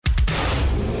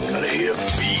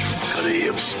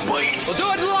spice. We'll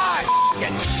do it live.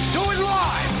 Do it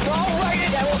live. Don't write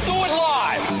it, and we'll do it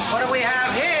live. What do we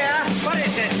have here? What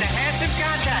is this? The handsome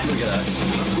contest. Look at us.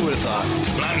 Who would have thought?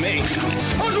 Not me.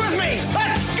 Who's with me?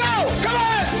 Let's go! Come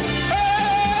on!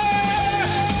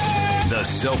 The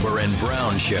Soper and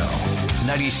Brown Show.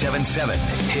 97.7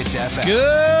 Hits FM.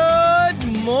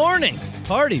 Good morning,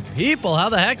 party people. How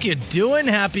the heck you doing?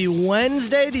 Happy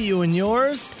Wednesday to you and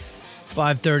yours. It's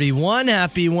 5:31.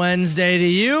 Happy Wednesday to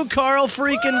you, Carl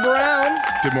freaking Brown.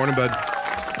 Good morning, bud.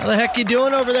 How the heck you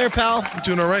doing over there, pal? I'm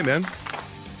doing all right, man.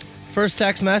 First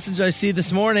text message I see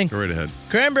this morning. Go right ahead.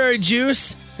 Cranberry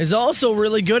juice is also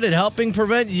really good at helping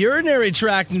prevent urinary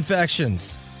tract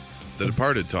infections. The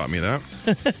Departed taught me that.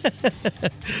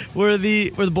 Were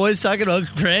the boys talking about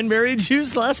cranberry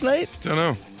juice last night? Don't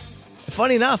know.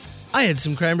 Funny enough, I had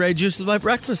some cranberry juice with my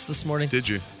breakfast this morning. Did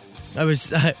you? I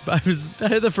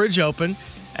had the fridge open,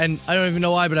 and I don't even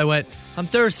know why, but I went, I'm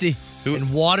thirsty,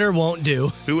 and water won't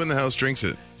do. Who in the house drinks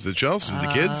it? Is it Chelsea? Is it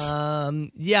the kids?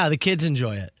 Yeah, the kids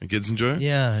enjoy it. The kids enjoy it?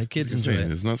 Yeah, the kids enjoy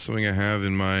it. It's not something I have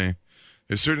in my...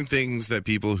 There's certain things that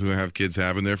people who have kids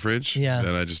have in their fridge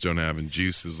that I just don't have, and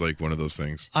juice is like one of those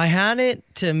things. I had it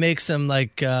to make some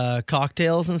like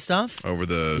cocktails and stuff. Over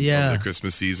the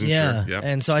Christmas season, yeah. sure. Yeah,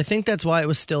 and so I think that's why it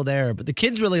was still there. But the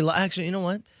kids really actually, you know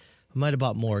what? I might have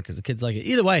bought more because the kids like it.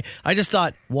 Either way, I just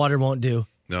thought water won't do.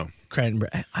 No. Cranberry.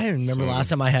 I don't remember last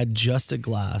time I had just a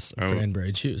glass of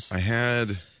cranberry juice. I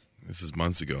had, this is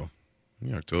months ago,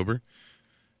 in October.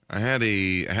 I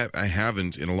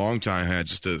haven't in a long time had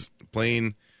just a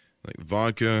plain like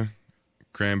vodka,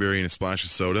 cranberry, and a splash of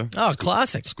soda. Oh,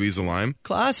 classic. Squeeze a lime.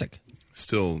 Classic.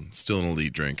 Still an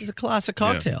elite drink. It's a classic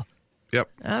cocktail. Yeah. Yep.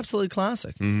 Absolutely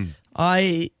classic. Mm-hmm.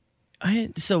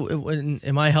 So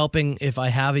am I helping if I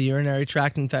have a urinary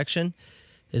tract infection?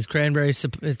 Is cranberry,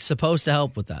 it's supposed to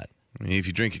help with that? I mean, if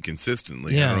you drink it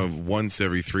consistently, I don't know if once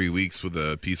every 3 weeks with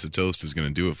a piece of toast is going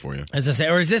to do it for you. As I say,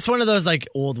 or is this one of those like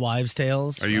old wives'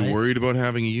 tales? Are you worried about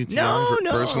having a UTI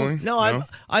personally? No,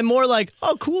 I'm more like,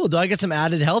 oh, cool. Do I get some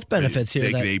added health benefits here?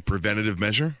 Taking a preventative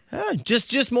measure?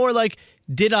 Just more like,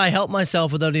 did I help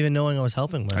myself without even knowing I was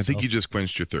helping myself? I think you just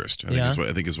quenched your thirst. I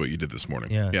think is what you did this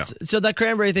morning. Yeah. So that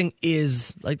cranberry thing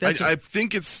is like that. I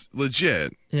think it's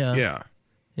legit. Yeah.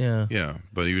 Yeah,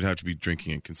 but you would have to be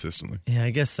drinking it consistently. Yeah,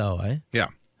 I guess so, eh? Yeah.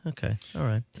 Okay, all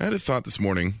right. I had a thought this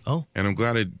morning. Oh. And I'm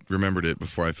glad I remembered it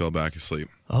before I fell back asleep.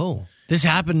 Oh. This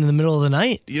happened in the middle of the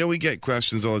night. You know, we get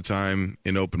questions all the time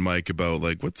in open mic about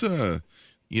like what's a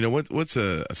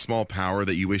small power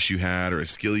that you wish you had, or a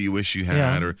skill you wish you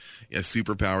had, or a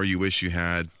superpower you wish you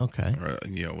had. Okay.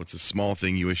 Or what's a small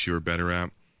thing you wish you were better at?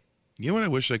 You know what I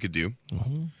wish I could do?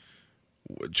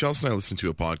 Mm-hmm. Chelsea and I listen to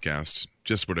a podcast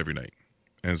just about every night.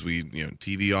 As we,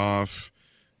 TV off,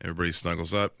 everybody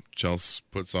snuggles up. Chelsea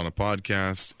puts on a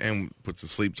podcast and puts a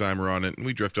sleep timer on it, and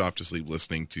we drift off to sleep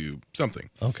listening to something.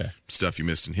 Okay. Stuff you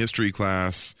missed in history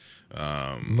class.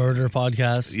 Murder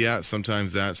podcast. Yeah,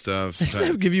 sometimes that stuff. Does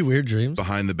that give you weird dreams?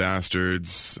 Behind the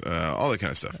Bastards, all that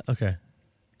kind of stuff. Okay.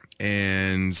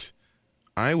 And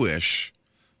I wish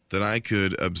that I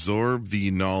could absorb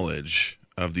the knowledge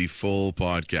of the full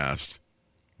podcast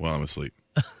while I'm asleep.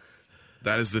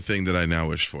 That is the thing that I now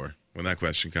wish for when that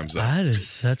question comes up. That is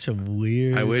such a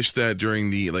weird... I wish that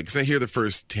during because I hear the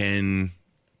first 10,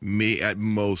 at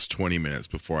most 20 minutes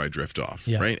before I drift off,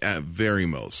 right? At very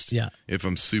most, if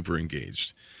I'm super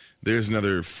engaged. There's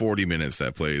another 40 minutes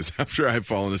that plays after I've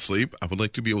fallen asleep. I would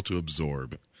like to be able to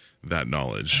absorb that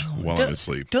knowledge while I'm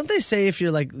asleep. Don't they say if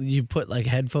you're you put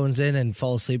headphones in and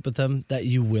fall asleep with them, that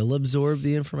you will absorb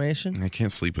the information? I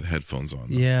can't sleep with headphones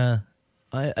on, though. Yeah.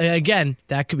 Again,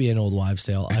 that could be an old wives'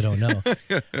 tale. I don't know.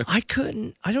 I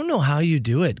don't know how you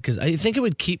do it, because I think it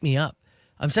would keep me up.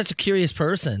 I'm such a curious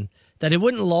person that it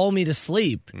wouldn't lull me to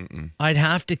sleep. I'd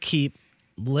have to keep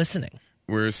listening.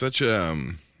 We're such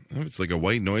it's like a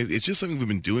white noise. It's just something we've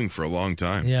been doing for a long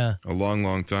time. Yeah. A long,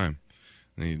 long time.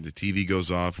 The TV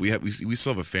goes off. We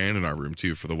still have a fan in our room,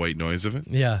 too, for the white noise of it.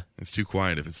 Yeah. It's too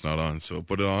quiet if it's not on. So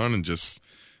put it on and just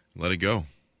let it go.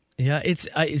 Yeah, it's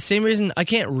same reason I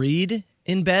can't read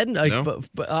in bed. No?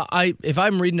 But if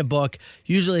I'm reading a book,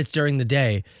 usually it's during the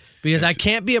day, because I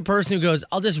can't be a person who goes,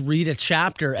 I'll just read a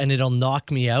chapter and it'll knock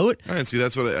me out. And see,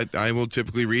 that's what I will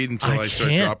typically read until I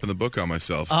start dropping the book on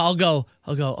myself. I'll go,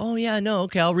 oh yeah, no,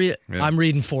 okay, I'll read it. Yeah. I'm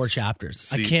reading 4 chapters.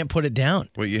 See, I can't put it down.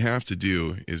 What you have to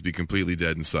do is be completely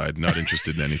dead inside, not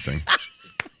interested in anything.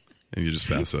 And you just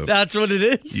pass out. That's what it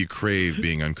is? You crave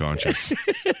being unconscious.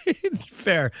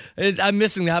 Fair. I'm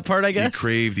missing that part, I guess. You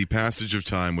crave the passage of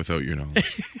time without your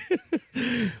knowledge.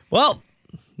 Well,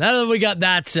 now that we got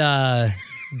that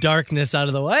darkness out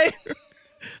of the way,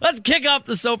 Let's kick off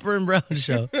the Soper and Brown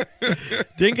show.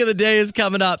 Dink of the day is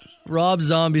coming up. Rob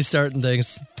Zombie starting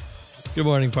things. Good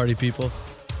morning, party people.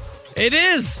 It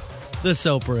is the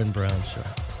Soper and Brown show.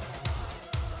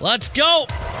 Let's go.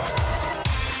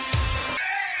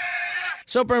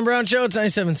 Soper and Brown show. It's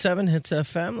 97.7 Hits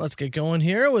FM. Let's get going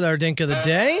here with our Dink of the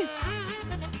day.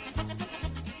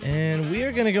 And we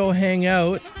are going to go hang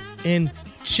out in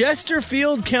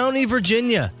Chesterfield County,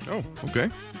 Virginia. Oh, okay.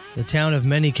 The town of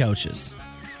many couches.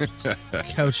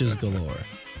 Couches galore.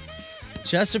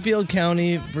 Chesterfield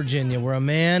County, Virginia, where a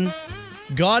man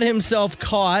got himself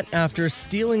caught after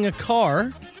stealing a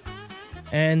car.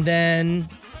 And then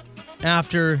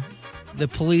after the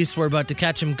police were about to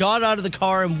catch him, got out of the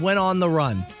car and went on the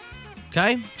run.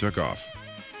 Okay? Took off.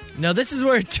 Now, this is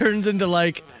where it turns into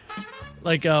like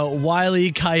a Wile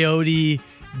E. Coyote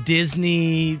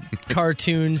Disney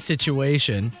cartoon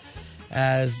situation,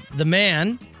 as the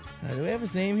man, do we have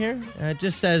his name here? It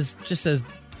just says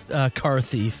car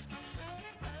thief.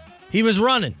 He was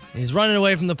running. He's running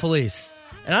away from the police.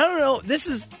 And I don't know,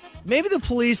 maybe the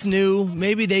police knew,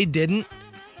 maybe they didn't.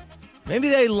 Maybe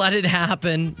they let it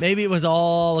happen. Maybe it was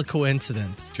all a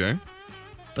coincidence. Okay.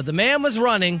 But the man was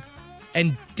running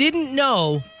and didn't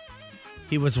know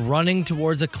he was running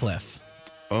towards a cliff.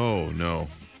 Oh, no.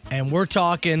 And we're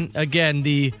talking, again,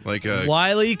 the Like a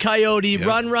Wile E. Coyote,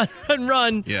 Yeah.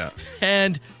 run. Yeah.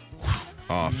 And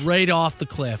Off. right off the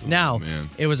cliff. Now, man.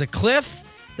 it was a cliff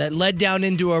that led down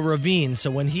into a ravine.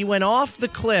 So when he went off the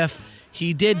cliff,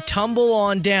 he did tumble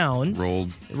on down.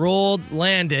 Rolled,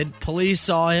 landed. Police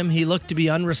saw him. He looked to be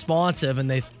unresponsive, and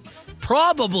they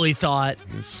probably thought,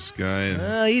 This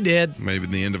guy he did. might have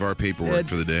been the end of our paperwork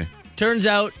for the day. Turns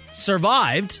out,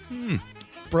 survived.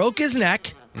 Broke his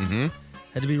neck. Mm-hmm.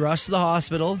 Had to be rushed to the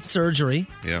hospital. Surgery.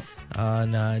 Yeah.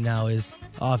 And now is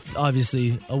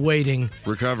obviously awaiting.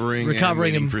 Recovering and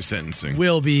Recovering waiting and for sentencing.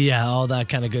 Will be, all that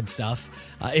kind of good stuff.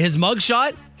 His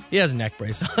mugshot, he has a neck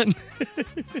brace on.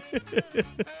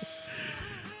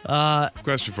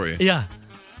 Question for you. Yeah.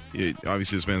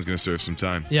 Obviously, this man's going to serve some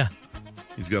time. Yeah.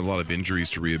 He's got a lot of injuries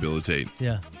to rehabilitate.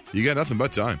 Yeah. You got nothing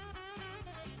but time.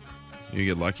 You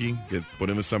get lucky, put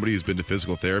in with somebody who's been to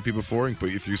physical therapy before and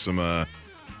put you through some,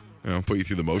 put you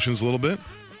through the motions a little bit.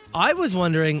 I was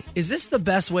wondering, is this the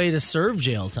best way to serve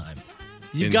jail time?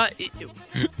 You've got...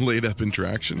 Laid up in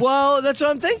traction. Well, that's what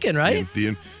I'm thinking, right?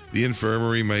 The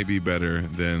infirmary might be better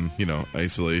than,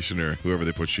 isolation or whoever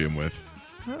they put you in with.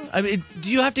 I mean,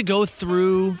 do you have to go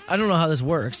through... I don't know how this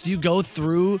works. Do you go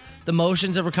through the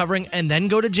motions of recovering and then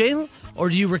go to jail? Or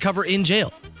do you recover in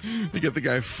jail? You get the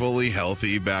guy fully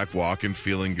healthy, back walking,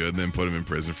 feeling good, and then put him in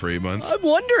prison for 8 months. I'm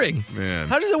wondering. Man.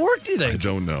 How does it work, do you think? I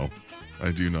don't know.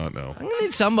 I do not know. I'm going to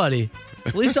need somebody.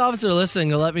 Police officer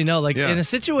listening to let me know. Like, in a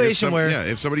situation where... Yeah,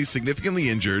 if somebody's significantly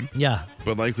injured,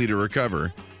 but likely to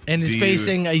recover. And is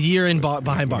facing a year in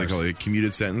behind bars. They call it a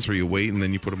commuted sentence where you wait and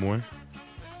then you put him away?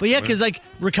 But yeah, because like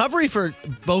recovery for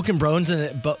broken bones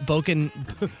and broken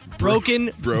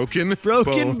bones.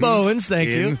 Thank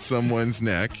you. In someone's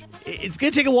neck. It's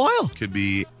gonna take a while. Could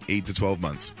be 8 to 12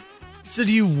 months. So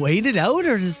do you wait it out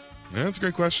or does? Yeah, that's a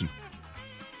great question.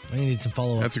 I need some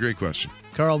follow up. That's a great question.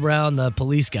 Carl Brown, the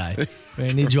police guy.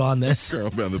 I need you on this. Carl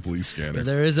Brown, the police scanner.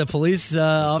 There is a police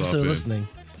officer listening.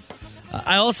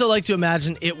 I also like to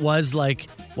imagine it was like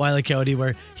Wile E. Coyote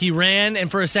where he ran and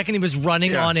for a second he was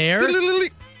running on air.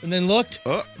 And then looked,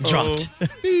 dropped.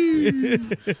 A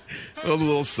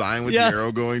little sign with the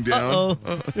arrow going down.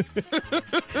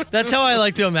 That's how I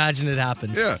like to imagine it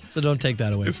happened. Yeah. So don't take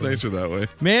that away. It's nicer that way.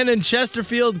 Man in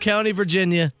Chesterfield County,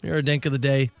 Virginia. You're a dink of the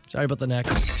day. Sorry about the neck.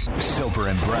 Soper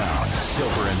and Brown.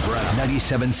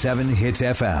 97.7 Hits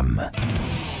FM.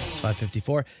 It's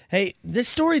 5:54. Hey, this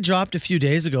story dropped a few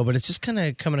days ago, but it's just kind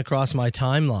of coming across my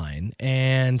timeline.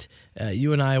 And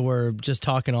you and I were just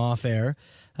talking off air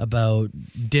about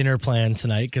dinner plans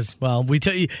tonight because, well,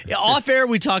 off air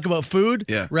we talk about food,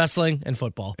 wrestling, and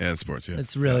football. And sports,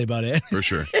 That's really about it. For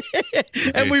sure.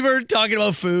 And we were talking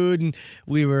about food, and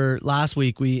last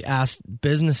week we asked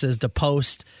businesses to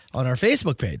post on our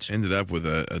Facebook page. Ended up with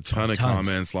a ton of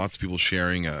comments, lots of people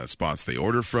sharing spots they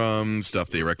order from, stuff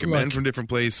they recommend from different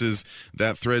places.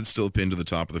 That thread's still pinned to the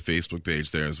top of the Facebook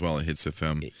page there as well. It hits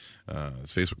FM.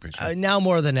 It's Facebook page. Right? Now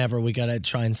more than ever, we got to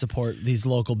try and support these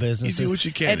local businesses. You do what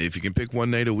you can. And if you can pick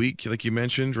one night a week, like you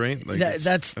mentioned, right? Like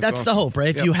that's awesome. The hope,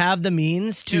 right? If you have the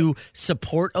means to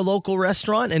support a local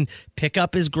restaurant, and pick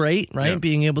up is great, right? Yeah.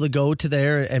 Being able to go to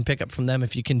there and pick up from them.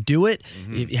 If you can do it,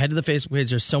 if you head to the Facebook page,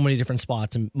 there's so many different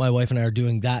spots, and my wife and I are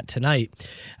doing that tonight.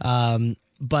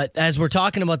 But as we're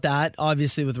talking about that,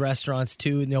 obviously with restaurants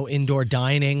too, indoor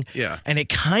dining. Yeah. And it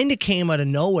kind of came out of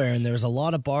nowhere, and there was a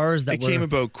lot of bars that came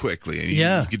about quickly. I mean,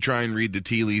 Yeah. You could try and read the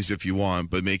tea leaves if you want,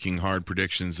 but making hard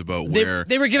predictions about where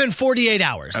they were given 48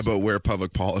 hours. about where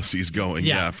public policy is going.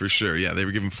 Yeah. Yeah, for sure. Yeah, they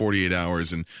were given 48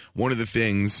 hours. And one of the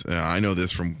things, I know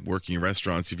this from working in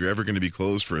restaurants, if you're ever going to be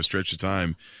closed for a stretch of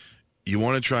time, you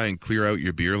want to try and clear out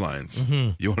your beer lines.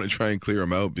 Mm-hmm. You want to try and clear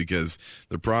them out because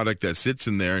the product that sits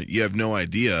in there, you have no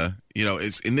idea.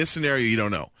 It's in this scenario, you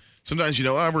don't know. Sometimes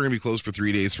we're going to be closed for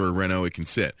 3 days for a reno, it can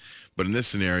sit. But in this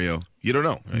scenario, you don't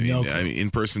know. I mean,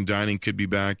 in-person dining could be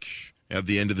back at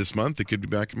the end of this month. It could be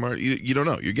back in March. You don't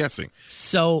know. You're guessing.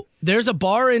 So there's a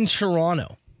bar in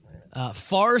Toronto,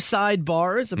 Far Side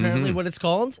Bars, apparently what it's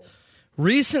called,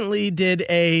 recently did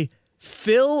a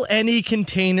fill any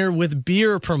container with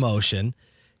beer promotion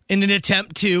in an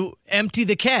attempt to empty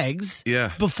the kegs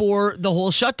before the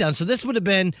whole shutdown. So this would have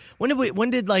been, when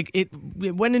did it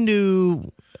went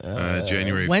into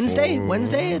January Wednesday? 4th.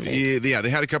 Wednesday, I think? Yeah, they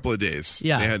had a couple of days.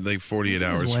 Yeah. They had 48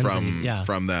 hours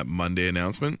from that Monday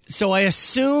announcement. So I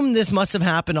assume this must have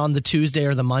happened on the Tuesday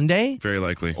or the Monday. Very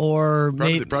likely. Or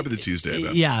probably the Tuesday, I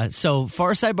bet. Yeah, so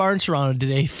Farside Bar in Toronto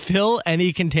did a fill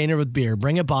any container with beer,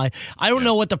 bring it by. I don't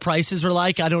know what the prices were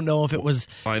like. I don't know if it was...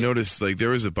 I noticed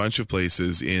there was a bunch of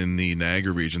places in the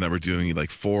Niagara region that were doing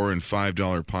 $4 and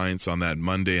 $5 pints on that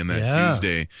Monday and that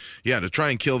Tuesday. Yeah, to try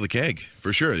and kill the keg,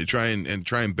 for sure. To try and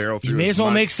barrel through. You may as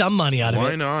well make some money out of it.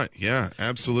 Why not? Yeah,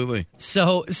 absolutely.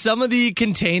 So some of the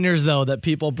containers, though, that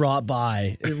people brought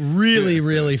by, really,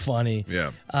 really funny.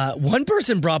 Yeah. One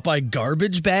person brought by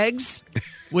garbage bags,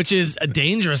 which is a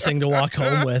dangerous thing to walk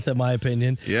home with, in my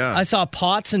opinion. Yeah. I saw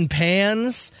pots and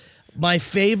pans. My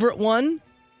favorite one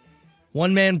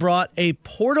man brought a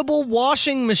portable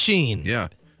washing machine. Yeah,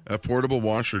 a portable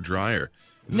washer dryer.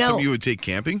 Is this Now- something you would take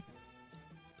camping?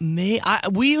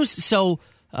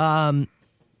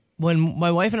 When my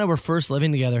wife and I were first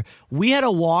living together, we had a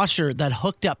washer that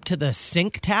hooked up to the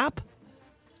sink tap.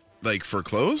 Like for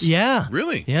clothes? Yeah.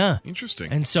 Really? Yeah.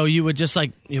 Interesting. And so you would just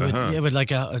it would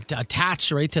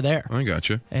attach right to there. I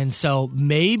gotcha. And so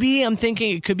maybe I'm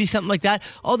thinking it could be something like that.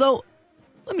 Although,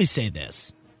 let me say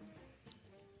this.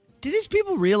 Do these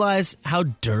people realize how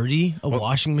dirty a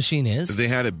washing machine is? They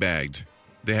had it bagged.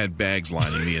 They had bags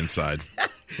lining the inside.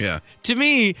 Yeah. To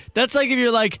me, that's like if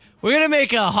you're like, we're gonna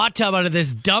make a hot tub out of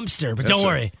this dumpster, but don't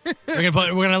worry, we're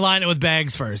gonna line it with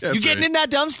bags first. That's you getting right. in that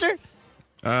dumpster?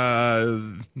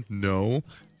 No,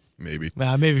 maybe.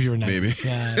 Maybe if you were nice. Maybe.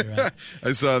 Yeah, right.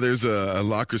 I saw there's a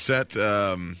La Crusette,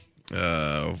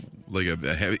 like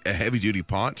a heavy duty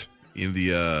pot in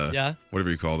the whatever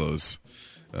you call those.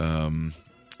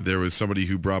 There was somebody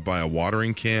who brought by a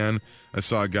watering can. I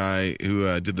saw a guy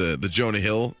who did the Jonah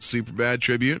Hill Superbad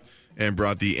tribute and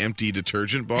brought the empty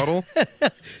detergent bottle. You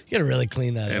gotta really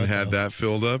clean that and up. had that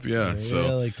filled up. Yeah,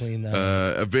 Really clean that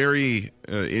up. a very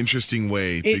interesting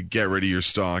way to get rid of your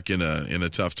stock in a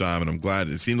tough time, and I'm glad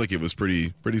it seemed like it was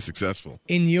pretty successful.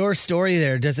 In your story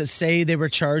there, does it say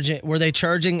were they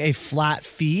charging a flat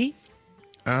fee?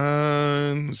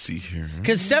 Let's see here.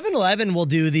 Because 7-Eleven will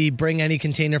do the bring any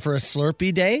container for a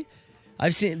Slurpee day.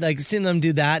 I've seen them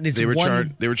do that. It's They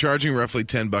were charging roughly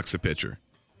 $10 a pitcher.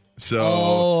 So,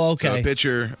 okay. So a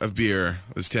pitcher of beer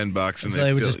was $10, and So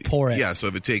they would just pour it. Yeah, so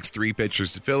if it takes 3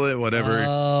 pitchers to fill it, whatever.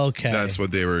 Okay. That's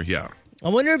what they were. Yeah. I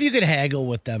wonder if you could haggle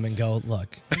with them and go,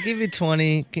 look, I'll give you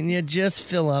 20. Can you just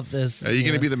fill up this? Are you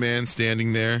going to be the man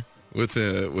standing there with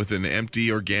an empty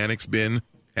organics bin,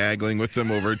 haggling with them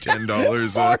over $10?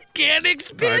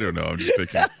 Organics bin? I don't know. I'm just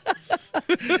picking.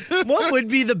 What would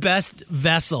be the best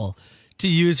vessel to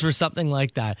use for something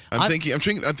like that? I'm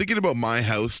thinking about my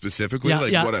house specifically,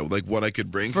 what I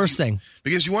could bring. First thing,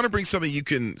 because you want to bring something you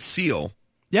can seal,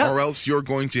 or else you're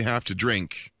going to have to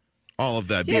drink all of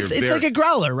that beer. It's like a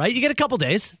growler, right? You get a couple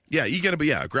days. Yeah, you got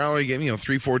to growler. You get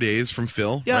 3-4 days from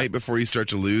fill, right before you start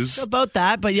to lose. About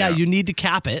that, but you need to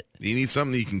cap it. You need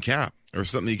something that you can cap or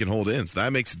something you can hold in. So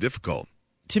that makes it difficult.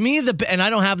 To me, and I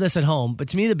don't have this at home, but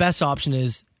to me the best option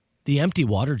is the empty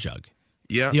water jug.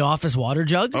 Yeah. The office water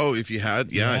jug. Oh, if you had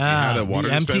a water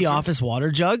the empty dispenser. office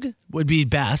water jug would be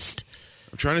best.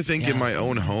 I'm trying to think in my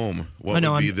own home what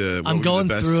I'm would be the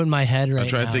best. Through in my head right now. I'm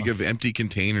trying to think of empty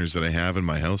containers that I have in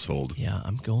my household. Yeah,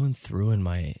 I'm going through in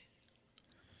my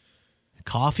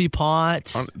coffee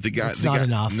pot. Not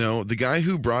enough. No, the guy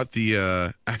who brought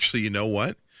the actually, you know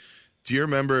what? Do you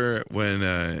remember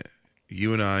when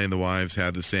you and I and the wives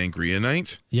had the sangria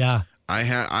night? Yeah.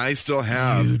 I still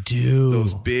have You do.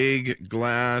 those big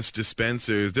glass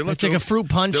dispensers. They're It's like a fruit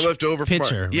punch They're left over pitcher,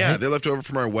 from our, right? they're left over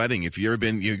from our wedding. If you ever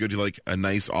been, you go to like a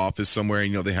nice office somewhere,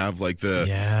 and they have like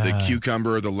the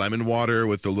cucumber or the lemon water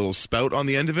with the little spout on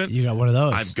the end of it. You got one of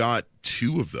those. I've got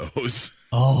 2 of those.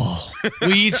 Oh,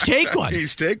 we each take one.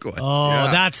 Each take one. Oh,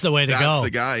 Yeah. that's the way to go. That's the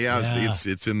guy. Yeah, Yeah.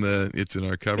 It's in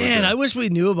our cupboard. Man, there. I wish we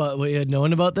had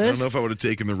known about I this. don't know if I would have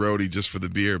taken the roadie just for the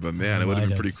beer, but man, it would have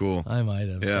been pretty cool. I might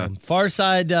have. Yeah. So, Far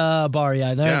Side Bar,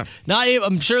 yeah. They're not.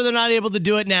 I'm sure they're not able to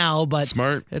do it now, but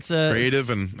Smart, it's creative,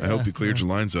 and I hope you cleared your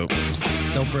lines out.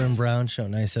 Soper and Brown Show,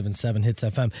 97.7 Hits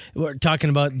FM. We're talking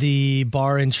about the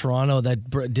bar in Toronto that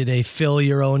did a fill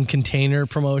your own container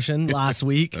promotion last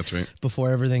week. That's right.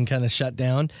 Before everything kind of shut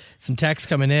down. Some text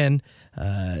coming in.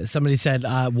 Somebody said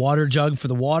water jug for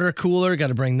the water cooler. Got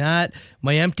to bring that.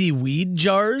 My empty weed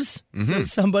jars. Said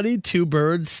somebody. 2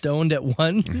 birds stoned at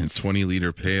once.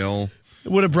 20-liter pail.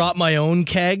 Would have brought my own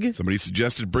keg. Somebody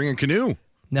suggested bring a canoe,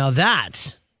 Now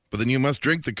that. but then you must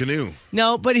drink the canoe.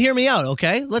 No, but hear me out,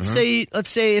 okay? Let's say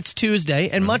it's Tuesday,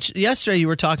 and much yesterday you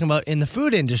were talking about in the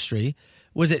food industry.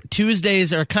 Was it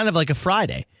Tuesdays are kind of like a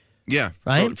Friday? Yeah,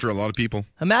 Right? for a lot of people.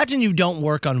 Imagine you don't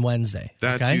work on Wednesday.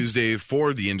 That okay? Tuesday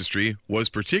for the industry was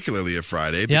particularly a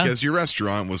Friday Yeah. because your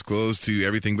restaurant was closed to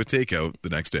everything but takeout the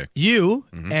next day. You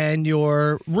and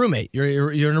your roommate.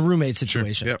 You're in a roommate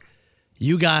situation. Yep.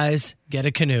 You guys get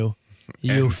a canoe.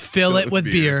 You And fill it with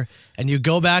beer, and you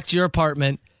go back to your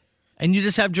apartment, and you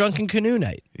just have drunken canoe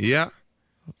night. Yeah.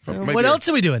 What else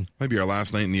are we doing? Might be our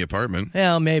last night in the apartment.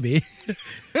 Well, maybe.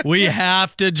 We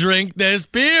have to drink this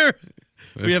beer.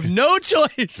 We have no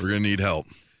choice. We're going to need help.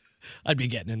 I'd be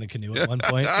getting in the canoe at one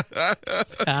point.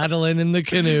 Paddling in the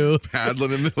canoe.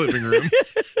 Paddling in the living room.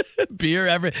 Beer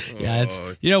every. Yeah, it's.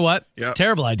 You know what? Yeah.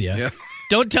 Terrible idea. Yeah.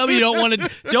 Don't tell me you don't want to.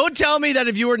 Don't tell me that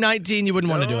if you were 19, you wouldn't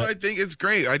want to do I it. think it's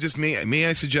great. I just may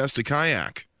I suggest a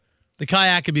kayak? The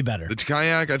kayak could be better. The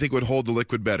kayak, I think, would hold the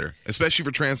liquid better, especially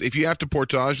for if you have to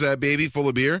portage that baby full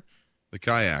of beer, the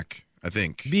kayak, I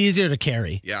think. Be easier to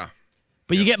carry. Yeah.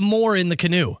 But you get more in the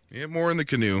canoe. You get more in the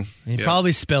canoe. You Yeah.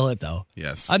 probably spill it, though.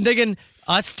 Yes. I'm thinking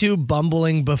us 2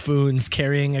 bumbling buffoons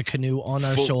carrying a canoe on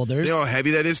our shoulders. You know how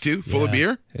heavy that is, too? Full of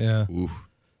beer? Yeah. Ooh.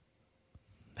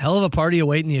 Hell of a party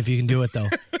awaiting you if you can do it, though.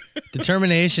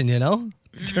 Determination, you know?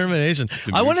 Determination.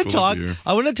 I want to full of talk. beer.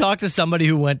 I want to talk to somebody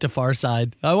who went to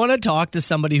Farside. I want to talk to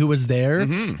somebody who was there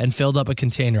Mm-hmm. and filled up a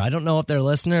container. I don't know if they're a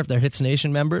listener, if they're Hits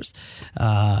Nation members,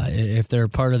 if they're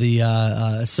part of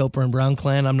the Soper and Brown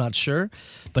clan. I'm not sure,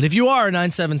 but if you are,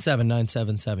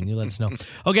 977-977, you let us know.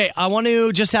 Okay, I want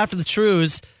to just after the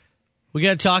truths, we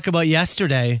got to talk about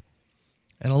yesterday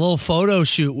and a little photo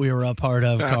shoot we were a part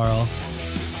of, Carl.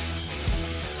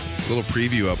 Little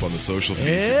preview up on the social feeds.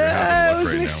 if you're Yeah, having it a was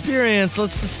look an right now. experience.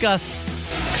 Let's discuss.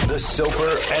 The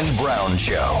Soper and Brown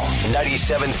Show.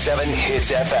 97.7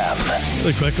 Hits FM.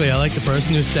 Really quickly, I like the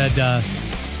person who said,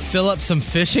 fill up some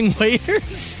fishing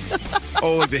waders.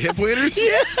 Oh, like the hip waders?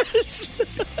 Yes.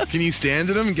 Can you stand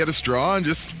in them and get a straw and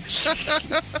just...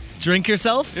 Drink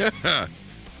yourself. Yeah.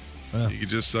 You could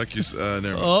just suck your...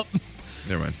 never mind. Oh,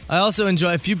 Never mind. I also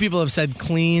enjoy, a few people have said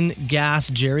clean gas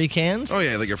jerry cans. Oh,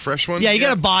 yeah, like a fresh one? Yeah, you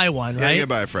got to buy one, Yeah, right? you gotta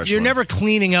buy a fresh You're one. never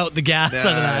cleaning out the gas out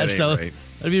of Nah, that. it ain't So right.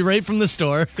 it'd be right from the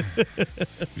store. You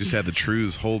just had the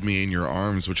truths hold me in your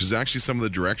arms, which is actually some of the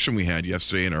direction we had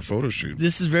yesterday in our photo shoot.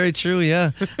 This is very true,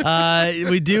 yeah.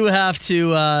 We do have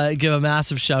to give a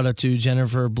massive shout out to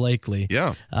Jennifer Blakely.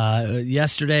 Yeah.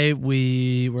 Yesterday,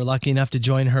 we were lucky enough to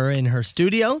join her in her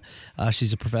studio.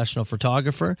 She's a professional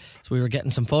photographer. So we were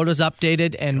getting some photos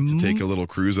updated. And To take a little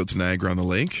cruise out to Niagara on the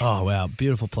Lake. oh, wow,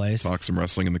 beautiful place. Talk some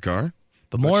wrestling in the car.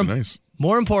 But It's actually nice.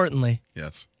 more importantly,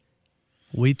 Yes.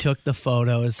 we took the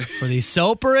photos for the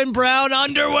Soper and Brown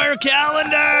underwear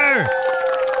calendar.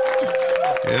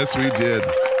 Yes, we did.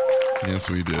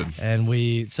 Yes, we did. And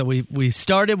we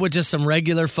started with just some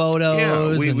regular photos. Yeah,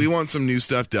 and we want some new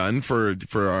stuff done for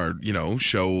our,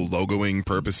 show logoing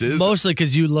purposes. mostly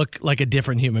because you look like a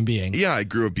different human being. Yeah, I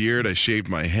grew a beard, I shaved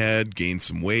my head, gained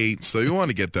some weight, so we want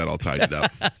to get that all tidied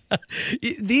up.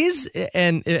 These,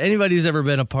 and anybody who's ever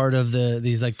been a part of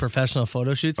these like professional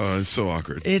photo shoots, Oh, it's so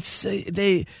awkward. it's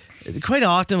they quite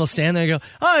often will stand there and go,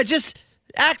 "Oh, just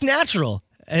act natural."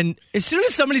 And as soon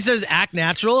as somebody says act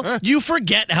natural, you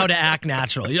forget how to act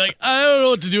natural. You're like, I don't know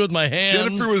what to do with my hands.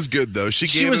 Jennifer was good though. She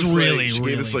She gave was us really, she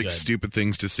gave us really like good. stupid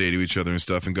things to say to each other and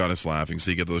stuff, and got us laughing.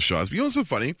 So you get those shots. But you know what's so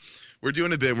funny? We're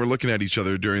doing a bit. We're looking at each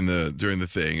other during the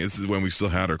thing. This is when we still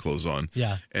had our clothes on.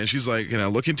 Yeah. And she's like,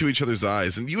 look into each other's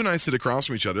eyes. And you and I sit across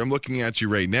from each other. I'm looking at you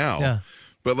right now. Yeah.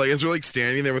 But like as we're like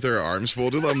standing there with our arms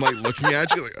folded, I'm like looking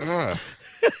at you like,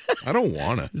 I don't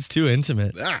wanna. It's too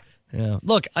intimate. Ah. Yeah.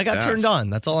 Look, I got turned on.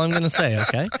 That's all I'm going to say,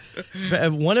 okay?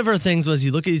 One of her things was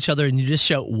you look at each other and you just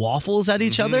shout waffles at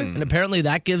each other, and apparently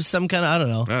that gives some kind of, I don't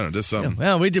know, just something.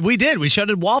 Yeah, we did. We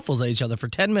shouted waffles at each other for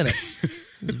 10 minutes.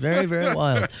 It was very, very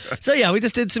wild. So, yeah, we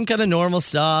just did some kind of normal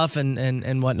stuff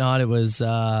and whatnot. It was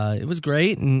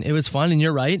great, and it was fun, and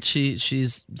you're right.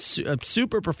 She's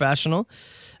super professional.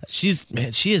 She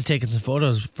has taken some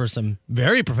photos for some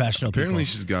very professional Apparently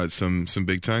people. she's got some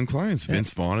big time clients.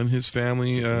 Vince Vaughn and his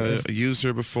family used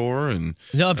her before, and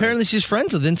apparently she's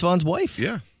friends with Vince Vaughn's wife.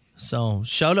 yeah. So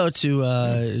shout out to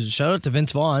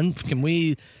Vince Vaughn. Can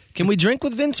we drink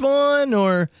with Vince Vaughn,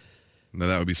 or No,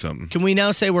 that would be something. can we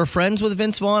now say we're friends with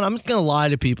Vince Vaughn? I'm just gonna lie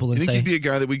to people and You think say he'd be a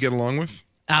guy that we get along with?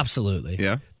 absolutely.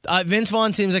 Yeah. Vince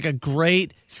Vaughn seems like a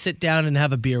great sit down and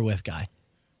have a beer with guy.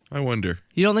 I wonder.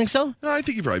 You don't think so? No, I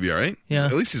think he'd probably be all right. Yeah.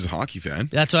 At least he's a hockey fan,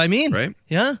 That's what I mean. right?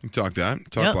 Yeah. You can talk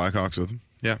that. Talk Yeah. Blackhawks with him.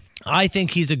 Yeah. I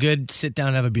think he's a good sit down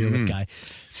and have a beer with guy.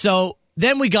 So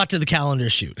then we got to the calendar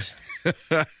shoot.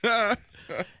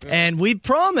 And we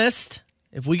promised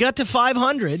if we got to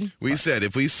 500, We said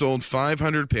if we sold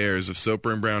 500 pairs of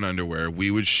Soper and Brown underwear, we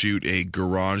would shoot a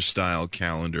garage-style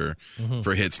calendar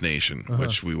for Hits Nation,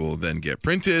 which we will then get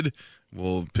printed.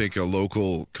 We'll pick a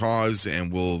local cause,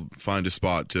 and we'll find a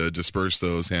spot to disperse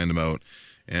those, hand them out,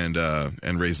 and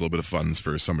raise a little bit of funds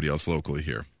for somebody else locally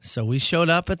here. so we showed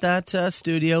up at that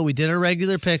studio. We did our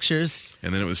regular pictures.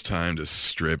 And then it was time to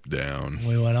strip down.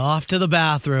 We went off to the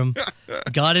bathroom,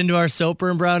 got into our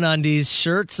Soper and Brown undies,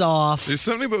 shirts off. There's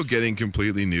something about getting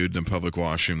completely nude in a public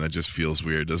washroom that just feels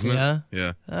weird, doesn't it? Yeah?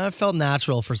 Yeah. It felt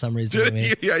natural for some reason to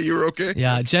me. Yeah, you were okay?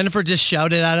 Yeah, Jennifer just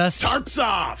shouted at us. Tarps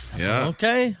off. Yeah.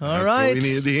 Okay, all That's right. what we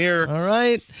needed to hear. All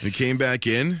right. We came back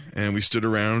in, and we stood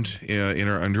around in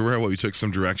our underwear while we took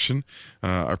some direction.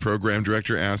 Our program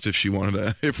director asked if we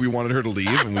wanted her to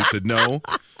leave, and we said, no,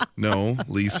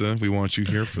 Lisa, we want you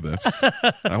here for this.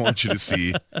 I want you to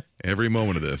see every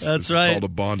moment of this. That's this right. is called a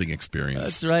bonding experience.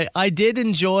 That's right. I did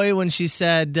enjoy when she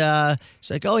said, she's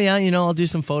like, oh, yeah, I'll do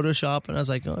some Photoshop. And I was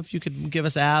like, oh, if you could give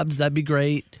us abs, that'd be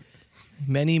great.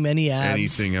 Many, many abs.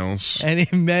 Anything else?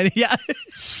 Yeah.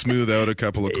 Smooth out a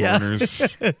couple of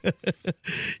corners.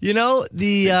 Anything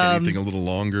a little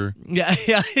longer. Yeah.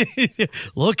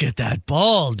 Look at that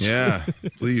bulge. Yeah,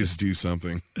 please do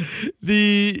something.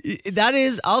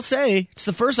 I'll say, it's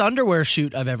the first underwear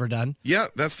shoot I've ever done. Yeah,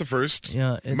 that's the first.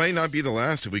 Yeah, It might it's- not be the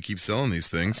last if we keep selling these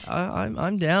things.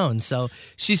 I'm down. So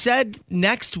she said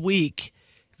next week,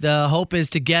 the hope is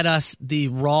to get us the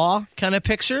raw kind of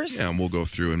pictures. Yeah, and we'll go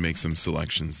through and make some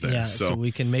selections there. Yeah, so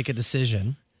we can make a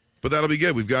decision. But that'll be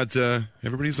good. We've got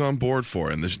everybody's on board for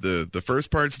it. And the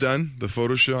first part's done. The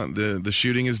Photoshop, the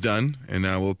shooting is done, and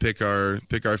now we'll pick our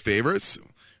favorites,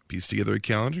 piece together a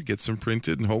calendar, get some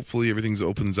printed, and hopefully everything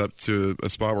opens up to a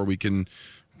spot where we can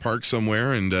park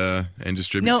somewhere and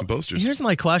distribute some posters. Here's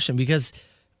my question, because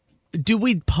do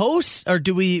we post or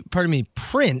do we,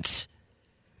 print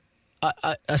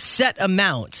a set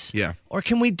amount? Yeah. Or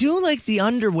can we do like the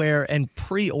underwear and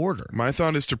pre-order? My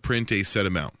thought is to print a set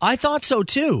amount. I thought so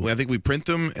too. I think we print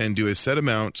them and do a set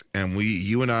amount, and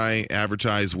you and I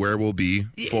advertise where we'll be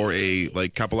for a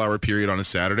couple hour period on a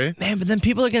Saturday. Man, but then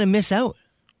people are going to miss out.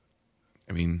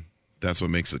 I mean, that's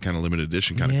what makes it kind of limited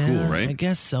edition, kind of cool, right? I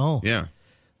guess so. Yeah.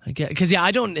 I guess, because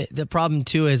I don't. The problem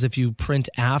too is if you print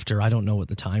after, I don't know what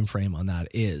the time frame on that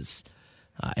is,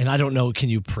 and I don't know. Can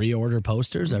you pre-order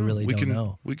posters? I really don't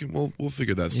know. We'll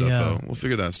figure that stuff Yeah. out. We'll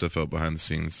figure that stuff out behind the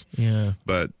scenes. Yeah.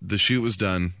 But the shoot was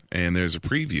done, and there's a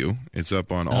preview. It's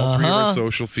up on all three of our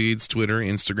social feeds: Twitter,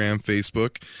 Instagram,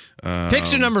 Facebook.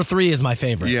 Picture number 3 is my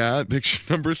favorite. Yeah, picture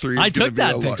number 3. I is gonna took be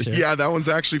that a lot. picture. Yeah, that one's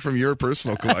actually from your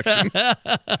personal collection.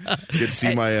 Get to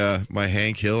see my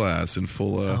Hank Hill ass in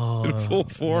full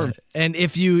form. And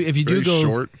if you Very do go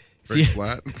short, very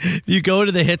flat. If you go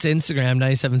to the Hits Instagram,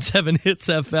 97.7 Hits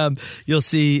FM, you'll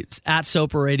see at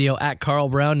Soper Radio, at Carl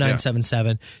Brown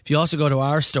 977. If you also go to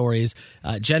our stories,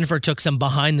 Jennifer took some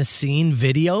behind-the-scene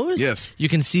videos. Yes. You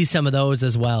can see some of those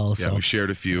as well. Yeah, So. we shared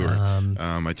a few.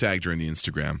 I tagged her in the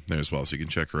Instagram there as well, so you can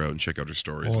check her out and check out her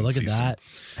stories. Oh, and look at that.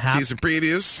 See some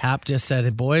previews. Hap just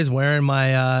said, boys, wearing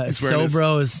my He's wearing his-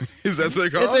 Sobros. Is that what they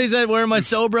call That's what he said, wearing my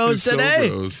Sobros his today.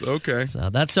 Sobros. Okay. So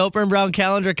that's Soper and Brown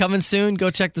calendar coming soon. Go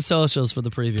check the socials for the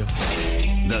preview.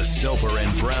 The Soper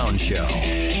and Brown Show.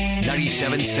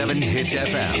 97.7 Hits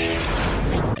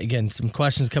FM. Again, some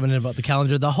questions coming in about the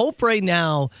calendar. The hope right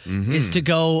now is to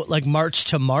go like March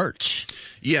to March.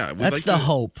 Yeah, That's the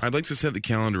hope. I'd like to set the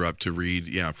calendar up to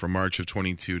read, from March of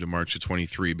 22 to March of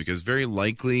 23, because very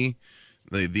likely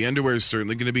The underwear is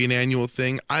certainly going to be an annual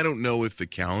thing. I don't know if the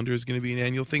calendar is going to be an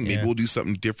annual thing. Maybe we'll do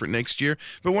something different next year.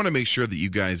 But I want to make sure that you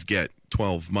guys get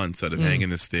 12 months out of hanging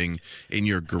this thing in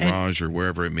your garage or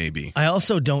wherever it may be. I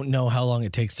also don't know how long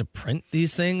it takes to print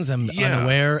these things. I'm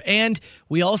unaware. And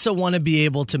we also want to be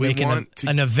able to make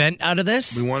an event out of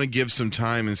this. We want to give some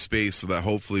time and space so that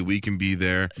hopefully we can be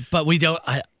there. But we don't.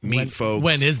 Meet folks.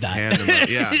 When is that? Hand them out.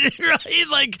 Yeah. Right?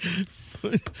 Like...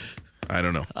 I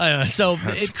don't know. So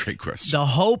that's a great question. The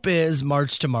hope is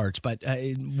March to March, but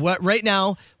right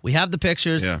now we have the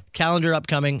pictures, calendar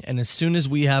upcoming, and as soon as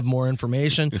we have more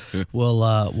information,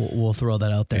 we'll throw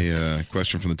that out there. A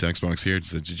question from the text box here. It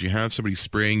said, did you have somebody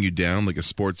spraying you down like a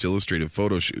Sports Illustrated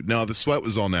photo shoot? No, the sweat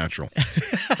was all natural.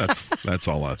 That's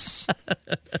all us.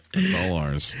 That's all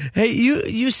ours. Hey,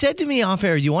 you said to me off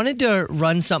air you wanted to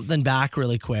run something back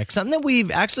really quick, something that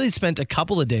we've actually spent a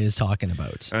couple of days talking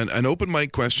about. An open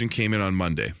mic question came in on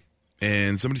Monday,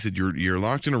 and somebody said you're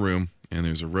locked in a room and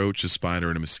there's a roach, a spider,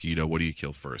 and a mosquito. What do you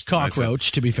kill first? Cockroach,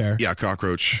 said, to be fair. Yeah,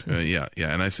 cockroach. Yeah.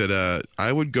 And I said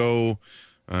I would go.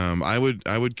 I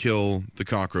would kill the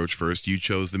cockroach first. You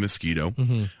chose the mosquito.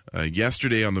 Mm-hmm.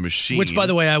 Yesterday on the machine, which by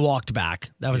the way I walked back.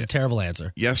 That was a terrible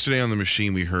answer. Yesterday on the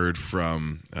machine, we heard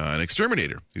from an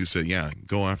exterminator who said, "Yeah,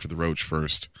 go after the roach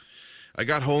first." I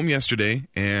got home yesterday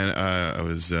and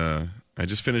I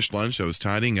just finished lunch. I was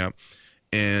tidying up.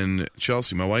 And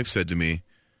Chelsea, my wife, said to me,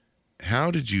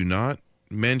 how did you not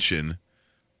mention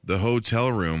the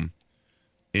hotel room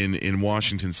in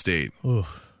Washington State? Ooh.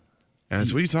 And I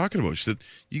said, what are you talking about? She said,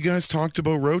 you guys talked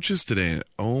about roaches today.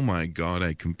 Oh, my God,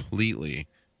 I completely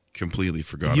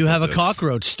forgot You about have a this.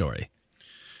 cockroach story.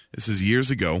 This is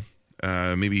years ago,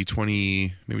 maybe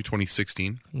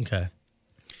 2016. Okay.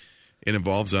 It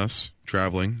involves us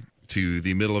traveling to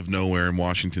the middle of nowhere in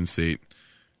Washington State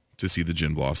to see the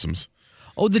gin blossoms.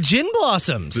 Oh, the gin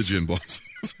blossoms. The gin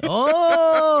blossoms.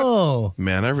 Oh.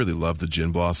 Man, I really love the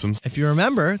gin blossoms. If you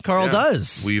remember, Carl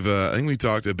does. We've I think we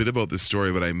talked a bit about this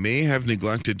story, but I may have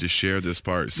neglected to share this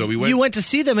part. So we went. You went to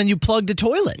see them and you plugged a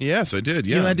toilet. Yes, I did.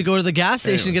 Yeah. You had to go to the gas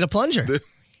station and get a plunger.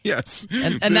 Yes.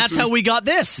 And that's how we got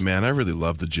this. Man, I really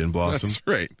love the gin blossoms.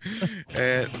 That's right.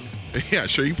 And yeah,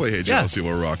 sure, you can play Hey John. Let's see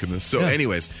while we're rocking this. So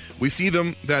anyways, we see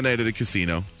them that night at a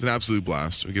casino. It's an absolute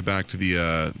blast. We get back to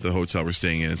the hotel we're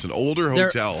staying in. It's an older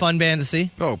hotel. Fun band to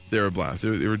see. Oh, they're a blast.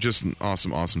 They were just an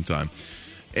awesome time.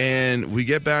 And we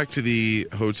get back to the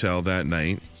hotel that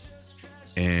night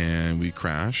and we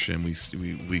crash and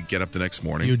we get up the next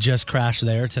morning. You just crashed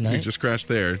there tonight? We just crashed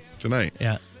there tonight.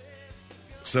 Yeah.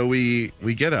 So we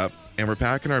get up and we're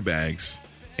packing our bags,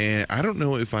 and I don't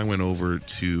know if I went over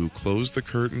to close the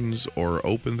curtains or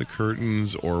open the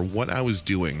curtains or what I was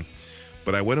doing,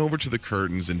 but I went over to the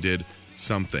curtains and did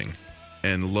something,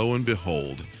 and lo and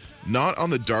behold, not on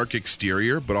the dark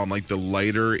exterior, but on like the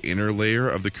lighter inner layer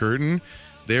of the curtain,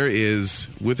 there is,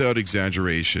 without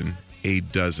exaggeration, a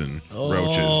dozen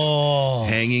roaches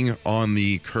hanging on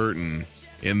the curtain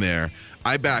in there.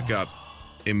 I back up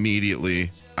immediately.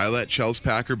 I let Chelsea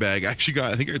pack her bag. I think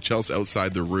I got Chelsea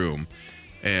outside the room,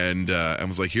 and I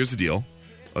was like, here's the deal.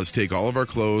 Let's take all of our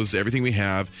clothes, everything we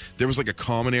have. There was like a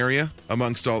common area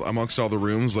amongst all the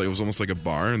rooms. Like it was almost like a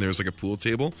bar, and there was like a pool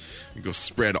table. You go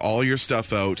spread all your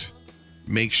stuff out.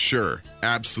 Make sure,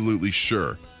 absolutely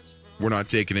sure, we're not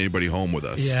taking anybody home with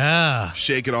us. Yeah.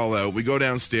 Shake it all out. We go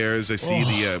downstairs. I see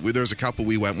there's a couple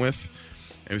we went with,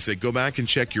 and we said, go back and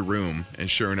check your room.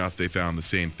 And sure enough, they found the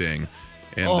same thing.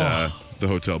 And the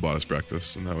hotel bought us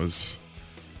breakfast, and that was...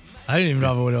 I didn't even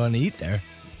know if I would want to eat there.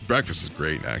 Breakfast is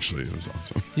great, actually. It was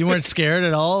awesome. You weren't scared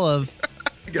at all of...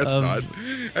 I guess not.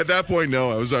 At that point, no.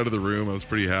 I was out of the room. I was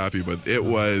pretty happy, but it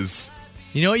was...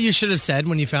 You know what you should have said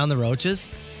when you found the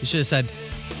roaches? You should have said,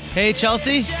 hey,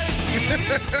 Chelsea.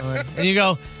 And you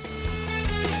go,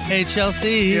 hey,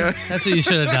 Chelsea. Yeah. That's what you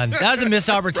should have done. That was a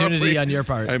missed opportunity on your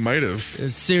part. I might have.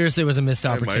 It seriously was a missed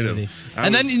opportunity. I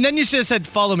might have. Then you should have said,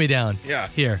 follow me down. Yeah.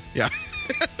 Here. Yeah.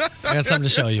 I got something to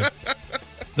show you.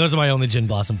 Those are my only gin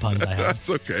blossom puns I have. That's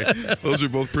okay. Those are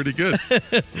both pretty good. Good.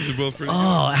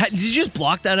 Did you just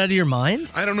block that out of your mind?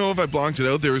 I don't know if I blocked it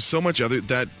out. There was so much other...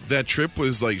 That trip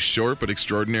was like short but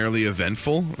extraordinarily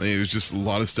eventful. It was just a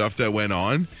lot of stuff that went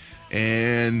on.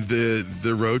 And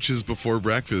the roaches before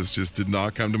breakfast just did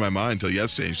not come to my mind until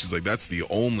yesterday. And she's like, that's the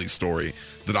only story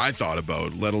that I thought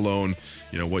about, let alone,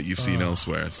 what you've seen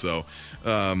elsewhere. So,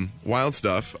 wild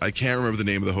stuff. I can't remember the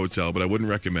name of the hotel, but I wouldn't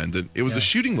recommend it. It was a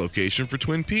shooting location for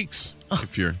Twin Peaks,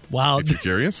 if you're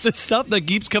curious. The stuff that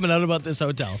keeps coming out about this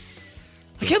hotel.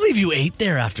 I can't believe you ate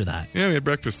there after that. Yeah, we had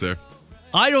breakfast there.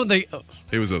 I don't think...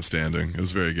 It was outstanding. It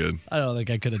was very good. I don't think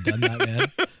I could have done that,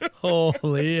 man.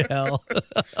 Holy hell.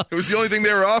 It was the only thing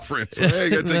they were offering. So, hey,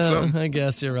 you got to take some. I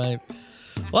guess you're right.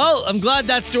 Well, I'm glad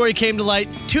that story came to light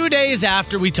 2 days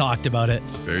after we talked about it.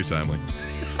 Very timely.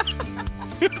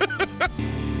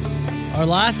 Our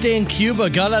last day in Cuba,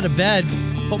 got out of bed,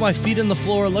 put my feet on the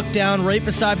floor, looked down, right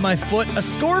beside my foot, a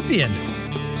scorpion.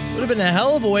 Would have been a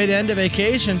hell of a way to end a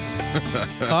vacation.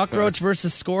 Cockroach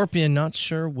versus scorpion, not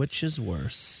sure which is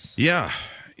worse. Yeah,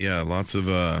 lots of...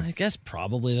 I guess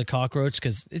probably the cockroach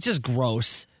because it's just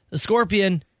gross. The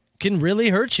scorpion can really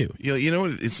hurt you. You know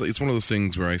what? It's one of those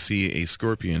things where I see a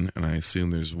scorpion and I assume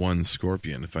there's one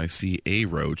scorpion. If I see a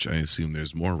roach, I assume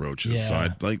there's more roaches. So I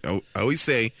always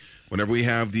say, whenever we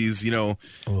have these,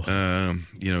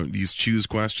 these choose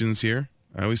questions here,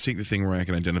 I always take the thing where I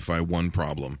can identify one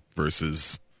problem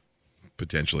versus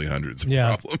potentially hundreds of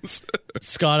problems.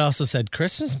 Scott also said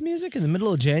Christmas music in the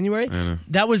middle of January. I know.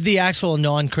 That was the actual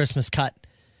non-Christmas cut.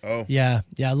 Oh. Yeah.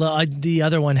 The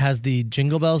other one has the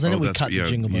jingle bells in it. We cut the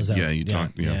jingle bells out. Yeah, you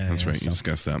talked. Yeah, that's right. You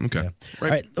discussed that. Okay. Yeah.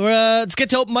 Right. All right. Let's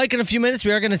get to open mic in a few minutes.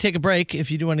 We are going to take a break.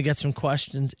 If you do want to get some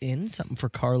questions in, something for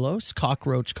Carlos,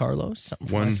 Cockroach Carlos, something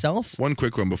for myself. One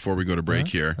quick one before we go to break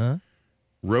here.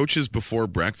 Roaches Before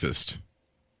Breakfast.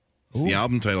 It's the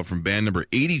album title from band number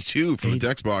 82 from the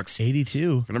text box.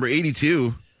 82. For number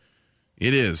 82,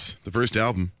 it is the first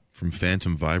album from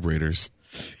Phantom Vibrators.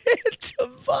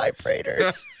 Phantom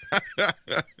Vibrators.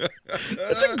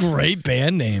 That's a great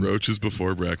band name. Roaches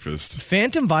Before Breakfast.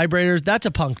 Phantom Vibrators, that's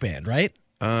a punk band, right?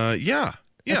 Yeah.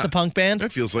 That's a punk band?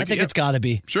 That feels like I think it's got to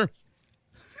be. Sure.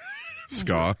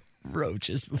 Ska.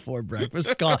 Roaches Before Breakfast.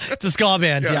 Ska. It's a ska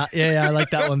band. Yeah, I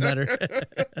like that one better.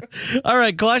 All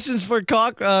right, questions for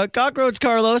Cockroach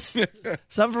Carlos.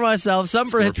 Some for myself, some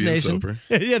for Hits Nation. Soper.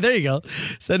 Yeah, there you go.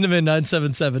 Send them in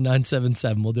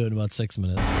 977-977. We'll do it in about 6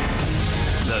 minutes.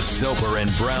 The Soper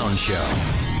and Brown Show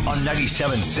on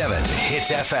 97.7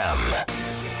 Hits FM.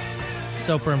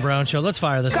 Soper and Brown Show. Let's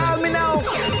fire this thing.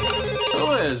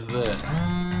 Who is this?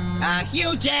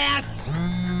 Huge ass.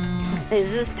 Is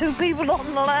this two people on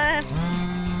the line?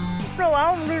 No,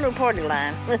 I don't do no party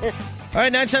line. All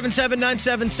right,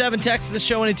 977-977. Text the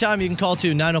show anytime. You can call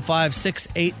to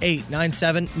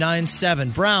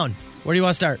 905-688-9797. Brown, where do you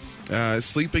want to start?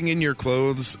 Sleeping in your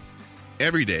clothes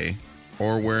every day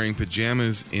or wearing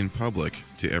pajamas in public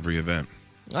to every event.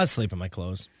 I'll sleep in my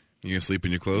clothes. You gonna sleep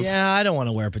in your clothes? Yeah, I don't want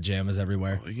to wear pajamas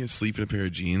everywhere. Are you gonna sleep in a pair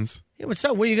of jeans? Yeah, what's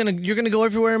up? You're gonna go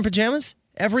everywhere in pajamas?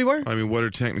 Everywhere? I mean, what are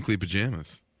technically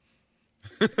pajamas?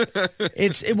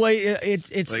 It's like those.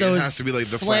 It has to be like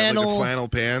the flannel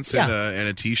pants Yeah. and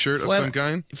a t-shirt of some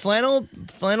kind. Flannel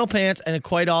pants and a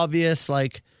quite obvious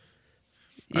like.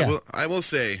 Yeah. I will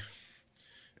say,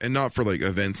 and not for like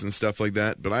events and stuff like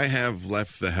that, but I have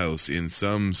left the house in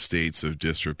some states of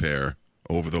disrepair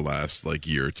over the last like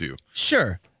year or two.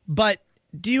 Sure, but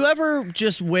do you ever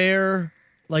just wear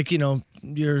like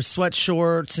your sweat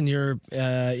shorts and your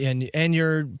and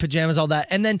your pajamas, all that,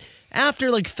 and then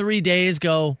after like 3 days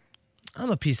go,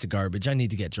 I'm a piece of garbage. I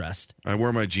need to get dressed. I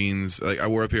wore my jeans. Like I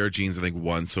wore a pair of jeans I think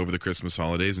once over the Christmas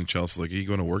holidays, and Chelsea's like, "Are you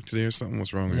going to work today or something?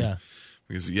 What's wrong with you?"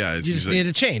 Because it's you just needed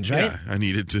a change, right? Yeah, I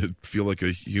needed to feel like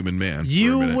a human man.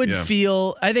 You would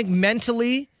feel. I think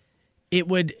mentally, it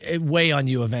would weigh on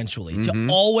you eventually to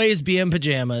always be in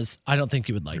pajamas. I don't think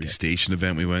you would like it. Station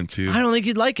event we went to. I don't think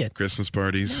you'd like it. Christmas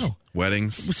parties,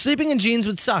 weddings. Sleeping in jeans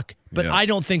would suck, but I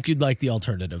don't think you'd like the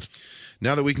alternative.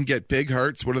 Now that we can get pig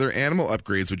hearts, what other animal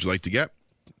upgrades would you like to get?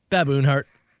 Baboon heart.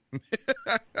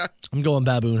 I'm going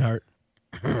baboon heart.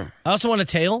 I also want a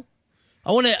tail.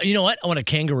 I want to. You know what? I want a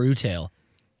kangaroo tail.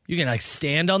 You can like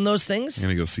stand on those things. I'm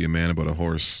gonna go see a man about a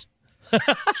horse.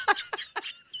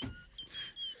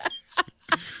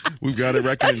 We've got a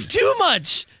record. That's too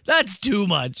much. That's too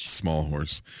much. Small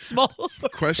horse. Small.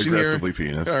 Question Aggressively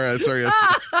here. penis. All right, sorry.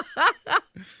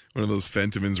 One of those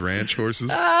Fentimans Ranch horses.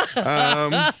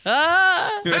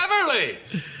 Beverly!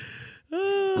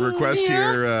 Request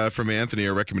here from Anthony,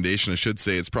 a recommendation, I should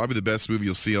say. It's probably the best movie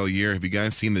you'll see all year. Have you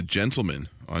guys seen The Gentleman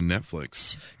on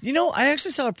Netflix? I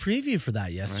actually saw a preview for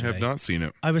that yesterday. I have not seen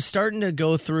it. I was starting to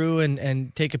go through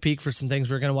and take a peek for some things.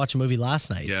 We were going to watch a movie last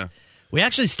night. Yeah. We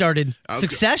actually started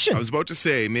Succession. I was about to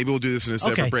say, maybe we'll do this in a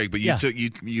separate break, but you yeah.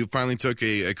 you finally took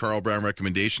a Carl Brown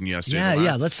recommendation yesterday.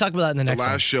 Yeah, let's talk about that in the next The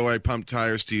last one. show I pumped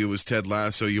tires to you was Ted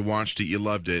Lasso. You watched it, you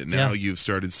loved it. Now you've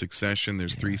started Succession.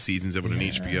 There's 3 seasons of it on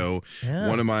HBO. Yeah.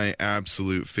 One of my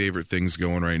absolute favorite things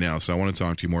going right now. So I want to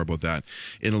talk to you more about that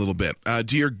in a little bit.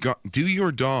 Do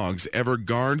your dogs ever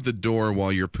guard the door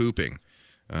while you're pooping?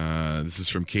 This is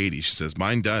from Katie. She says,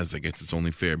 mine does. I guess it's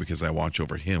only fair because I watch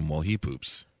over him while he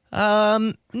poops.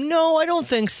 No, I don't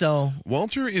think so.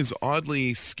 Walter is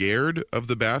oddly scared of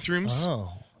the bathrooms.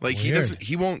 Oh. Like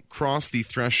he won't cross the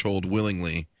threshold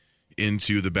willingly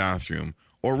into the bathroom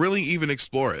or really even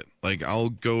explore it. Like I'll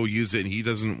go use it and he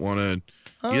doesn't want to.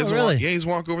 Oh, He doesn't really? he doesn't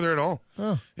walk over there at all.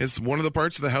 Oh. It's one of the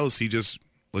parts of the house he just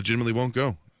legitimately won't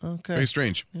go. Okay. Very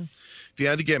strange. Yeah. If you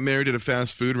had to get married at a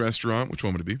fast food restaurant, which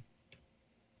one would it be?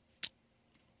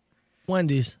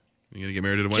 Wendy's. You gonna get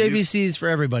married at a Wendy's? JBC's for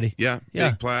everybody. Yeah.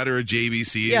 Big platter of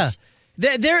JBC's. Yeah.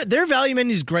 Their value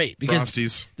menu is great because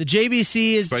Frosties. the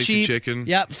JBC is Spicy cheap. chicken.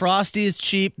 Yep, Frosty is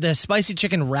cheap. The spicy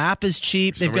chicken wrap is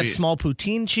cheap. They've got small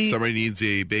poutine cheap. Somebody needs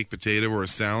a baked potato or a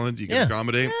salad. You can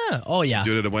accommodate. Yeah. Oh yeah.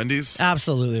 Do it at a Wendy's.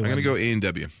 Absolutely. I'm gonna go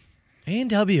A&W.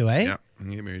 A&W, eh? Yeah, I'm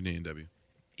gonna get married at A&W.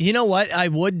 You know what I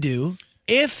would do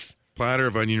if Platter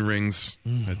of onion rings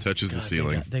that touches the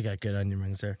ceiling. They got good onion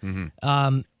rings there.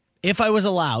 Mm-hmm. If I was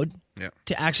allowed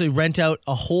to actually rent out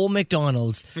a whole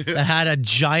McDonald's that had a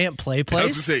giant play place. I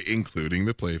was going to say, including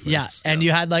the play place. Yeah, and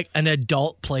you had like an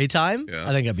adult playtime. Yeah. I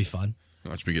think that'd be fun.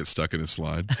 Watch me get stuck in a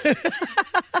slide.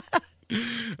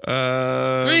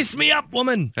 Grease me up,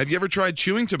 woman. Have you ever tried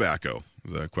chewing tobacco?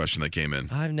 Was a question that came in.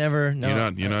 I've never. No, You're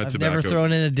not a I've tobacco. never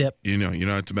thrown in a dip. You're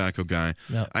not a tobacco guy.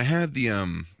 No. I had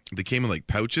the they came in like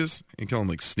pouches. You call them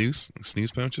like snooze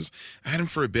pouches. I had them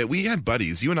for a bit. We had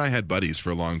buddies. You and I had buddies for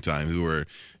a long time who were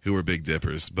big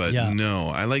dippers. But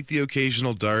no, I like the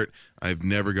occasional dart. I've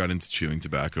never got into chewing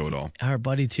tobacco at all. Our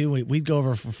buddy too. We'd go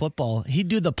over for football. He'd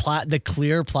do the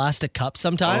clear plastic cup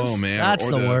sometimes. Oh man, that's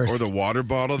the worst. Or the water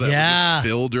bottle that would just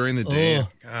fill during the day. Oh.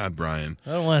 God, Brian.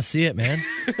 I don't want to see it, man.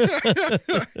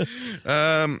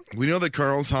 We know that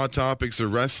Carl's hot topics are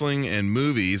wrestling and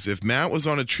movies. If Matt was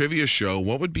on a trivia show,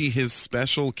 what would be his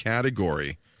special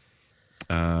category?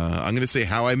 I'm going to say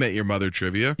How I Met Your Mother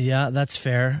trivia. Yeah, that's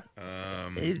fair.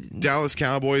 Dallas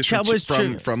Cowboys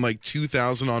from like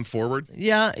 2000 on forward.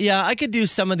 Yeah, I could do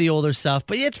some of the older stuff,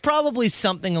 but it's probably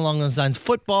something along those lines.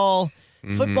 Football,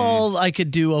 I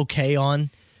could do okay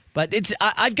on, but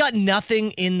I've got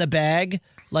nothing in the bag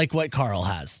like what Carl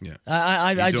has. Yeah,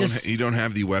 you don't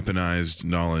have the weaponized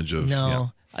knowledge of. No. Yeah.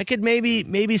 I could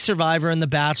maybe Survivor and The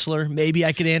Bachelor. Maybe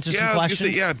I could answer some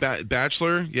questions.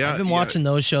 Bachelor. Yeah, I've been watching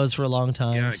those shows for a long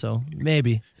time, so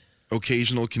maybe.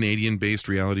 Occasional Canadian-based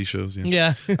reality shows.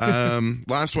 Yeah.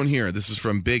 Last one here. This is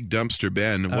from Big Dumpster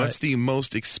Ben. What's the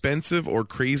most expensive or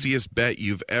craziest bet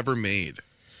you've ever made?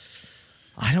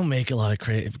 I don't make a lot of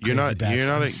crazy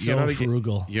bets. You're not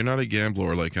frugal. You're not a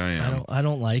gambler like I am. I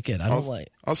don't like it.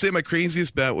 I'll say my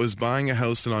craziest bet was buying a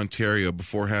house in Ontario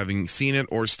before having seen it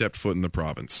or stepped foot in the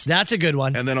province. That's a good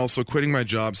one. And then also quitting my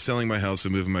job, selling my house,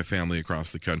 and moving my family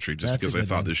across the country just because I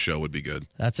thought this show would be good.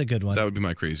 That's a good one. That would be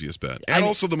my craziest bet. And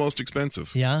also the most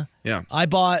expensive. Yeah? Yeah. I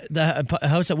bought the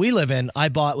house that we live in, I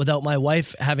bought without my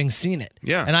wife having seen it.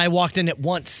 Yeah. And I walked in it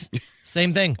once.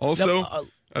 Same thing. Also,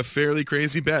 a fairly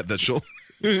crazy bet that she'll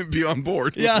be on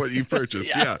board with what you've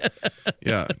purchased. Yeah.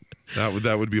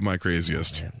 That would be my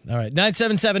craziest. All right.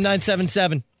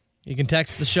 977-977. You can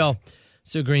text the show.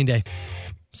 Sue Green Day.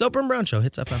 Soper and Brown Show.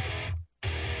 Hits FM.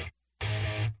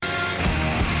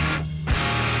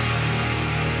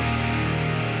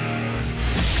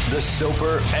 The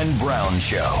Soper and Brown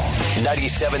Show.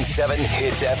 97.7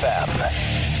 Hits FM.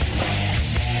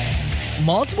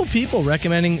 Multiple people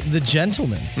recommending The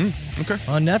Gentleman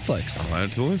on Netflix. I'll add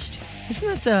it to the list.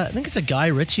 Isn't that, I think it's a Guy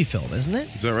Ritchie film, isn't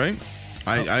it? Is that right?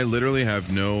 I literally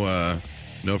have no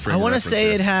frame. I want to of say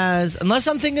here. it has, unless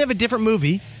I'm thinking of a different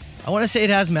movie, I want to say it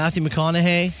has Matthew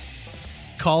McConaughey,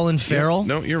 Colin Farrell.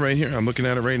 No, you're right here. I'm looking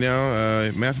at it right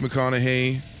now. Matthew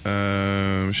McConaughey,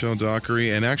 Michelle Dockery,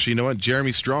 and actually, you know what?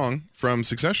 Jeremy Strong from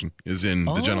Succession is in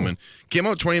The Gentleman. Came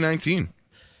out 2019.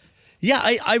 Yeah,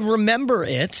 I remember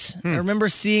it. I remember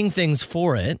seeing things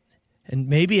for it. And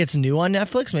maybe it's new on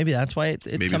Netflix. Maybe that's why it's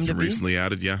maybe come it's to been be. recently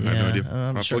added. Yeah, I have no idea.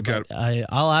 I'm I'll sure, look at it.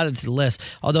 I'll add it to the list.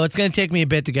 Although it's going to take me a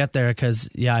bit to get there because,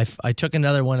 I took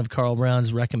another one of Carl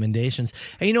Brown's recommendations.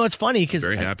 And you know, it's funny because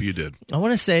very happy you did. I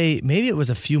want to say maybe it was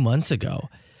a few months ago.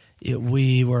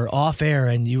 We were off air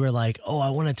and you were like, "Oh,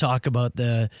 I want to talk about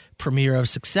the premiere of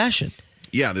Succession."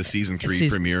 Yeah, the season 3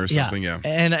 premiere or something. Yeah.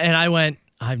 And I went,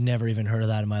 I've never even heard of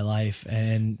that in my life.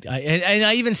 And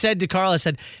I even said to Carl, I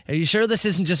said, "Are you sure this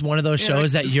isn't just one of those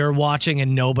shows that you're watching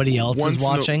and nobody else is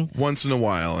watching?" Once in a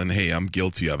while, and hey, I'm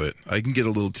guilty of it. I can get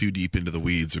a little too deep into the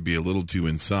weeds or be a little too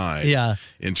inside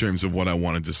in terms of what I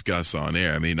want to discuss on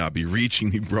air. I may not be reaching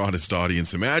the broadest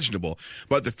audience imaginable,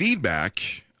 but the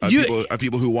feedback of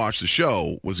people who watched the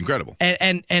show was incredible.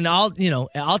 And I'll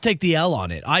take the L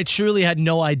on it. I truly had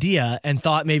no idea and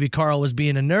thought maybe Carl was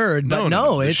being a nerd, but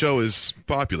no, the show is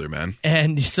popular, man.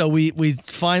 And so we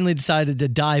finally decided to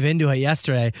dive into it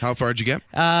yesterday. How far did you get?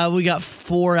 We got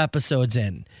 4 episodes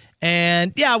in.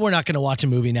 And yeah, we're not going to watch a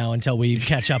movie now until we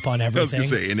catch up on I was everything. going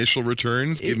to say, initial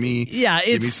returns. Give me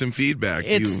some feedback.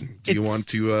 Do you want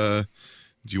to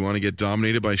get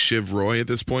dominated by Shiv Roy at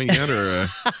this point yet, or?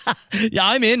 Yeah,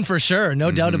 I'm in for sure.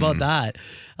 No doubt about that.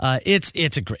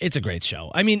 It's a great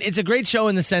show. I mean, it's a great show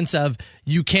in the sense of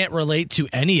you can't relate to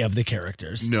any of the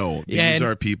characters. No, these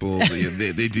are people.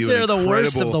 They do they're the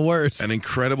worst of the worst. An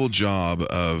incredible job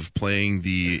of playing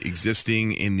the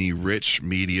existing in the rich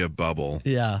media bubble.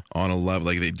 Yeah, on a level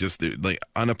they're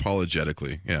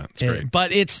unapologetically. Yeah, it's great.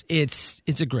 But it's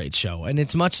a great show, and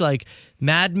it's much like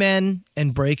Mad Men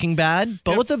and Breaking Bad.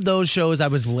 Both of those shows I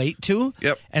was late to.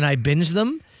 Yep. And I binged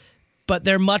them. But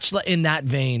they're much in that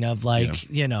vein of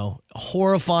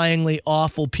horrifyingly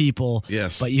awful people.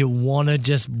 Yes. But you want to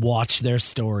just watch their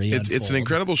story. It's an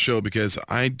incredible show because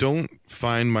I don't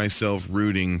find myself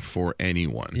rooting for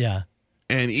anyone. Yeah.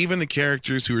 And even the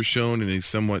characters who are shown in a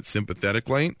somewhat sympathetic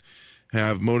light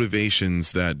have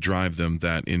motivations that drive them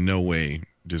that in no way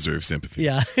deserve sympathy.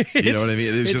 Yeah. You know what I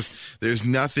mean?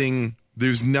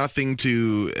 There's nothing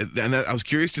to, and I was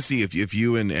curious to see if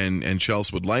you and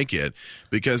Chelsea would like it,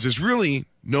 because there's really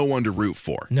no one to root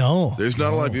for. No. There's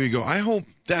not a lot of people who go, I hope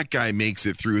that guy makes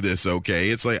it through this okay.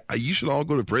 It's like, you should all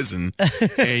go to prison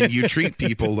and you treat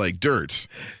people like dirt.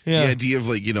 Yeah. The idea of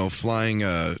flying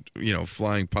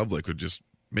public would just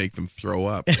make them throw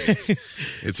up.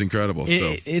 It's incredible.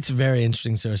 It's very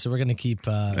interesting, sir. So we're going to keep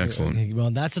excellent. Keep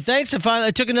on that. So thanks.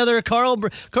 I took another Carl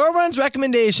Brown's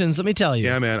recommendations. Let me tell you.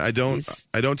 Yeah, man. I don't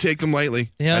take them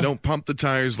lightly. Yeah. I don't pump the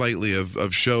tires lightly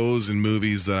of shows and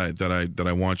movies that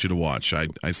I want you to watch.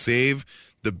 I save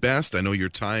the best. I know your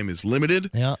time is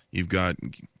limited. Yeah. You've got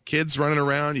kids running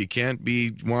around. You can't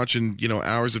be watching,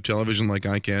 hours of television like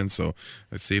I can. So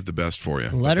I save the best for you.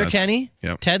 Letterkenny,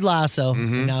 yep. Ted Lasso,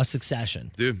 and now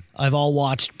Succession. Dude. I've all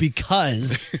watched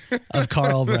because of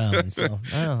Carl Brown. So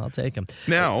I'll take him.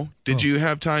 Now, did you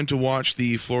have time to watch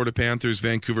the Florida Panthers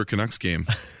Vancouver Canucks game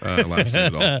last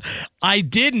night at all? I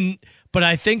didn't, but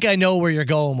I think I know where you're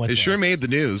going with it. This. Sure made the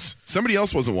news. Somebody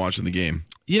else wasn't watching the game.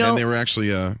 And they were actually,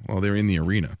 they were in the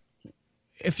arena.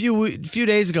 A few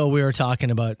days ago, we were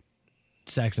talking about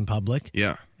sex in public.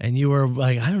 Yeah. And you were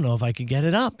like, I don't know if I could get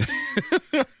it up.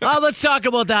 Let's talk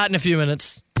about that in a few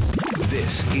minutes.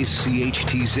 This is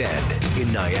CHTZ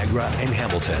in Niagara and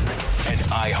Hamilton, an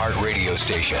iHeart radio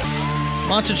station.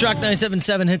 Monster Truck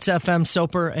 97.7 Hits FM,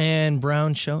 Soper and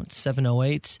Brown Show. It's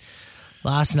 7:08.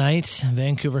 Last night,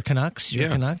 Vancouver Canucks. Your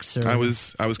Canucks. I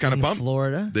was kind of pumped.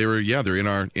 Florida. They're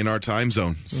in our time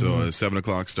zone. So a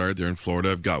 7:00 start. They're in Florida.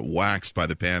 I've got waxed by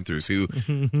the Panthers, who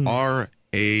are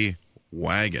a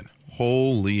wagon.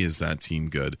 Holy, is that team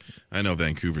good? I know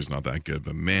Vancouver's not that good,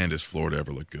 but man, does Florida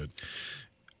ever look good.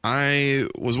 I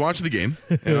was watching the game,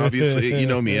 and obviously, you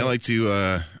know me. I like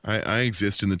to. I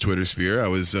exist in the Twitter sphere. I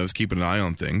was keeping an eye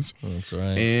on things. That's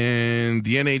right. And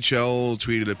the NHL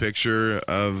tweeted a picture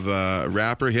of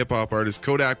rapper, hip hop artist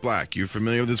Kodak Black. You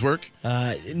familiar with his work?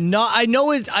 No, I know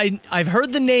it. I've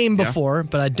heard the name before,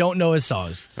 but I don't know his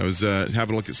songs. I was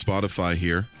having a look at Spotify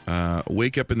here.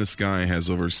 "Wake Up in the Sky"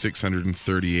 has over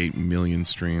 638 million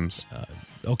streams.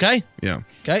 Okay. Yeah.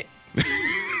 Okay.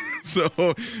 So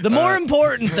the more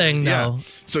important thing, though. Yeah.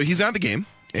 So he's at the game,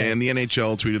 and the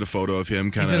NHL tweeted a photo of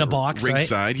him kind of in a box,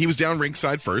 ringside. Right? He was down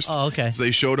ringside first. Oh, okay. So they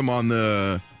showed him on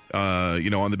the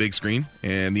on the big screen,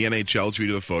 and the NHL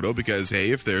tweeted a photo because,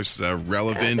 hey, if there's a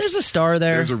relevant, there's a star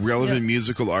there. There's a relevant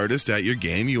musical artist at your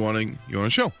game. You want to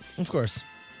show. Of course.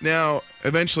 Now,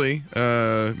 eventually,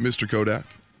 Mr. Kodak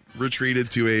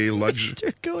retreated to a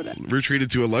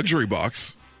luxury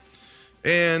box.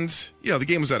 And, the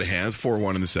game was out of hand,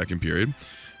 4-1 in the second period.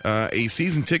 A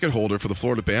season ticket holder for the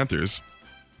Florida Panthers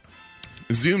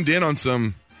zoomed in on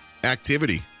some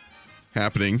activity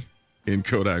happening in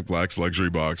Kodak Black's luxury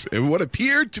box. And what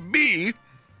appeared to be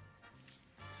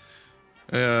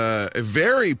a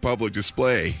very public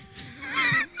display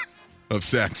of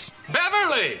sex.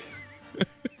 Beverly!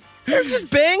 They're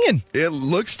just banging. It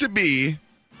looks to be...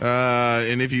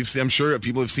 and I'm sure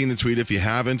people have seen the tweet. If you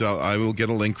haven't, I will get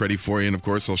a link ready for you. And of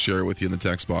course, I'll share it with you in the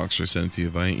text box or send it to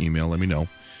you via email. Let me know.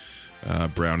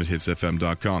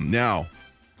 Brown@hitsfm.com. Now,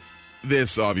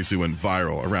 this obviously went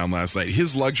viral around last night.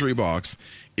 His luxury box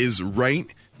is right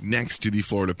next to the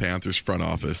Florida Panthers front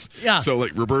office. Yeah. So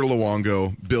like Roberto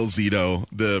Luongo, Bill Zito,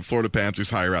 the Florida Panthers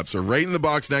higher ups are right in the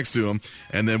box next to him.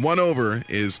 And then one over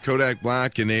is Kodak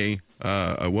Black and a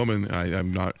woman,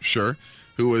 I'm not sure,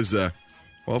 who was...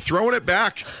 throwing it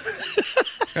back,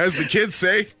 as the kids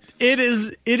say. It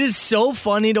is so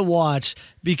funny to watch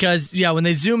because, when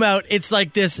they zoom out, it's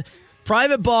like this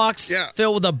private box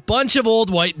filled with a bunch of old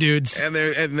white dudes. And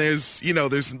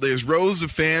there's rows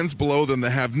of fans below them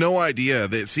that have no idea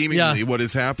that seemingly what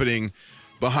is happening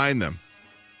behind them.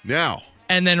 Now.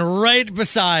 And then right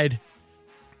beside.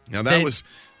 Now that was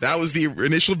the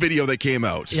initial video that came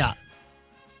out. Yeah.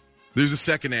 There's a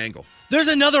second angle. There's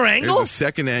another angle? There's a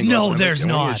second angle. No, there's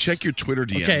not. I want you to check your Twitter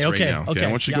DMs right now. Okay.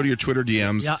 I want you to go to your Twitter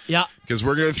DMs. Yeah. Because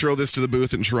we're going to throw this to the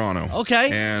booth in Toronto. Okay.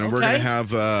 And we're going to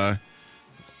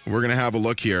have a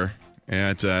look here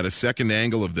at a second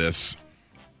angle of this.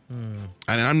 And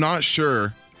I'm not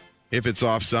sure if it's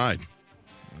offside.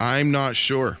 I'm not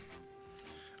sure.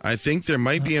 I think there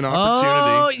might be an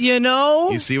opportunity. Oh,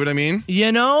 You see what I mean?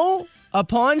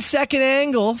 Upon second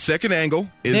angle. Second angle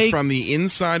is from the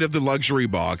inside of the luxury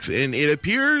box, and it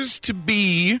appears to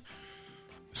be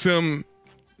some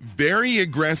very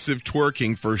aggressive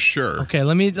twerking for sure. Okay,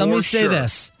 let me say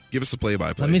this. Give us the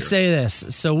play-by-play. Let me say this.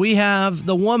 So we have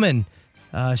the woman.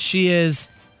 She is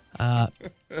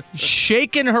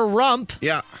shaking her rump.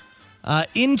 Yeah.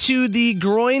 Into the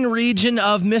groin region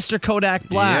of Mr. Kodak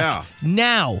Black. Yeah.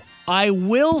 Now, I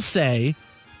will say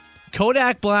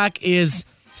Kodak Black is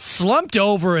slumped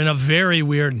over in a very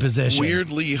weird position.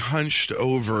 Weirdly hunched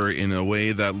over in a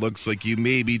way that looks like you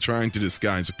may be trying to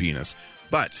disguise a penis.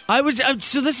 But so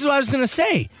this is what I was going to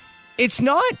say. It's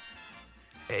not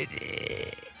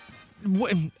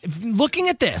looking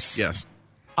at this. Yes.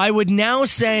 I would now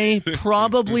say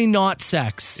probably not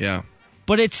sex. Yeah.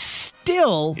 But it's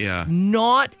still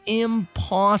not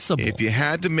impossible. If you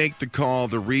had to make the call,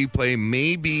 the replay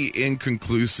may be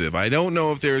inconclusive. I don't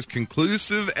know if there is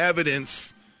conclusive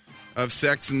evidence of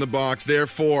sex in the box,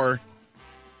 therefore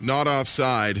not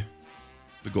offside.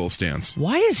 The goal stands.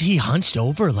 Why is he hunched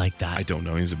over like that? I don't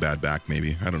know. He's a bad back,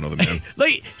 maybe. I don't know the man.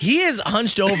 Like, he is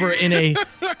hunched over in a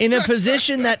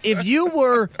position that if you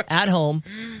were at home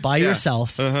by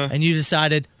yourself and you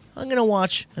decided, I'm going to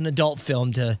watch an adult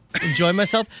film to enjoy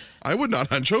myself. I would not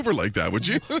hunch over like that, would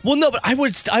you? Well, no, but I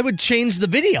would change the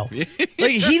video.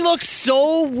 Like, he looks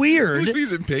so weird.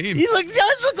 He's in pain. He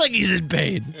does look like he's in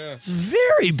pain. Yeah. It's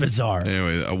very bizarre.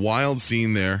 Anyway, a wild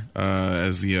scene there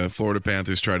as the Florida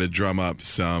Panthers try to drum up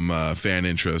some fan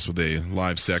interest with a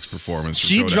live sex performance.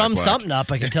 She drummed something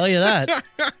up, I can tell you that.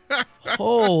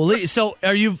 Holy! So,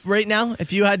 are you right now?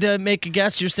 If you had to make a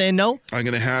guess, you're saying no? I'm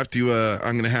gonna have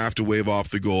to wave off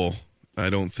the goal.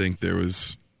 I don't think there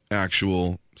was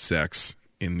actual sex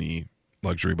in the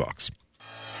luxury box.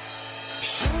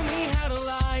 It's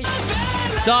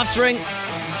Offspring.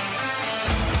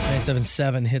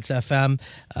 97.7 Hits FM.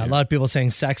 A lot of people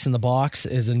saying Sex in the Box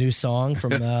is a new song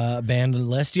from the band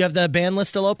list. Do you have the band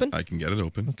list still open? I can get it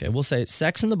open. Okay, we'll say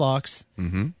Sex in the Box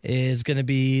is going to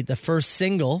be the first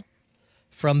single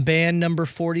from band number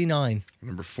 49.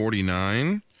 Number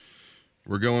 49,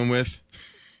 we're going with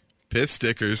Piss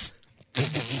Stickers.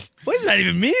 What does that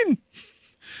even mean?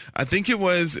 I think it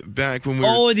was back when we were...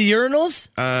 Oh, the urinals?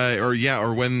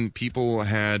 Or when people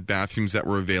had bathrooms that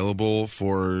were available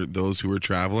for those who were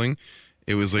traveling.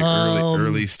 It was like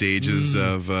early stages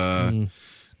of when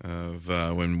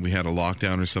we had a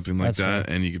lockdown or something like that,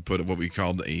 and you could put what we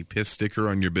called a piss sticker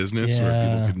on your business where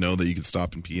people could know that you could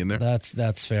stop and pee in there.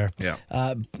 That's fair. Yeah.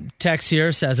 Tex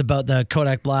here says about the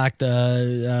Kodak Black,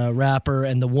 the rapper,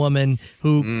 and the woman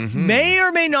who may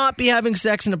or may not be having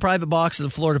sex in a private box at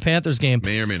the Florida Panthers game.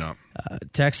 May or may not.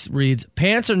 Text reads,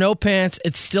 pants or no pants,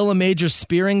 it's still a major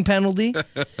spearing penalty.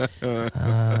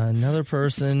 Another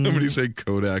person. Somebody said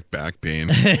Kodak back pain,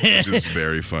 which is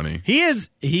very funny. He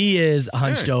is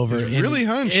hunched over. He's really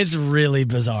hunched. It's really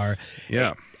bizarre.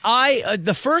 Yeah.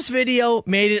 The first video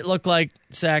made it look like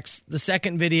sex. The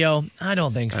second video, I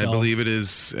don't think so. I believe it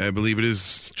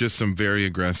is just some very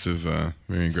aggressive Do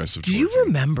you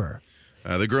remember?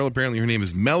 The girl, apparently her name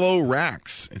is Mellow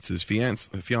Rax. It's his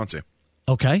fiance.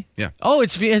 Okay. Yeah. Oh,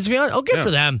 it's his fiance. Oh, good for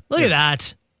them. Look at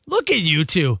that. Look at you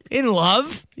two in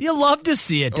love. You love to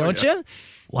see it, don't you?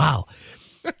 Wow.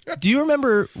 Do you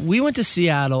remember we went to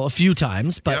Seattle a few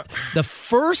times, but the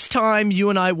first time you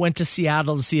and I went to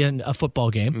Seattle to see a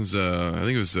football game, it was I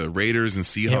think it was Raiders and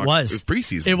Seahawks. It was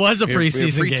preseason. It was a preseason we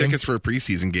had free game. tickets for a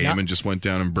preseason game and just went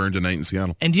down and burned a night in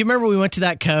Seattle. And do you remember we went to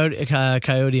that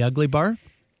Coyote Ugly bar?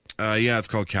 Yeah, it's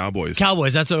called Cowboys.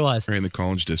 Cowboys, that's what it was. Right in the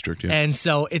College District, yeah. And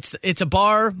so it's a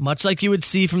bar, much like you would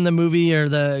see from the movie or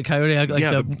the Coyote Ugly.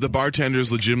 Like the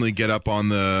bartenders legitimately get up on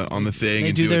the thing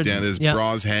and do it down. There's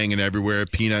bras hanging everywhere,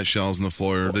 peanut shells on the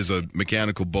floor. There's a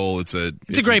mechanical bowl. It's a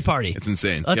great party. It's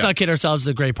insane. Let's not kid ourselves.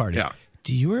 It's a great party. Yeah.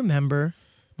 Do you remember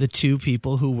the two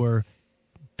people who were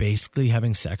basically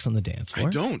having sex on the dance floor?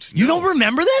 I don't. You don't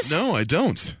remember this? No, I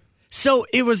don't. So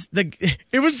it was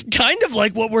kind of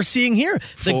like what we're seeing here.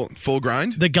 Full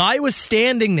grind? The guy was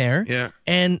standing there. Yeah.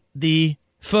 And the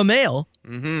female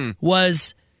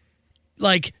was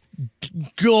like,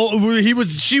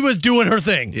 she was doing her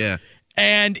thing. Yeah.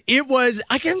 And it was,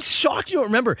 I'm shocked you don't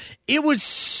remember. It was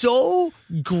so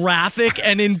graphic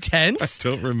and intense. I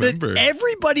don't remember. That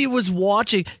everybody was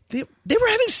watching. They were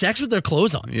having sex with their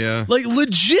clothes on. Yeah. Like,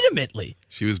 legitimately.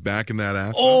 She was backing that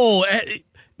ass. Oh,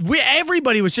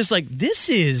 everybody was just like, this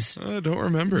is. I don't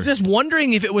remember. Just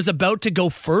wondering if it was about to go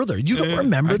further. You don't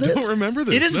remember this? I don't remember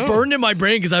this. It is burned in my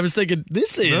brain because I was thinking,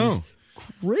 this is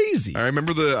crazy. I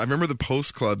remember the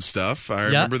post club stuff. I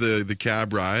remember the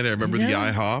cab ride. I remember the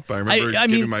IHOP. I remember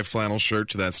giving my flannel shirt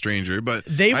to that stranger. But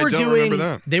I don't remember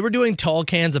that. They were doing tall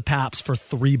cans of Paps for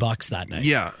 $3 that night.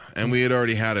 Yeah, and we had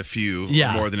already had a few,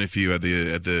 more than a few at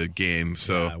the game.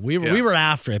 So we were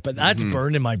after it, but that's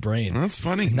burned in my brain. That's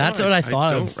funny. That's what I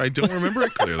thought of. I don't remember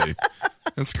it clearly.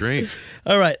 That's great.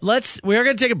 All right, we're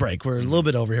going to take a break. We're a little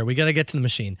bit over here. We got to get to the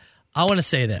machine. I want to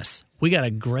say this. We got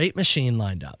a great machine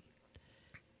lined up.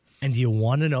 And do you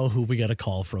want to know who we got a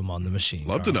call from on the machine?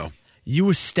 Love to know.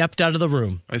 You stepped out of the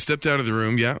room. I stepped out of the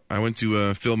room, yeah. I went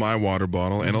to fill my water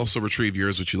bottle and also retrieve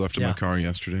yours, which you left in my car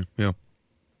yesterday. Yeah.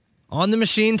 On the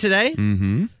machine today?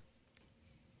 Mm-hmm.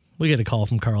 We got a call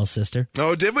from Carl's sister.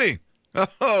 Oh, did we?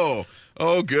 Oh,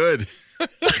 good.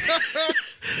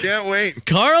 Can't wait.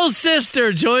 Carl's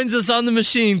sister joins us on the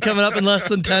machine coming up in less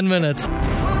than 10 minutes.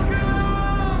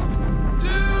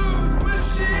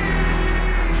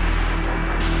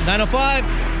 905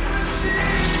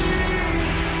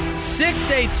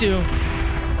 682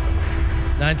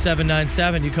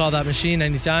 9797. You call that machine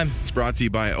anytime. It's brought to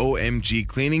you by OMG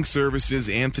Cleaning Services.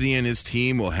 Anthony and his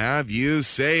team will have you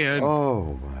saying,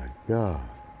 oh my God.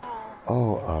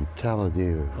 Oh, I'm telling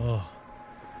you. Oh.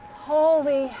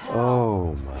 Holy hell.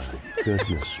 Oh my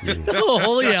goodness me. Oh,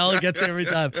 holy hell. It gets every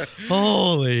time.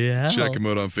 Holy hell. Check him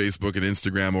out on Facebook and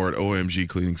Instagram or at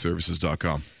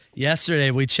omgcleaningservices.com.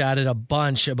 Yesterday, we chatted a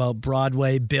bunch about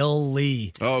Broadway Bill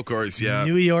Lee. Oh, of course, yeah.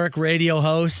 New York radio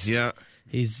host. Yeah.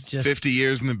 He's just 50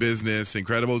 years in the business,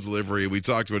 incredible delivery. We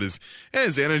talked about his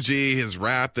energy, his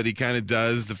rap that he kind of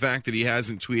does, the fact that he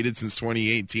hasn't tweeted since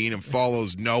 2018 and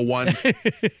follows no one.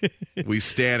 We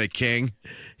stan a king.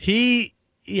 He's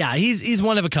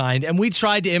one of a kind, and we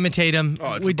tried to imitate him.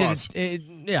 Oh, it's we a boss. Hey,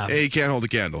 he can't hold a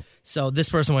candle. So this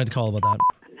person wanted to call about that.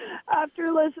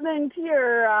 After listening to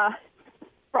your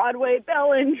Broadway Bell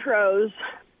intros,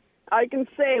 I can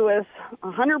say with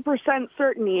 100%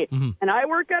 certainty, and I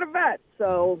work at a vet,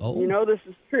 so you know this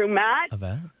is true. Matt, A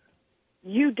vet?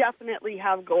 you definitely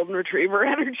have golden retriever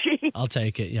energy. I'll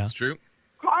take it, yeah. It's true.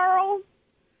 Carl,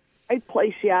 I'd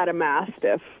place you at a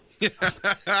Mastiff.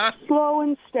 Slow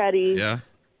and steady. Yeah.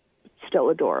 Still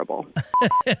adorable.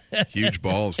 Huge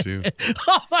balls, too.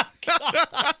 Oh, my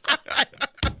God.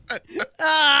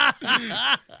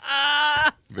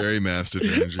 Very Mastiff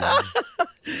energy.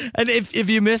 And if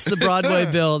you missed the Broadway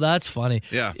Bill, that's funny.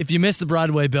 Yeah. If you missed the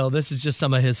Broadway Bill, this is just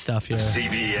some of his stuff here.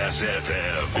 CBS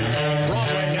FM.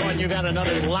 Broadway, knowing you got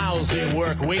another lousy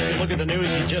work week. You look at the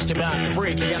news, you just about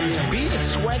freak. You got this bead of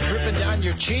sweat dripping down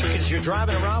your cheek because you're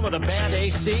driving around with a bad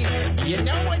AC. You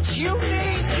know what you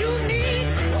need? You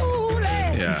need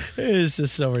Kool-Aid. Yeah. It's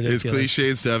just so ridiculous. It's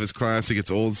cliched stuff. It's classic. It's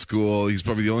old school. He's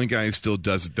probably the only guy who still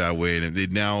does it that way, and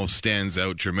it now stands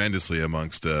out tremendously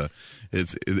amongst. Like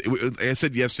I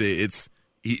said yesterday,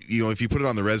 if you put it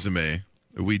on the resume,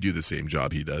 we do the same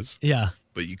job he does. Yeah.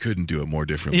 But you couldn't do it more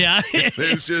differently. Yeah.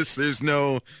 there's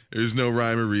no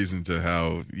rhyme or reason to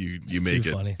how you make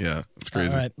it. Funny. Yeah, it's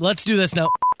crazy. All right, let's do this now.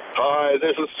 Hi,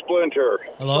 this is Splinter.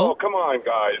 Hello? Oh, come on,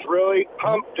 guys. Really?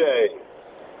 Hump day.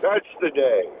 That's the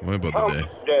day. What about Hump the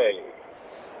day? day.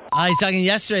 I was talking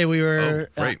yesterday, we were,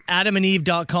 right.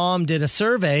 AdamandEve.com did a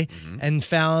survey and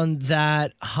found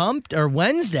that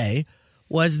Wednesday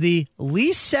was the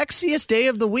least sexiest day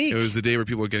of the week. It was the day where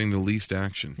people were getting the least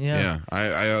action. Yeah.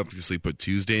 I obviously put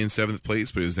Tuesday in 7th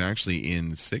place, but it was actually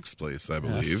in 6th place, I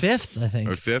believe. 5th, I think.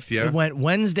 Or 5th, yeah. It went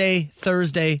Wednesday,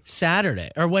 Thursday,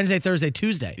 Saturday. Or Wednesday, Thursday,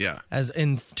 Tuesday. Yeah. As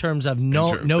in terms of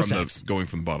no sex. Going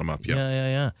from the bottom up,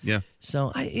 yeah. Yeah.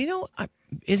 So,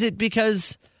 is it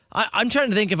because... I'm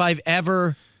trying to think if I've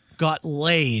ever got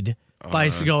laid by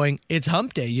going, it's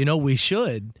hump day, we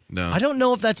should. No. I don't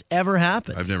know if that's ever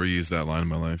happened. I've never used that line in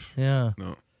my life. Yeah.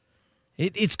 No.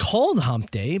 It's called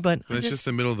hump day, but it's just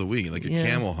the middle of the week, like a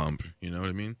camel hump. You know what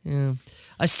I mean? Yeah.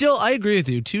 I agree with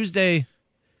you. Tuesday,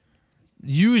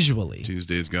 usually.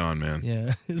 Tuesday's gone, man.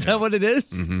 Yeah. Is that what it is?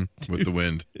 Mm-hmm. With the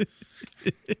wind.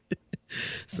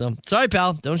 So, sorry,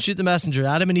 pal. Don't shoot the messenger.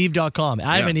 AdamandEve.com.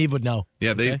 Adam and Eve would know.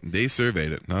 Yeah, okay? they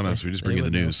surveyed it, not us. We just bring you the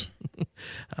news.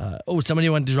 Somebody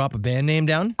wanted to drop a band name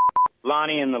down?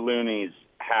 Lonnie and the Loonies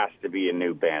has to be a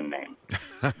new band name.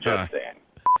 Just saying.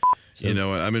 You know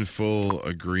what? I'm in full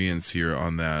agreement here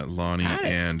on that. Lonnie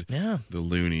and the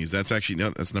Loonies. That's actually,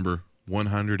 that's number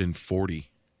 140.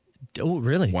 Oh,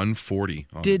 really? 140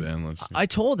 on the band list. I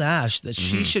told Ash that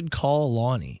she should call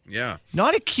Lonnie. Yeah.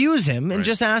 Not accuse him and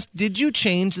just ask, did you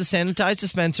change the sanitized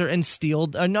dispenser and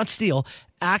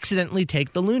accidentally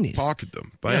take the Loonies? Pocket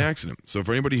them by accident. So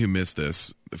for anybody who missed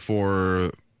this,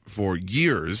 for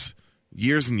years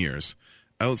and years,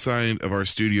 outside of our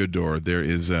studio door, there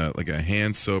is like a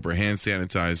hand soap or hand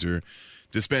sanitizer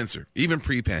dispenser. Even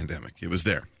pre-pandemic, it was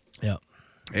there. Yeah.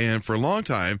 And for a long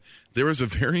time, there was a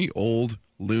very old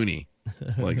Looney,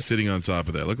 like sitting on top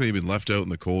of that. Looked like he'd been left out in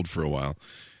the cold for a while.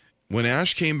 When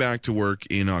Ash came back to work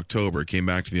in October, came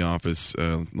back to the office,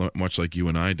 much like you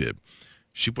and I did,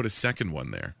 she put a second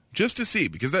one there just to see,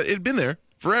 because it had been there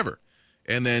forever.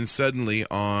 And then suddenly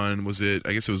I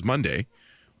guess it was Monday,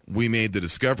 we made the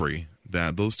discovery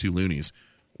that those two Loonies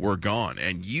were gone.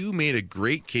 And you made a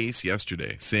great case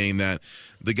yesterday saying that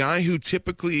the guy who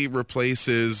typically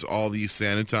replaces all these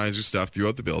sanitizer stuff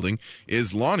throughout the building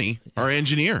is Lonnie, our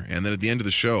engineer. And then at the end of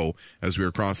the show, as we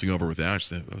were crossing over with Ash,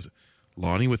 said, was it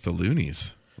Lonnie with the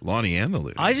Loonies? Lonnie and the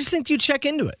Loonies. I just think you check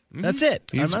into it. That's it.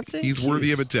 He's, I'm not saying he's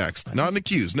worthy of a text. Not an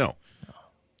accuse. No.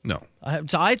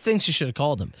 So I think she should have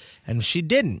called him. And if she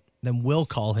didn't, then we'll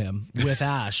call him with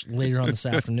Ash later on this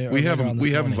afternoon. We have him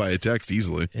via text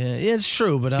easily. Yeah, it's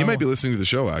true, but he might be listening to the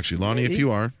show, actually. Lonnie, if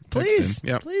you are, text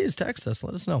him. Please text us.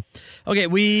 Let us know. Okay,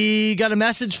 we got a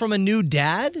message from a new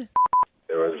dad.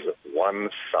 There was one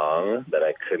song that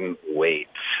I couldn't wait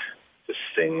to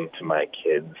sing to my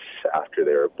kids after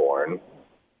they were born.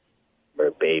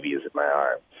 They're babies in my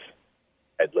arms.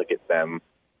 I'd look at them.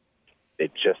 They're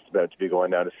just about to be going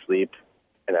down to sleep,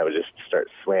 and I would just start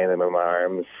swaying them in my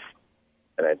arms,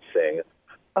 and I'd sing,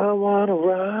 I want to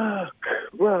rock,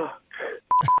 rock.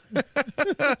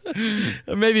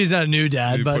 Maybe he's not a new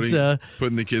dad, but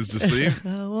putting the kids to sleep.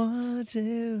 I want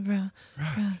to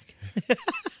rock.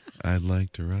 I'd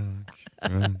like to rock.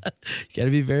 You got to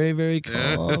be very, very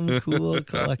calm, cool,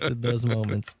 collected those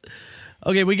moments.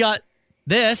 Okay, we got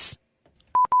this.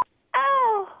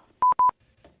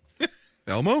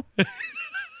 Elmo?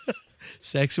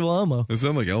 Sexual Elmo. That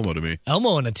sounds like Elmo to me. Elmo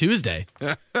on a Tuesday.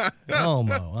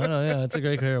 Elmo. I don't know. Yeah, that's a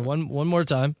great career. One more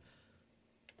time.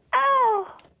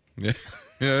 Yeah.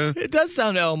 It does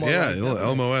sound Elmo. Yeah,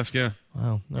 Elmo-esque, yeah.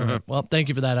 Wow. All right. Well, thank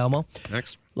you for that, Elmo.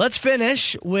 Next. Let's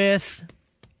finish with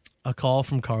a call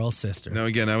from Carl's sister. Now,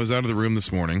 again, I was out of the room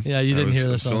this morning. Yeah, you didn't hear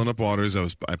this. I was filling up waters.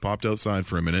 I popped outside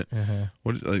for a minute.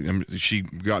 She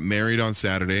got married on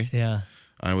Saturday. Yeah.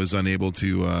 I was unable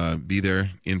to be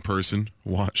there in person,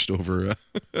 watched over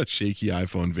a shaky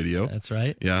iPhone video. That's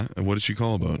right. Yeah. And what did she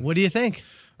call about? What do you think?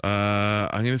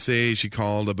 I'm going to say she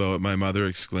called about my mother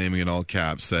exclaiming in all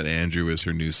caps that Andrew is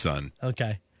her new son.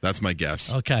 Okay. That's my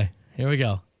guess. Okay. Here we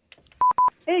go.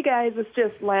 Hey, guys. It's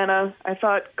just Lana. I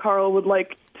thought Carl would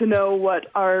like to know what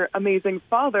our amazing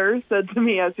father said to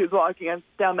me as he was walking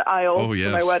down the aisle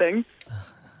to my wedding.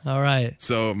 All right.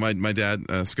 So my dad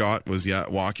Scott was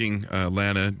walking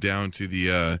Lana down to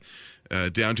the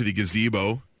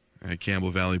gazebo at Campbell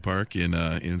Valley Park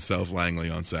in South Langley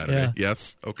on Saturday. Yeah.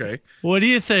 Yes. Okay. What do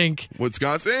you think? What'd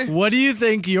Scott say? What do you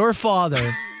think your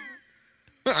father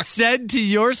said to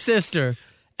your sister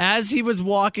as he was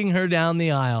walking her down the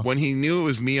aisle? When he knew it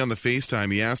was me on the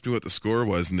FaceTime, he asked me what the score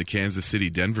was in the Kansas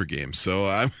City-Denver game. So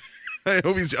I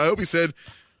hope he said,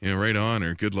 right on,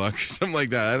 or good luck, or something like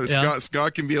that. Yeah.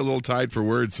 Scott can be a little tied for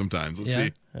words sometimes. Let's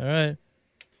see. All right.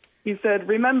 He said,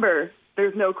 remember,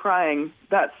 there's no crying.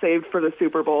 That's saved for the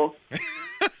Super Bowl.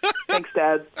 Thanks,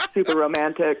 Dad. Super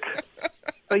romantic.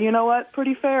 But you know what?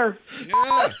 Pretty fair.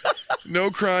 Yeah. No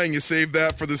crying. You saved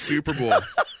that for the Super Bowl.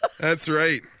 That's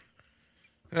right.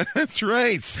 That's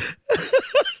right.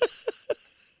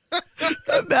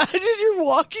 Imagine you're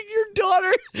walking your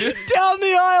daughter down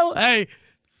the aisle. Hey,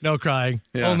 no crying.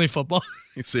 Yeah. Only football.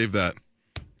 You saved that.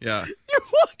 Yeah. You're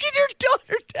walking your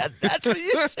daughter down. That's what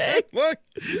you say. Look.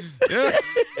 Yeah.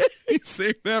 You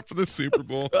saved that for the Super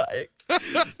Bowl. Right.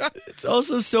 It's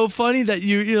also so funny that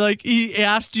you're like, he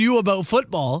asked you about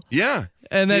football. Yeah.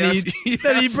 And then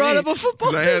he brought up a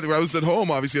football. I was at home.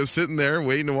 Obviously, I was sitting there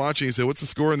waiting to watch. And he said, "What's the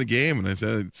score in the game?" And I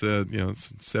said, "It's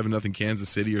it's 7-0 Kansas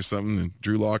City or something." And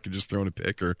Drew Lock had just thrown a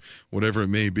pick or whatever it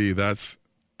may be. That's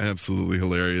absolutely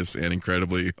hilarious and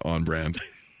incredibly on brand.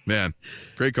 Man,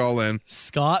 great call, Len.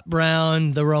 Scott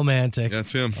Brown, the romantic.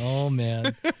 That's him. Oh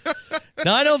man.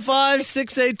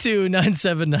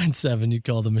 905-682-9797. You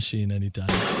call the machine anytime.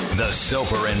 The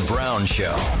Soper and Brown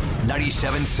Show.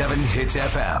 97.7 Hits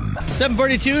FM.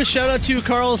 742, shout out to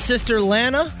Carl's sister,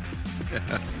 Lana.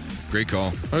 Great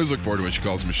call. I always look forward to when she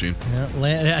calls the machine.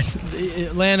 Yeah,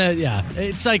 Lana, yeah.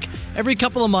 It's like every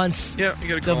couple of months, Yeah, you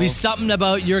got to call. there'll be something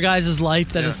about your guys'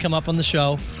 life that has come up on the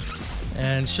show.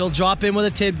 And she'll drop in with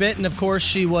a tidbit. And, of course,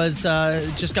 she was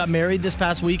just got married this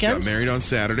past weekend. Got married on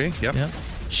Saturday. Yep. Yeah.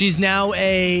 She's now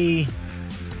a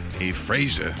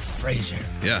Fraser.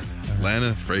 Yeah.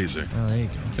 Lana Fraser. Oh, there you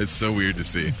go. It's so weird to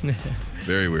see.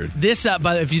 Very weird. This,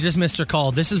 but if you just missed her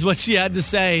call, this is what she had to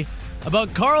say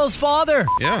about Carl's father.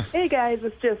 Yeah. Hey guys,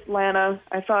 it's just Lana.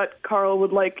 I thought Carl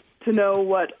would like to know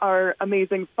what our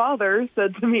amazing father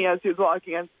said to me as he was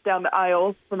walking down the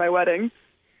aisle for my wedding.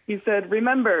 He said,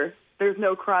 "Remember, there's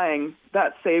no crying.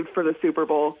 That's saved for the Super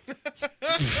Bowl."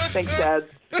 Thanks, Dad.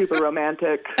 Super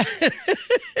romantic.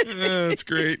 That's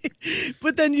great.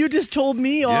 But then you just told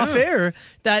me off air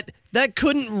that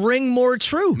couldn't ring more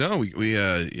true. No, we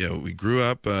grew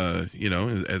up, as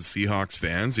Seahawks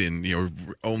fans, and we're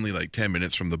only like 10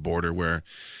 minutes from the border where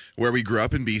we grew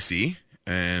up in BC.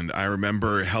 And I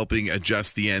remember helping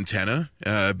adjust the antenna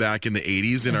back in the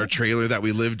 80s in our trailer that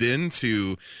we lived in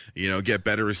to, get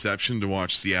better reception to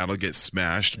watch Seattle get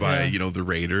smashed by, the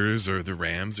Raiders or the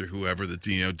Rams or whoever,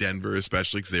 Denver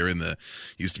especially, because they were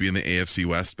used to be in the AFC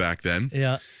West back then.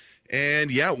 Yeah.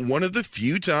 And one of the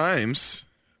few times,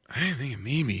 I think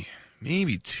maybe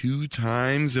 2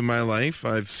 times in my life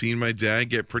I've seen my dad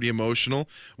get pretty emotional.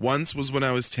 Once was when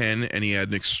I was 10 and he had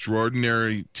an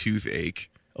extraordinary toothache.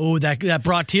 Oh, that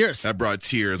brought tears. That brought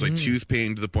tears, like tooth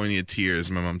pain to the point he had tears.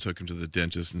 My mom took him to the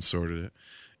dentist and sorted it.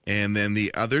 And then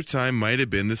the other time might have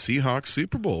been the Seahawks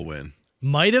Super Bowl win.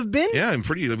 Might have been? Yeah,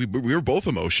 we were both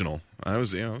emotional. I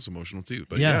was emotional too.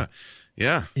 But yeah.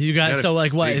 You guys,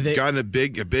 they got a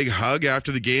big hug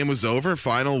after the game was over,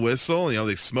 final whistle.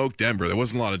 They smoked Denver. There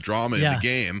wasn't a lot of drama in the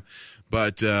game.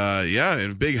 But,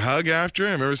 and a big hug after.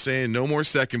 I remember saying no more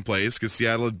second place because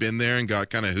Seattle had been there and got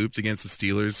kind of hooped against the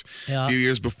Steelers a few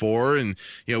years before. And,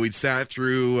 we'd sat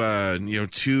through,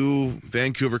 2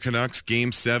 Vancouver Canucks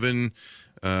Game 7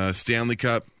 Stanley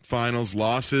Cup Finals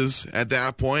losses at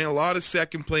that point. A lot of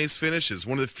second place finishes.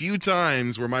 One of the few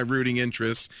times where my rooting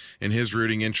interest and his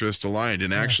rooting interest aligned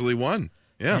and actually won.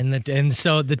 Yeah. And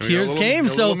so the tears came.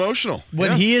 So emotional.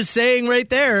 What he is saying right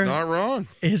there. It's not wrong.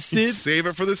 Save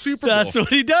it for the Super Bowl. That's what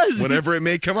he does. Whenever it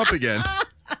may come up again.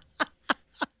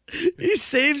 He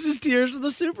saves his tears for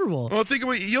the Super Bowl. Well, think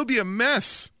about it. You'll be a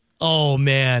mess. Oh,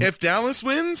 man. If Dallas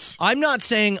wins, I'm not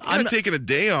saying I'm not taking a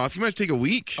day off. You might take a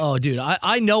week. Oh, dude,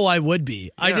 I know I would be. Yeah.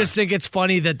 I just think it's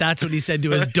funny that's what he said to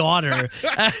his daughter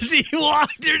as he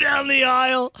walked her down the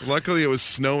aisle. Luckily, it was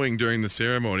snowing during the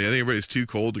ceremony. I think everybody's too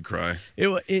cold to cry.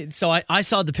 So I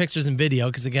saw the pictures and video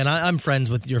because, again, I'm friends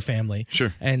with your family.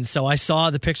 Sure. And so I saw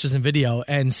the pictures and video,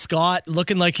 and Scott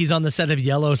looking like he's on the set of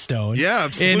Yellowstone. Yeah,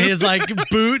 absolutely. In his,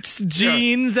 boots,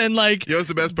 jeans, and, what's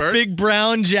the best part? Big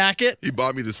brown jacket. He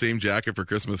bought me the same jacket for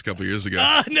Christmas a couple years ago.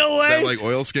 No way. That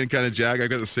oilskin kind of jacket. I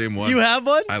got the same one. You have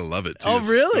one? I love it too. Oh,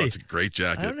 really? It's a great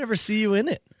jacket. I don't ever see you in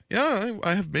it. Yeah,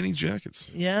 I have many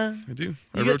jackets. Yeah. I do.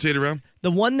 I rotate around.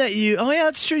 The one that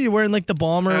that's true. You're wearing the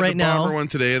bomber right now. The bomber one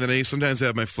today, and then I sometimes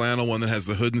have my flannel one that has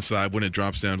the hood inside when it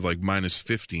drops down to minus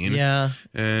 15. Yeah.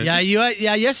 And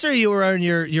yesterday you were wearing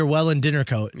your Welland dinner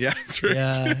coat. Yeah, that's right.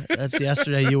 Yeah, that's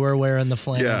yesterday you were wearing the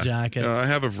flannel jacket. I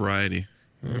have a variety.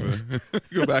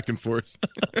 Go back and forth.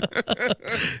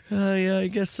 Yeah, I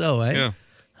guess so. Yeah.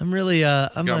 I'm really.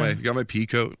 Got my pea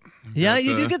coat. Yeah,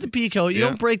 you do get the pea coat. You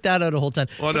don't break that out a whole time.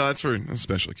 Well, no, that's for a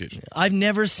special occasion. I've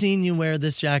never seen you wear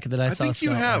this jacket that I saw. I think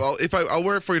you have. I'll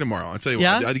wear it for you tomorrow. I'll tell you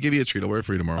what. I'll give you a treat. I'll wear it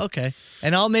for you tomorrow. Okay.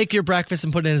 And I'll make your breakfast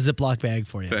and put it in a Ziploc bag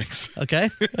for you. Thanks. Okay?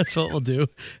 That's what we'll do.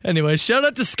 Anyway, shout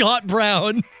out to Scott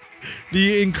Brown,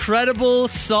 the incredible,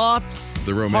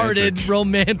 soft-hearted,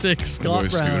 romantic Scott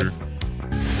Brown. Scooter.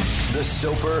 The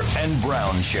Soper and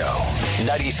Brown Show.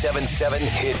 97.7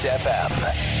 Hits FM.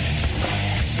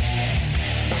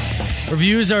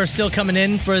 Reviews are still coming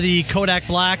in for the Kodak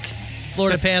Black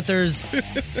Florida Panthers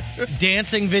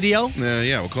dancing video.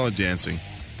 Yeah, we'll call it dancing.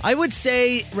 I would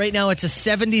say right now it's a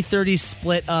 70-30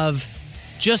 split of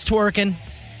just twerking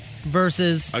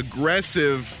versus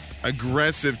aggressive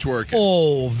twerking.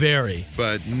 Oh, very.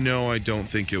 But no, I don't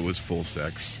think it was full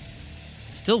sex.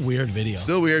 Still weird video.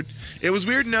 Still weird. It was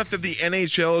weird enough that the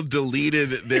NHL deleted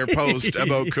their post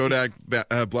about Kodak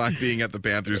Black being at the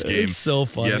Panthers game it's so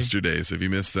funny. Yesterday. So if you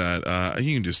missed that,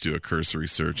 you can just do a cursory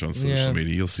search on social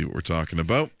media. You'll see what we're talking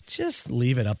about. Just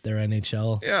leave it up there,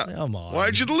 NHL. Yeah. Come on.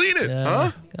 Why'd you delete it?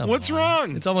 Yeah, Huh? What's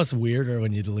wrong? It's almost weirder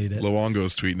when you delete it.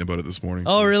 Luongo's tweeting about it this morning.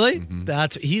 Oh, really?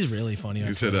 He's really funny.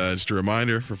 He said, just a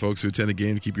reminder for folks who attend a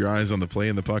game to keep your eyes on the play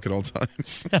and the puck at all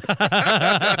times.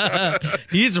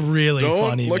 He's really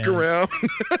funny. Don't look around.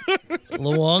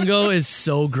 Luongo is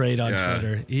so great on Yeah.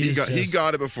 Twitter. He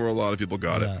got it before a lot of people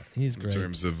got it. He's great. In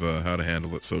terms of how to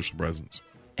handle its social presence.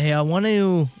 Hey, I want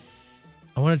to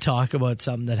talk about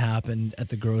something that happened at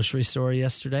the grocery store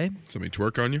yesterday. Somebody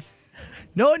twerk on you?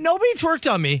 No, nobody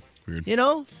twerked on me. Weird. You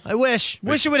know, I wish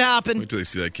it would happen. Wait till they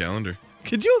see that calendar.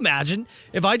 Could you imagine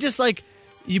if I just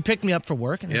you picked me up for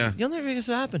work and Yeah. you'll never guess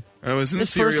what happened. I was in the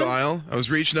cereal aisle. I was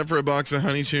reaching up for a box of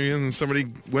Honey Cheerios, and somebody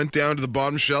went down to the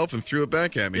bottom shelf and threw it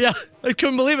back at me. Yeah, I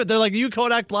couldn't believe it. They're like, "Are you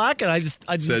Kodak Black?" And I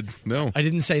said no. I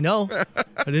didn't say no.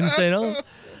 I didn't say no.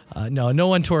 No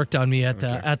one twerked on me at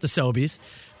the Sobeys,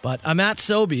 but I'm at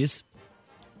Sobeys,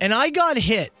 and I got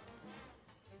hit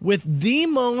with the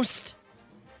most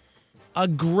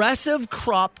aggressive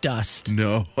crop dust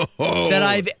that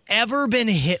I've ever been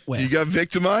hit with. You got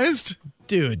victimized?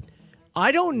 Dude,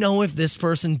 I don't know if this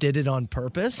person did it on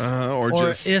purpose or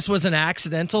just this was an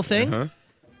accidental thing.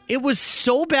 It was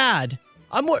so bad.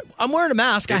 I'm wearing a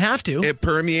mask. I have to. It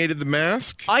permeated the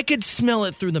mask? I could smell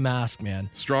it through the mask, man.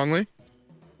 Strongly?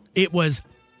 It was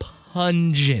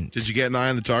pungent. Did you get an eye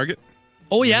on the target?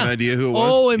 Oh, yeah. An idea who it was?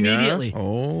 Oh, immediately. Yeah?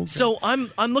 Oh, okay. So I'm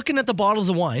looking at the bottles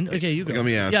of wine. Okay, you go. Let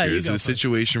me ask you, is it a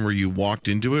situation where you walked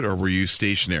into it or were you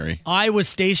stationary? I was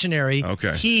stationary.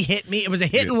 Okay. He hit me. It was a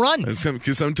hit and run.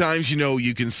 Because sometimes,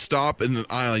 you can stop in an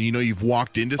aisle and you've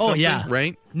walked into something,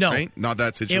 right? No. Right? Not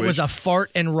that situation. It was a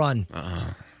fart and run.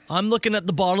 I'm looking at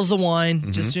the bottles of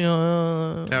wine, just,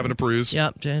 having a peruse.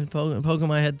 Yep, poking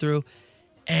my head through.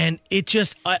 And it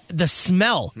just, the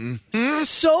smell,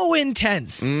 so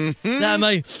intense that I'm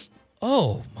like,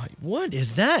 oh my, what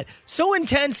is that? So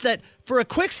intense that for a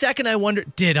quick second I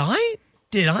wondered, did I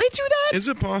do that? Is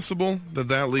it possible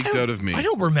that leaked out of me? I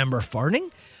don't remember farting.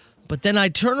 But then I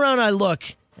turn around, I look,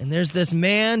 and there's this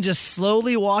man just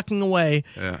slowly walking away.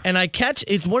 Yeah. And I catch,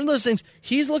 it's one of those things,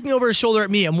 he's looking over his shoulder at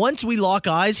me. And once we lock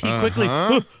eyes, he quickly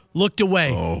looked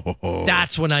away. Oh.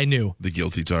 That's when I knew. The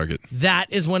guilty target. That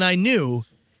is when I knew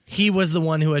he was the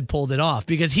one who had pulled it off.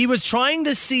 Because he was trying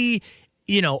to see,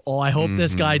 I hope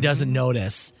this guy doesn't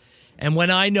notice. And when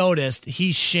I noticed,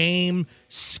 he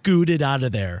scooted out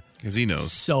of there. Because he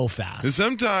knows. So fast. And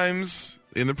sometimes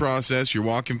in the process, you're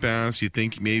walking past, you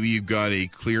think maybe you've got a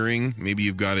clearing, maybe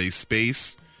you've got a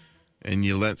space, and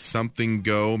you let something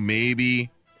go.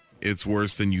 Maybe it's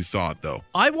worse than you thought, though.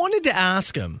 I wanted to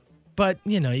ask him, but,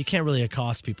 you can't really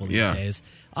accost people these days.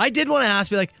 I did want to ask,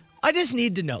 be like, I just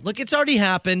need to know. Look, it's already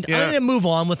happened. I'm going to move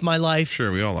on with my life.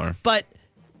 Sure, we all are. But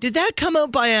did that come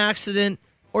out by accident,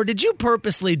 or did you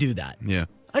purposely do that? Yeah.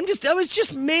 I was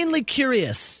just mainly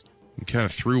curious. You kind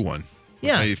of threw one.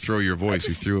 Yeah. How you throw your voice,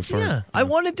 you threw a fart. Yeah. I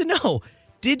wanted to know,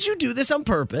 did you do this on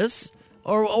purpose?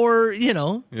 Or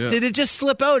did it just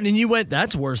slip out and you went,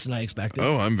 that's worse than I expected?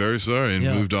 Oh, I'm very sorry. And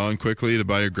moved on quickly to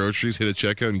buy your groceries, hit a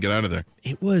checkout, and get out of there.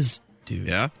 It was, dude.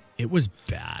 Yeah? It was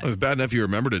bad. It was bad enough you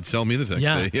remembered to tell me the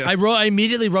next day. Yeah. I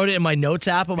immediately wrote it in my notes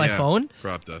app on my phone.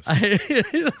 Crop dust. I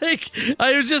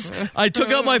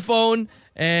took out my phone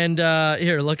and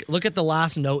here, look at the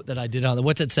last note that I did on it.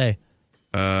 What's it say?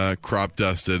 Crop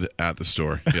dusted at the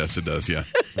store. Yes, it does. Yeah.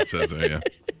 It says there,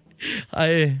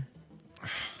 yeah.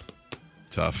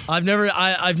 Tough. I've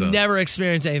never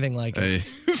experienced anything like it. Hey,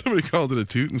 somebody called it a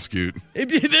toot and scoot.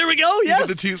 There we go. Yeah. You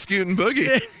did the toot, scoot, and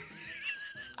boogie.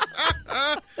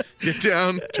 Get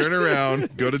down, turn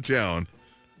around, go to town.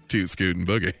 Toot, scoot, and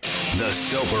boogie. The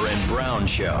Soper and Brown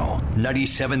Show.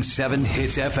 97.7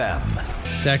 Hits FM.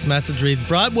 Text message reads,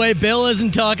 Broadway Bill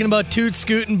isn't talking about toot,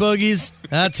 scoot, and boogies.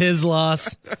 That's his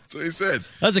loss. That's what he said.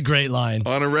 That's a great line.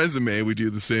 On a resume, we do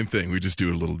the same thing. We just do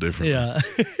it a little differently. Yeah.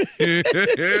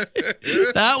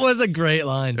 That was a great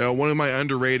line. One of my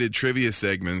underrated trivia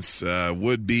segments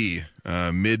would be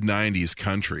mid-90s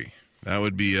country. That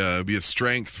would be a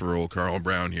strength for old Carl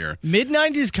Brown here.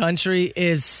 Mid-90s country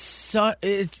is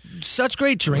it's such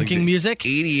great drinking music.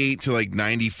 88 to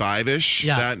 95-ish.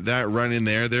 Yeah. That run in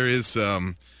there. There is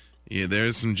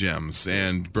there's some gems.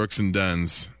 And Brooks and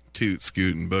Dunn's Toot,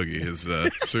 Scoot, and Boogie is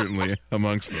certainly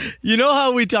amongst them. You know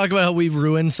how we talk about how we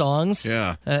ruin songs?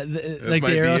 Yeah. Like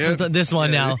the Aerosmith, this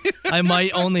one now. I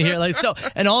might only hear so.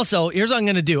 And also, here's what I'm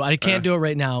going to do. I can't do it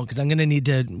right now because I'm going to need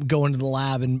to go into the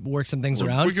lab and work some things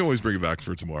around. We can always bring it back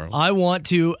for tomorrow. I want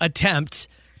to attempt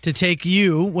to take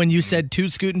you when you said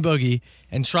Toot, Scoot, and Boogie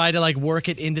and try to work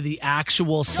it into the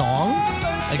actual song.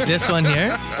 Like this one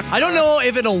here. I don't know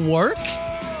if it'll work.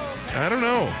 I don't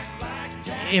know.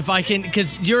 if I can,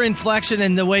 because your inflection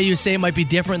and the way you say it might be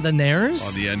different than theirs.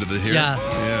 On the end of the hair? Yeah.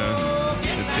 Yeah.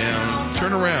 Get down,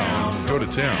 turn around, go to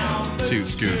town, toot,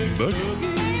 scoot, and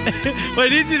boogie. Well, I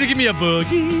need you to give me a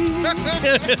boogie.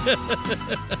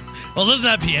 Well, listen to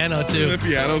that piano, too. The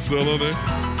piano solo there.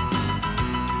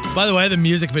 By the way, the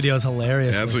music video is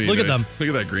hilarious. Yeah, that's what you Look do. at them. Look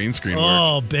at that green screen work.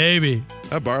 Oh, baby.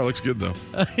 That bar looks good, though.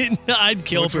 I'd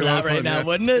kill Looks for like a lot that of right fun, now, yeah.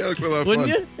 wouldn't it? Yeah, looks like a lot of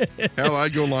Wouldn't fun. you? Hell,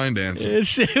 I'd go line dancing.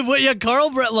 Well, yeah, Carl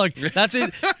Brett, look, that's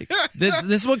it. This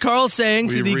is what Carl's saying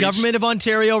to the government of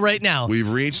Ontario right now. We've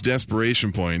reached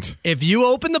desperation point. If you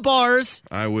open the bars,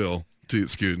 I will toot,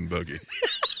 scoot, and boogie.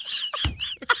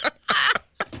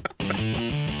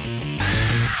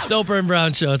 Soper and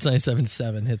Brown Show, it's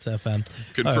 97.7 Hits FM.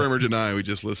 Confirm or deny, we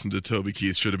just listened to Toby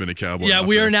Keith, should have been a cowboy. Yeah, out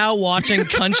we there. are now watching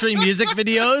country music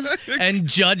videos and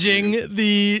judging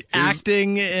the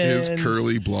acting. His And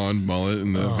curly blonde mullet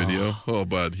in the video. Oh,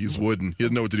 bud, he's wooden. He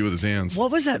doesn't know what to do with his hands.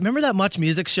 What was that? Remember that Much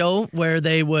Music show where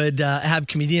they would have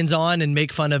comedians on and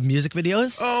make fun of music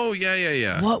videos? Oh,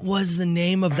 yeah. What was the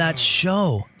name of that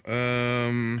show?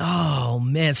 Oh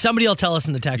man, somebody will tell us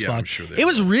in the text Yeah, box. I'm sure they it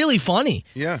was really funny.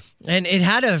 Yeah. And it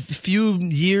had a few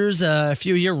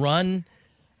year run.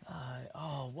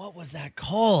 What was that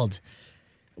called?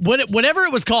 Whatever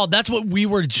it was called, that's what we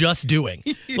were just doing.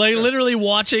 Like literally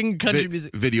watching country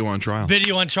music. Video on trial.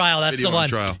 Video on trial, that's Video the on one.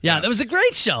 trial. Yeah, that was a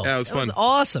great show. Yeah, it was fun. Was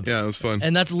awesome. Yeah, it was fun.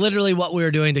 And that's literally what we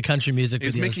were doing to country music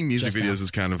videos. Making music just now. videos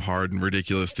is kind of hard and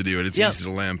ridiculous to do, and it's Yep. easy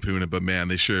to lampoon it, but man,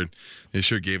 they sure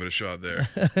gave it a shot there.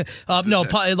 No,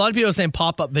 a lot of people are saying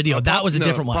pop-up video. That was a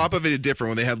different one. Pop-up video different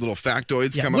when they had little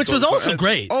factoids Yeah, come which up. was also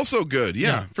great. Also good,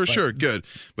 yeah, for but- sure, good.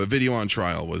 But video on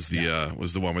trial was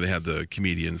the one where they had the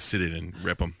comedians sit in and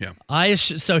rip them. Yeah.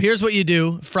 So here's what you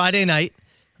do Friday night.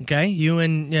 Okay, you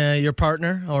and your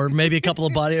partner, or maybe a couple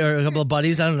of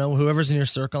buddies. I don't know, whoever's in your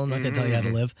circle. I'm not going to tell you how to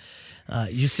live.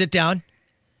 You sit down.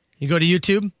 You go to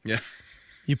YouTube. Yeah.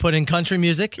 You put in country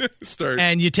music. Start.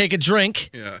 And you take a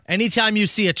drink. Yeah. Anytime you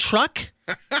see a truck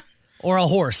or a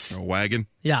horse. A wagon.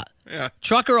 Yeah. Yeah.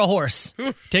 Truck or a horse.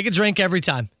 Take a drink every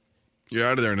time. You're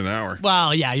out of there in an hour.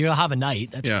 Well, yeah, you'll have a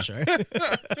night. That's for sure.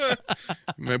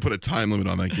 You might put a time limit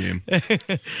on that game.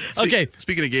 Okay.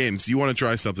 Speaking of games, you want to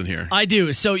try something here? I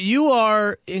do. So you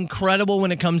are incredible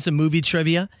when it comes to movie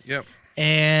trivia. Yep.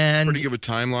 And pretty good with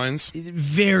timelines.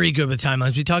 Very good with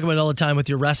timelines. We talk about it all the time with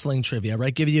your wrestling trivia,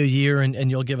 right? Give you a year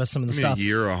and you'll give us some of the stuff. A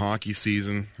year, a hockey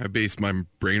season. I based my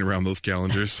brain around those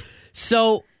calendars.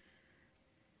 So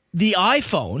the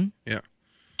iPhone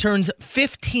turns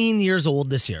 15 years old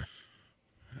this year.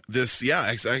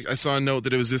 I saw a note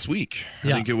that it was this week.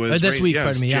 Yeah. I think it was this week,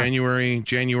 pardon me, yeah.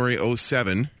 January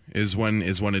 07 is when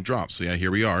it dropped. So yeah,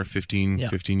 here we are 15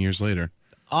 years later.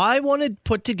 I want to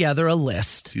put together a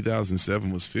list.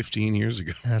 2007 was 15 years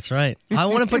ago. That's right. I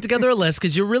want to put together a list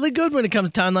because you're really good when it comes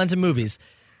to timelines and movies.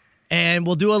 And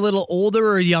we'll do a little older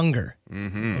or younger.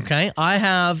 Mm-hmm. Okay? I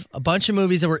have a bunch of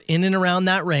movies that were in and around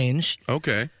that range.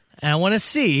 Okay. And I want to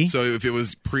see. So if it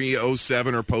was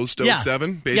pre-07 or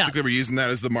post-07, basically we're using that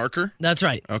as the marker? That's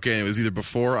right. Okay, it was either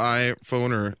before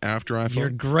iPhone or after iPhone? You're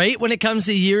great when it comes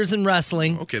to years in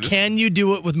wrestling. Okay, Can you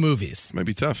do it with movies? Might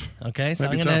be tough. Okay, so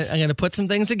Might I'm be gonna tough. put some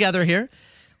things together here.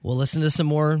 We'll listen to some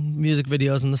more music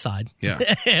videos on the side. Yeah.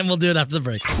 And we'll do it after the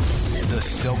break. The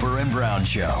Soper and Brown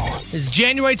Show. It's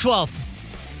January 12th,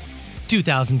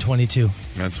 2022.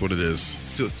 That's what it is.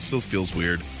 Still feels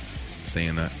weird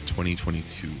saying that.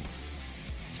 2022.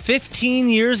 15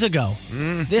 years ago,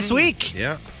 this week,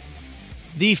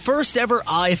 the first ever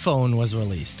iPhone was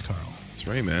released, Carl. That's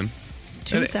right, man.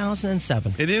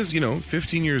 2007. It is,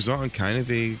 15 years on, kind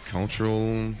of a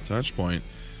cultural touch point.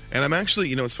 And I'm actually,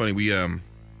 it's funny, we, I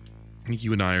think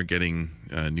you and I are getting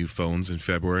new phones in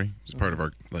February. It's part of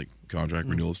our, contract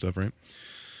renewal stuff, right?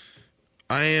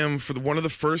 I am, for one of the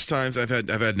first times I've had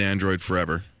an Android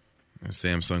forever, a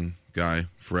Samsung guy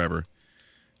forever,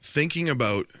 thinking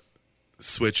about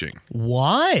switching.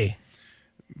 Why?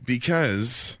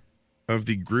 Because of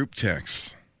the group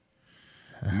texts.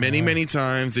 Many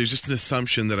times there's just an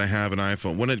assumption that I have an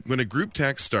iPhone. When a group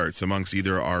text starts amongst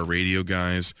either our radio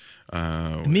guys,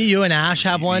 me, you, and Ash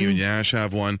have one. You and Ash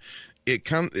have one.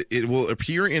 It will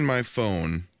appear in my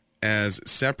phone as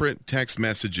separate text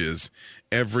messages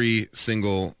every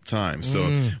single time.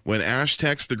 So when Ash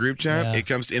texts the group chat, it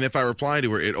comes, and if I reply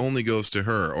to her, it only goes to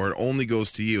her or it only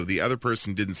goes to you. The other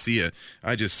person didn't see it.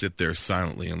 I just sit there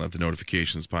silently and let the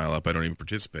notifications pile up. I don't even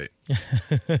participate.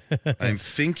 I'm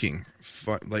thinking,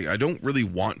 I don't really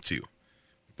want to,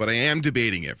 But I am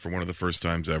debating it for one of the first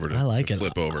times ever to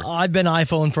flip over. I've been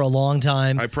iPhone for a long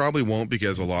time. I probably won't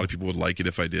because a lot of people would like it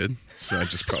if I did. So I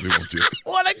just probably won't do it.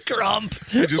 What a grump.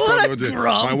 I just What probably a won't do it.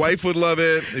 grump. My wife would love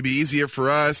it. It'd be easier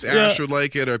for us. Ash would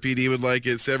like it. Our PD would like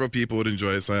it. Several people would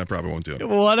enjoy it. So I probably won't do it.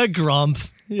 What a grump.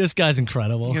 This guy's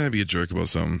incredible. You gotta be a jerk about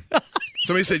something.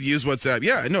 Somebody said use WhatsApp.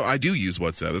 Yeah, no, I do use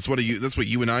WhatsApp. That's what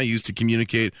you and I use to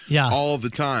communicate all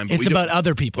the time. But it's about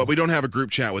other people. But we don't have a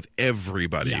group chat with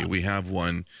everybody. Yeah. We have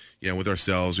one, with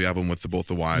ourselves. We have one with both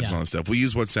the wives and all that stuff. We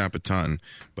use WhatsApp a ton.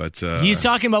 But he's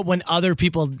talking about when other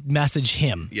people message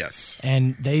him. Yes.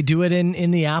 And they do it in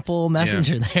the Apple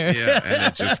Messenger there. Yeah, and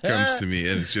it just comes to me,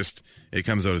 and it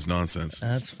comes out as nonsense.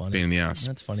 That's it's funny. Pain in the ass.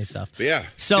 That's funny stuff. But yeah,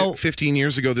 so 15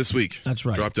 years ago this week. That's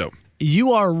right. Dropped out.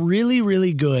 You are really,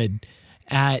 really good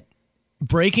at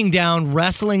breaking down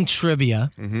wrestling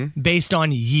trivia based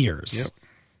on years. Yep.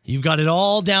 You've got it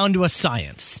all down to a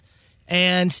science.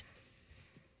 And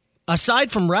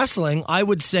aside from wrestling, I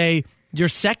would say your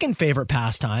second favorite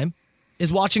pastime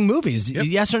is watching movies. Yep.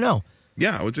 Yes or no?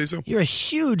 Yeah, I would say so. You're a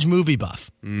huge movie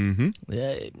buff.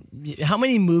 Mm-hmm. How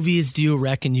many movies do you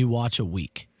reckon you watch a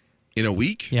week? In a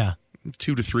week? Yeah.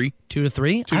 2 to 3. 2 to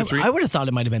 3? 2 to 3. I would have thought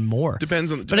it might have been more.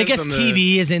 Depends on. But I guess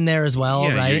TV is in there as well,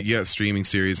 right? Yeah, streaming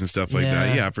series and stuff like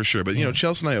that. Yeah, for sure. But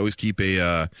Chelsea and I always keep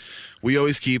a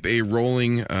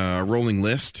rolling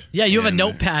list. Yeah, you have a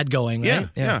notepad going, right?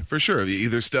 Yeah, for sure.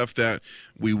 Either stuff that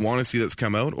we want to see that's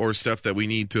come out, or stuff that we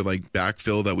need to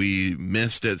backfill that we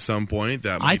missed at some point.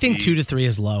 I think 2 to 3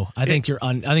 is low. I think you're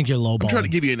low. I'm trying to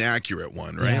give you an accurate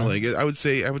one, right? Yeah.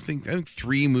 I think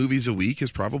 3 movies a week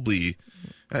is probably.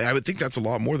 I would think that's a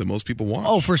lot more than most people watch.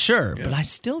 Oh, for sure. Yeah. But I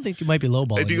still think you might be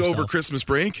lowballing If you go yourself. over Christmas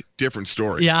break, different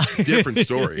story. Yeah. Different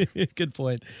story. Good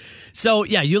point. So,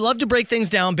 you love to break things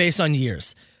down based on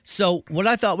years. So, what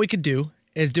I thought we could do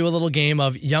is do a little game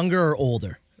of younger or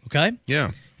older, okay?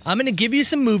 Yeah. I'm going to give you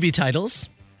some movie titles,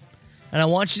 and I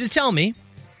want you to tell me,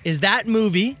 is that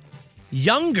movie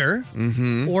younger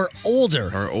or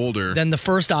older than the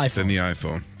first iPhone? Than the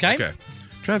iPhone. Okay. I'm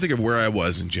trying to think of where I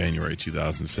was in January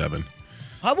 2007.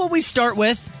 How about we start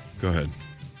with Go ahead.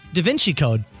 Da Vinci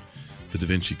Code. The Da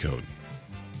Vinci Code.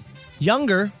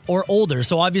 Younger or older?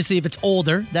 So obviously if it's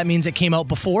older, that means it came out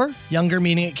before. Younger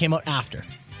meaning it came out after.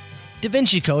 Da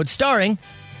Vinci Code starring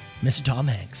Mr. Tom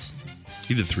Hanks.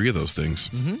 He did 3 of those things.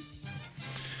 Mm-hmm.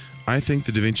 I think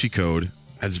the Da Vinci Code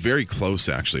is very close,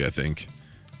 actually, I think.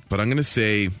 But I'm going to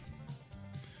say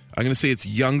it's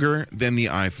younger than the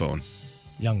iPhone.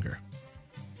 Younger.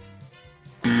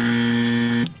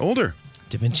 Older.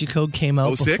 Da Vinci Code came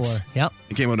out 06? before. Yep.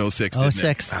 It came out in 06, didn't it?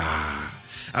 06.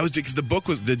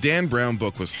 Because the Dan Brown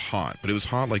book was hot, but it was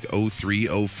hot like 03,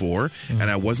 04, and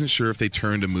I wasn't sure if they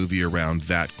turned a movie around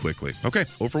that quickly. Okay,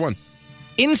 0 for 1.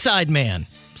 Inside Man,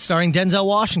 starring Denzel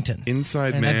Washington.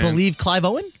 Inside and Man. I believe Clive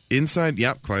Owen?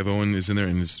 Clive Owen is in there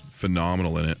and is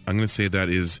phenomenal in it. I'm going to say that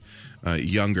is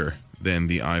younger than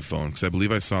the iPhone, because I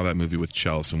believe I saw that movie with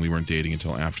Chelsea, and we weren't dating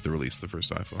until after the release of the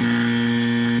first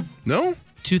iPhone. No?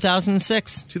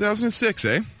 2006. 2006,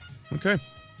 eh? Okay.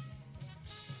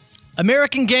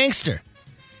 American Gangster,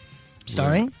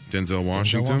 starring Denzel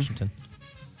Washington.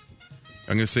 I'm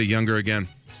going to say younger again.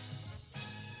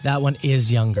 That one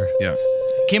is younger. Yeah.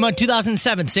 Came out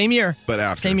 2007, same year. But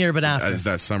after. Same year, but after. As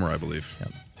that summer, I believe.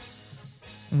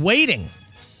 Yep. Waiting,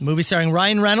 movie starring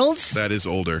Ryan Reynolds. That is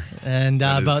older. And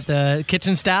about the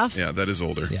kitchen staff. Yeah, that is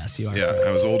older. Yes, you are. Yeah,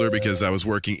 I was older because I was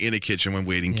working in a kitchen when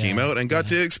Waiting came out and got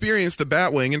to experience the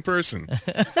Batwing in person.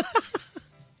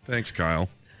 Thanks, Kyle.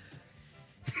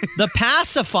 The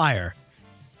Pacifier.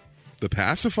 The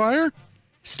Pacifier?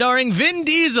 Starring Vin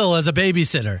Diesel as a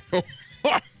babysitter.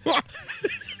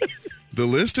 The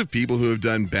list of people who have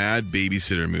done bad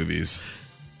babysitter movies.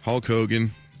 Hulk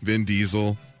Hogan, Vin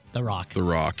Diesel. The Rock.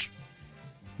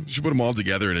 You should put them all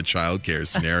together in a childcare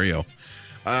scenario.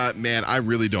 Man, I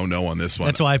really don't know on this one.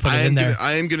 That's why I put it in there.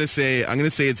 I'm gonna say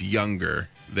it's younger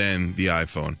than the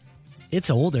iPhone. It's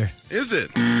older. Is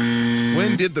it?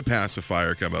 When did The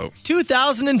Pacifier come out?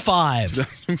 2005.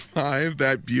 2005.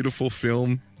 That beautiful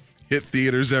film hit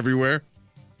theaters everywhere.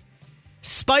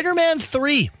 Spider-Man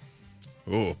 3.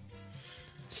 Oh.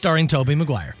 Starring Tobey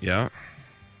Maguire. Yeah.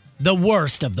 The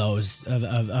worst of those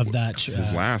of that.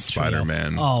 His last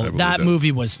Spider-Man. Oh, that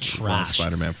movie was trash. Last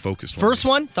Spider-Man focused one. First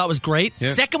one thought was great.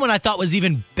 Yeah. Second one I thought was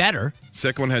even better.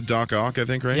 Second one had Doc Ock, I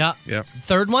think, right? Yeah. Yeah.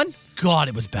 Third one, God,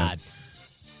 it was bad.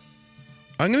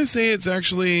 I'm gonna say it's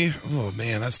actually. Oh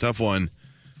man, that's a tough one.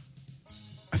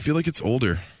 I feel like it's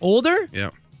older. Older?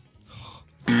 Yeah.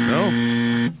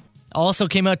 No. Also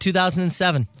came out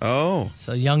 2007. Oh.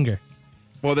 So younger.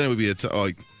 Well, then it would be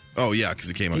oh yeah,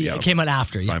 because it came out. Yeah, it came out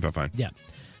after. Fine. Yeah.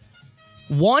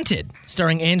 Wanted,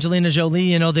 starring Angelina Jolie.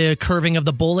 You know, the Curving of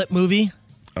the Bullet movie?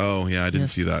 Oh, yeah, I didn't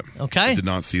see that. Okay. I did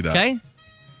not see that. Okay.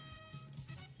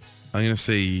 I'm going to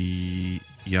say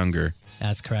younger.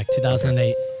 That's correct.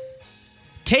 2008.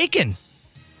 Taken.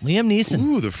 Liam Neeson.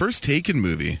 Ooh, the first Taken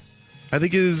movie. I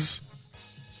think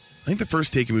the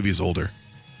first Taken movie is older.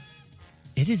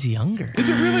 It is younger. Is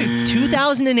it really?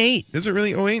 2008. Is it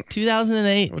really 08?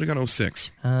 2008. I would have gone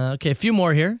 06. Okay, a few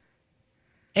more here.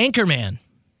 Anchorman.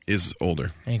 Is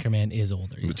older. Anchorman is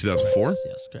older. Yes. 2004?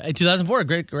 Yes. 2004.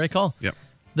 Great call. Yep.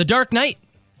 The Dark Knight.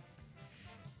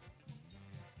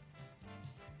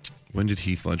 When did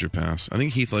Heath Ledger pass? I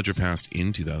think Heath Ledger passed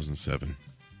in 2007.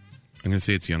 I'm going to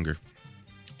say it's younger.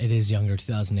 It is younger.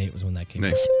 2008 was when that came out.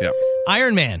 Nice. Yeah.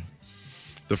 Iron Man.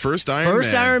 The first Iron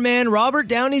Man. Iron Man, Robert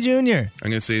Downey Jr. I'm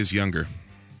going to say is younger.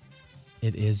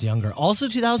 It is younger. Also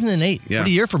 2008. Yeah. What a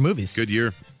year for movies. Good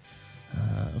year.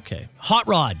 Okay. Hot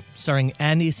Rod, starring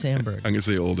Andy Samberg. I'm going to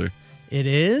say older. It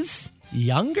is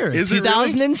younger. Is it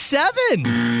really?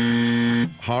 2007.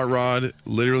 Hot Rod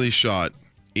literally shot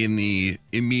in the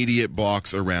immediate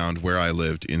box around where I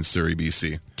lived in Surrey,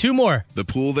 BC. Two more. The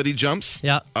pool that he jumps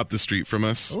up the street from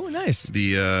us. Oh, nice.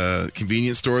 The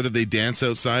convenience store that they dance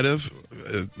outside of,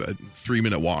 a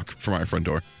 3-minute walk from our front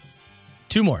door.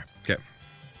 Two more. Okay.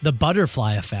 The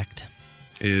Butterfly Effect.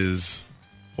 Is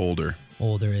older.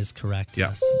 Older is correct. Yeah.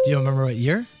 Yes. Do you remember what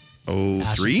year?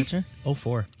 03?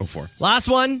 04. 04. Last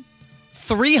one.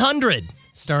 300,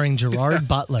 starring Gerard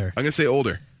Butler. I'm going to say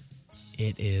older.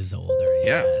 It is older.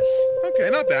 Yeah. Yes. Okay,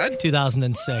 not bad.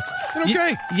 2006.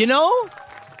 Okay. You know,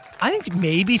 I think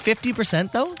maybe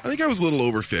 50% though. I think I was a little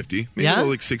over 50. Maybe a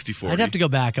little like 60-40. I'd have to go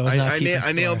back.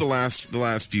 I nailed the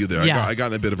last few there. Yeah. I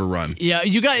got in a bit of a run. Yeah,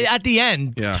 you got at the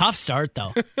end. Yeah. Tough start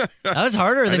though. That was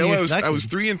harder than you expected. I was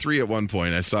 3-3 at one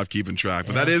point. I stopped keeping track,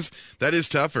 but that is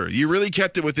tougher. You really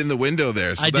kept it within the window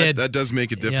there. So that does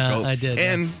make it difficult. Yeah, I did.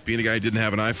 And being a guy who didn't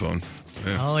have an iPhone.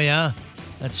 Oh yeah,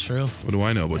 that's true. What do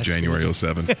I know about January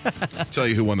 07? Tell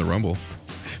you who won the Rumble.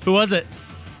 Who was it?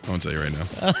 I won't tell you right now.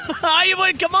 You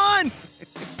would come on.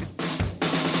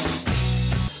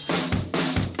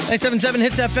 977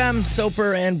 Hits FM,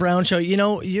 Soper and Brown Show. You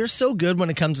know, you're so good when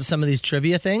it comes to some of these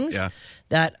trivia things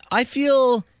that I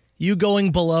feel you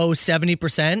going below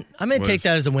 70%. I'm going to take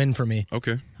that as a win for me.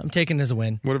 Okay. I'm taking it as a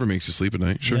win. Whatever makes you sleep at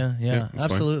night. Sure. Yeah,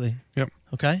 absolutely. Fine. Yep.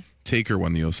 Okay. Taker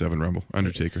won the 07 Rumble.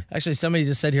 Undertaker. Actually, somebody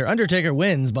just said here, Undertaker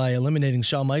wins by eliminating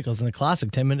Shawn Michaels in the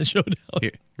classic 10-minute showdown.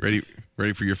 Here, ready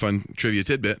for your fun trivia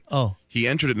tidbit? Oh. He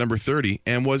entered at number 30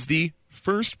 and was the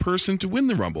first person to win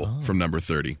the Rumble from number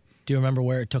 30. Do you remember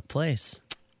where it took place?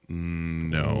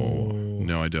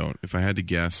 No, I don't. If I had to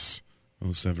guess,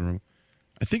 07 Rumble.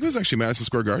 I think it was actually Madison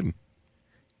Square Garden.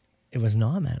 It was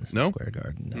not Madison Square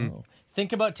Garden, no.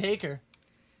 Think about Taker.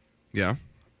 Yeah.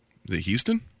 Is it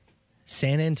Houston?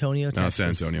 San Antonio, Texas. San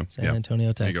Antonio. San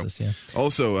Antonio, Texas, yeah.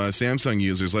 Also, Samsung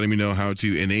users letting me know how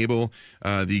to enable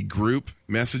the group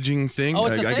messaging thing. Oh,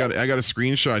 it's a thing? I got a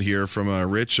screenshot here from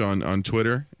Rich on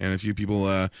Twitter, and a few people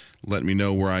let me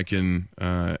know where I can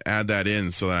add that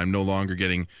in so that I'm no longer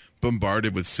getting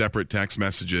bombarded with separate text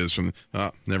messages from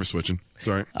never switching.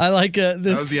 Sorry. I like this.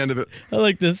 That was the end of it. I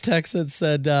like this text that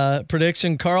said,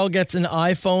 prediction, Carl gets an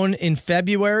iPhone in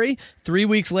February. 3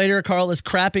 weeks later, Carl is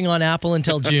crapping on Apple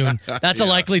until June. That's a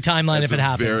likely timeline if it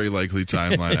happens. Very likely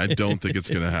timeline. I don't think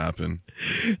it's going to happen.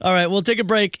 All right, we'll take a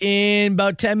break. In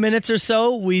about 10 minutes or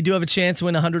so, we do have a chance to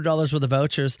win $100 worth of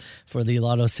vouchers for the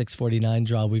Lotto 649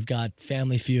 draw. We've got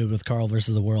Family Feud with Carl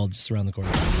versus the World just around the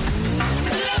corner.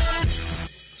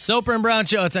 Soper and Brown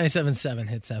Show, it's 97.7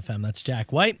 Hits FM. That's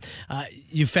Jack White.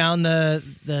 You found the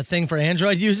thing for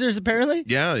Android users, apparently?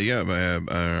 Yeah.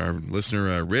 Our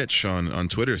listener, Rich, on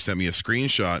Twitter sent me a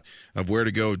screenshot of where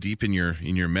to go deep in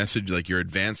your message, like your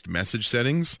advanced message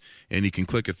settings, and you can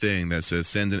click a thing that says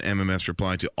send an MMS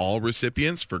reply to all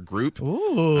recipients for group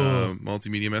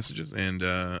multimedia messages, and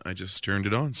I just turned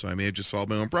it on, so I may have just solved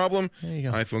my own problem. There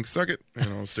you go. iPhone can suck it,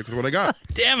 and I'll stick with what I got.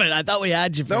 Damn it, I thought we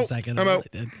had you for a second. I'm out.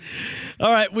 Really did.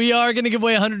 All right, we are going to give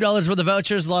away $100 worth of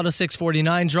vouchers. Lotto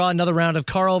 649 draw another round of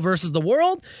Carl versus the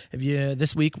World.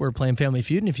 This week we're playing Family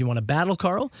Feud, and if you want to battle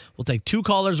Carl, we'll take two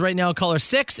callers right now. Caller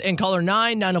 6 and caller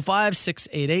 9,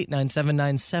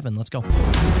 905-688-9797. Let's go.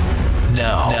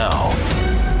 Now,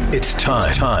 it's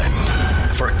time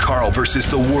for Carl versus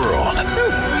the World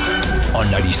on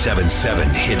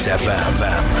 97.7 Hits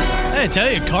FM. I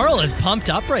tell you, Carl is pumped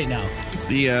up right now. It's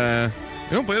I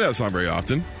don't play that song very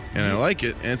often, and I like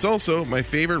it. And it's also my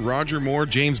favorite Roger Moore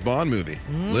James Bond movie,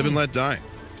 Live and Let Die.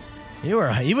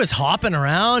 He was hopping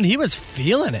around. He was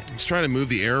feeling it. I was trying to move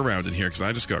the air around in here because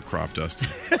I just got crop dusted.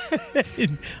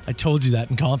 I told you that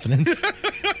in confidence.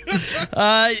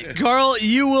 Carl,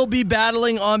 you will be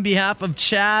battling on behalf of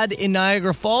Chad in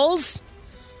Niagara Falls.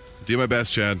 Do my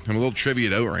best, Chad. I'm a little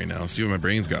trivia'd out right now. See what my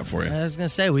brain's got for you. I was going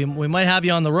to say, we might have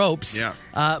you on the ropes.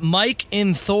 Yeah. Mike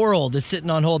in Thorold is sitting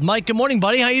on hold. Mike, good morning,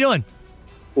 buddy. How you doing?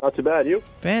 Not too bad. You?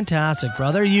 Fantastic,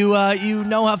 brother. You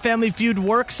know how Family Feud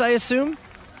works, I assume?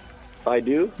 I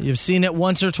do. You've seen it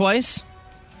once or twice?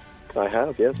 I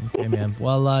have, yes. Okay, man.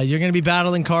 Well, you're going to be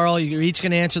battling Carl. You're each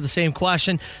going to answer the same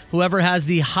question. Whoever has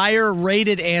the higher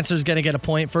rated answer is going to get a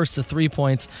point. First to 3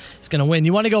 points is going to win.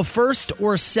 You want to go first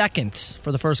or second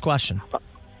for the first question?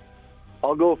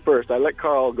 I'll go first. I let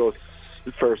Carl go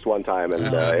first one time, and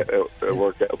it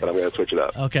worked out, but I'm going to switch it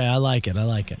up. Okay, I like it.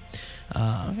 Okay,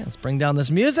 let's bring down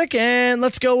this music, and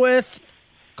let's go with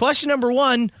question number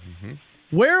 1. Mm-hmm.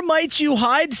 Where might you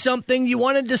hide something you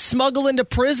wanted to smuggle into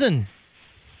prison?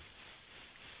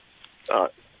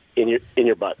 In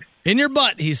your butt. In your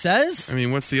butt, he says. I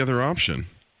mean, what's the other option?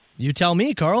 You tell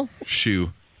me, Carl.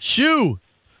 Shoe. Shoe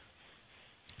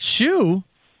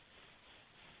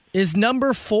is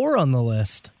number 4 on the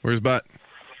list. Where's butt?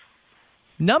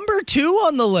 Number 2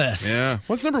 on the list. Yeah.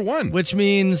 What's number 1? Which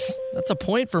means that's a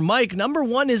point for Mike. Number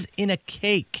 1 is in a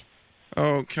cake.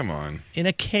 Oh, come on. In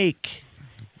a cake.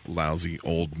 Lousy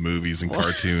old movies and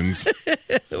cartoons.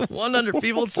 100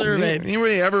 people surveyed.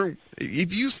 Anybody ever,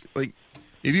 if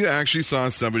you actually saw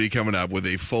somebody coming up with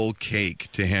a full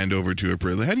cake to hand over to a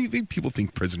prison, how do you think people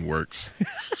think prison works?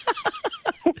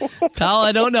 Pal,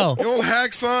 I don't know. The old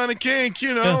hacksaw and a cake,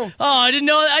 you know. Oh, I didn't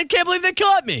know. I can't believe they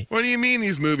caught me. What do you mean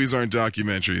these movies aren't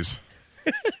documentaries?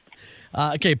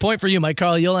 Okay, point for you, Mike.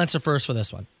 Carl, you'll answer first for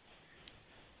this one.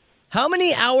 How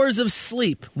many hours of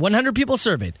sleep, 100 people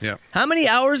surveyed, yeah. How many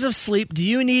hours of sleep do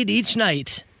you need each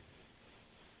night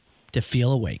to feel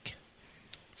awake?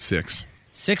 6.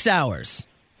 6 hours.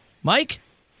 Mike?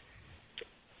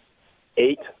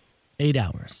 8. 8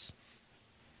 hours.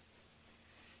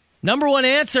 Number 1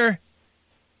 answer,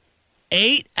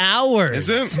 8 hours.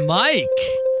 Is it? Mike.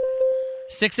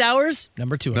 6 hours?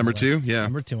 Number 2 on Number the list. 2, yeah.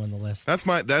 Number 2 on the list. That's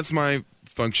my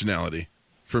functionality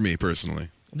for me personally.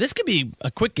 This could be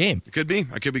a quick game. It could be.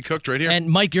 I could be cooked right here. And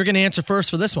Mike, you're going to answer first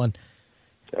for this one.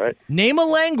 All right. Name a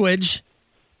language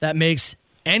that makes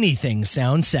anything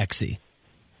sound sexy.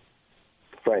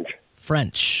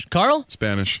 French. Carl?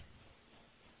 Spanish.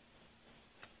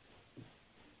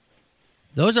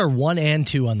 Those are 1 and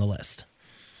 2 on the list.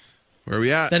 Where are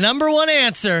we at? The number 1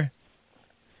 answer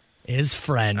is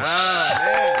French.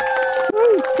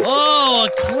 Oh,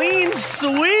 a clean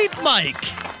sweep, Mike.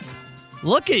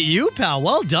 Look at you, pal.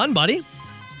 Well done, buddy.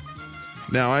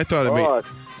 Now, I thought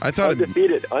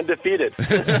undefeated.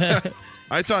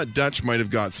 I thought Dutch might have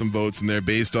got some votes in there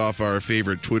based off our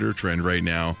favorite Twitter trend right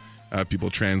now. People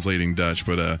translating Dutch,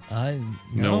 but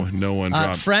no one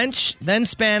dropped. French, then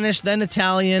Spanish, then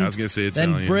Italian. I was going to say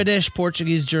Italian. Then British,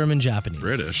 Portuguese, German, Japanese.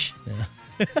 British?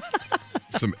 Yeah.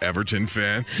 Some Everton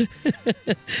fan.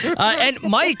 And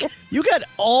Mike, you got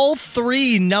all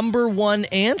 3 number 1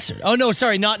 answers. Oh, no,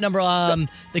 sorry, not number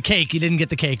the cake. You didn't get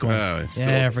the cake one.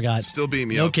 I forgot. Still beat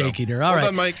me no out, cake though. eater. All right.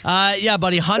 Well done, Mike. Yeah,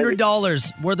 buddy,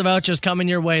 $100 worth of vouchers coming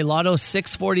your way. Lotto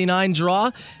 649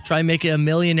 draw. Try and make you a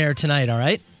millionaire tonight, all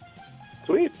right?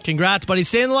 Sweet. Congrats, buddy.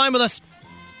 Stay in the line with us.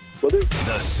 Will do.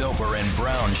 The Soper and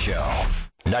Brown Show.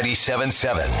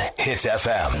 97.7 Hits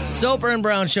FM. Soper and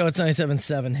Brown Show. It's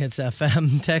 97.7 Hits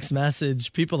FM. Text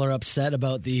message. People are upset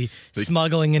about the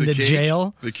smuggling into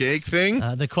jail. The cake thing?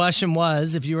 The question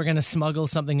was, if you were going to smuggle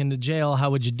something into jail, how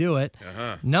would you do it?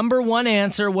 Number 1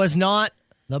 answer was not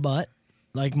the butt,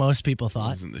 like most people thought.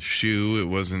 It wasn't the shoe. It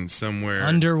wasn't somewhere.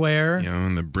 Underwear.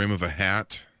 In the brim of a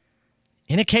hat.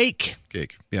 In a cake.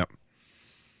 Cake, yep.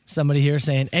 Somebody here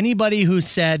saying anybody who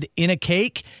said in a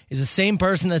cake is the same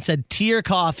person that said tea or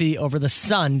coffee over the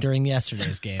sun during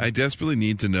yesterday's game. I desperately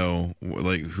need to know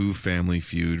who Family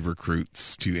Feud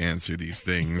recruits to answer these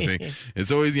things.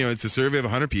 It's always, it's a survey of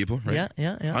 100 people, right?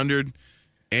 Yeah. 100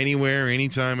 anywhere,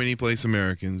 anytime, any place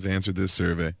Americans answered this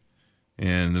survey.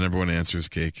 And the number 1 answer is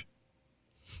cake.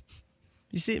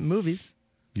 You see it in movies.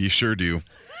 You sure do.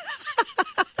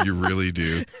 You really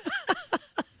do.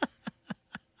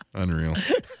 Unreal.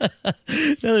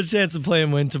 Another chance to play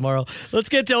and win tomorrow. Let's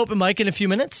get to open mic in a few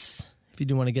minutes. If you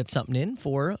do want to get something in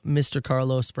for Mr.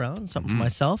 Carlos Brown, something for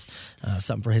myself,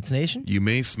 something for Hits Nation. You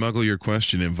may smuggle your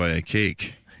question in via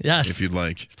cake. Yes. If you'd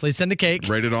like. Please send a cake.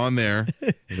 Write it on there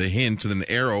with a hint and an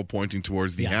arrow pointing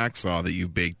towards the hacksaw that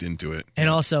you've baked into it. And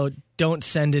also, don't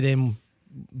send it in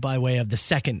by way of the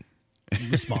second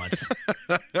response.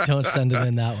 Don't send it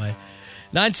in that way.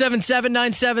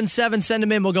 977-977. Send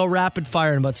them in. We'll go rapid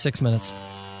fire in about 6 minutes.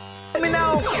 Let me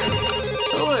know.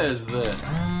 Who is this?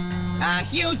 A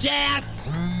huge ass.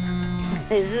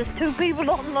 Is this two people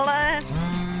on the line?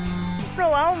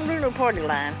 No, I don't do no party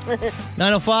line.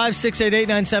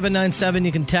 905-688-9797.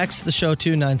 You can text the show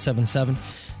to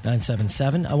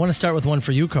 977-977. I want to start with one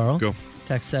for you, Carl. Go.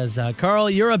 Text says, Carl,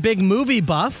 you're a big movie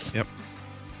buff. Yep.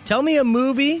 Tell me a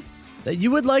movie that you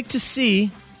would like to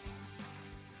see,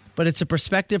 but it's a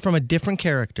perspective from a different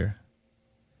character.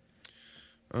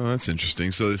 Oh, that's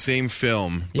interesting. So the same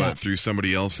film, but through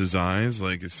somebody else's eyes,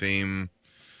 like the same.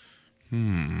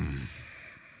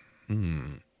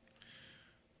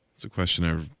 It's a question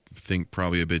I think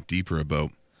probably a bit deeper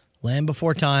about. Land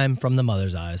Before Time from the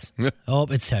mother's eyes. Oh,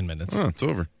 it's 10 minutes. Oh, it's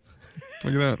over.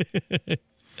 Look at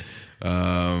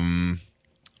that.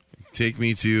 Take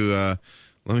me to.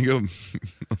 Let me go.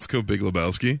 Let's go Big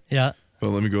Lebowski. Yeah. But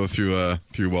let me go through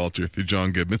Walter, through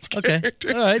John Goodman's character.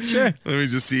 Okay. All right, sure. Let me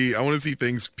just see. I want to see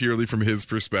things purely from his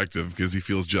perspective because he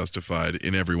feels justified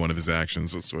in every one of his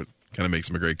actions. That's what kind of makes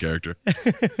him a great character.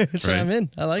 So I'm in.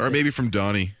 I like it. Or maybe from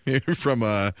Donnie, from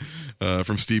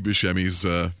Steve Buscemi's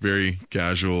very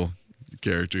casual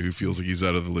character who feels like he's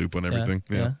out of the loop on everything.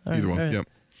 Yeah. Either one. right. Yep.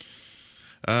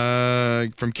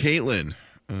 From Caitlin,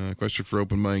 question for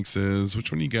open mic says,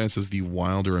 which one of you guys has the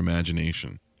wilder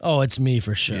imagination? Oh, it's me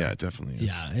for sure. Yeah, it definitely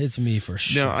is. Yeah, it's me for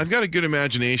sure. Now, I've got a good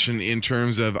imagination in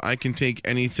terms of I can take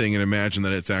anything and imagine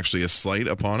that it's actually a slight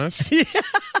upon us.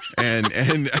 and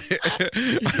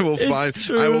I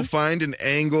will find an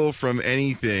angle from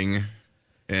anything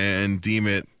and deem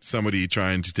it somebody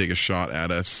trying to take a shot at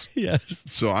us. Yes.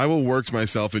 So I will work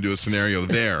myself into a scenario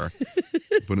there.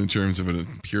 But in terms of a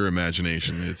pure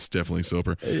imagination, it's definitely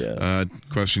Soper. Yeah.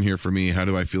 Question here for me, how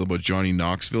do I feel about Johnny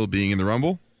Knoxville being in the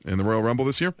Rumble? In the Royal Rumble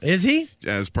this year? Is he?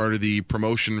 As part of the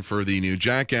promotion for the new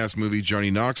Jackass movie,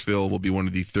 Johnny Knoxville will be one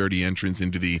of the 30 entrants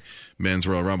into the men's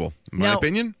Royal Rumble. In my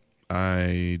opinion,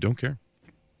 I don't care.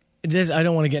 I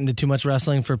don't want to get into too much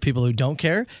wrestling for people who don't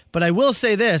care, but I will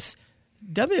say this.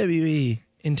 WWE,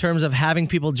 in terms of having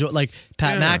people like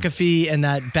Pat McAfee and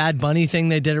that Bad Bunny thing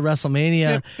they did at WrestleMania.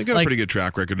 Yeah, they got a pretty good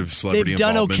track record of celebrity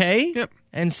involvement. They've done okay. Yep.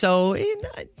 And so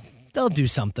they'll do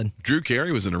something. Drew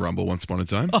Carey was in a Rumble once upon a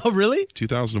time. Oh, really?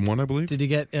 2001, I believe. Did he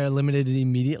get eliminated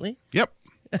immediately? Yep.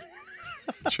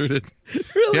 Sure did.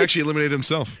 Really? He actually eliminated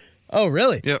himself. Oh,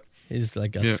 really? Yep. He's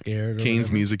like got scared.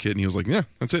 Kane's music hit, and he was like, yeah,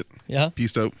 that's it. Yeah.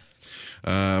 Peaced out.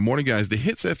 Morning, guys. The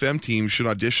Hits FM team should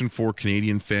audition for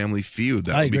Canadian Family Feud.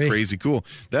 That would be crazy cool.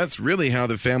 That's really how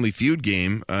the Family Feud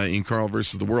game in Carl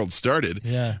versus the World started.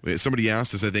 Yeah. Somebody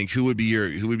asked us, I think, who would be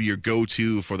your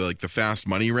go-to for the fast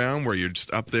money round where you're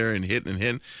just up there and hit.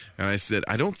 And I said,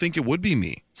 I don't think it would be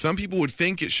me. Some people would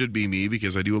think it should be me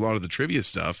because I do a lot of the trivia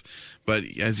stuff. But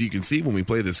as you can see when we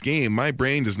play this game, my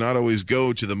brain does not always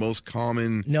go to the most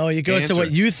common. No, you go to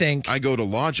what you think. I go to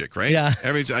logic, right? Yeah.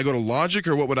 Every time I go to logic,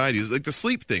 or what would I do? It's like the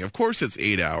sleep thing. Of course, it's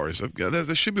 8 hours.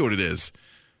 That should be what it is.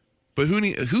 But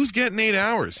who's getting 8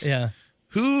 hours? Yeah.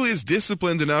 Who is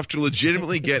disciplined enough to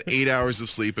legitimately get 8 hours of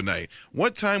sleep a night?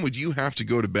 What time would you have to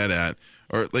go to bed at?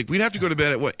 Or we'd have to go to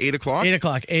bed at what, 8 o'clock? 8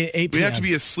 o'clock, 8 p.m. We'd have to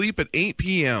be asleep at 8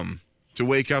 p.m. to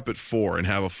wake up at 4 and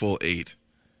have a full 8.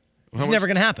 It's never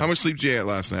going to happen. How much sleep did you get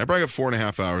last night? I probably got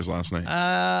 4.5 hours last night.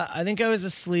 I think I was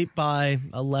asleep by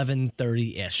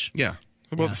 11:30-ish. Yeah,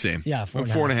 about the same. Yeah,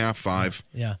 4.5, 5.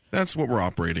 Yeah. That's what we're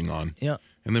operating on. Yeah.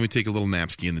 And then we take a little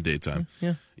nap ski in the daytime.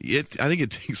 Yeah. I think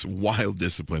it takes wild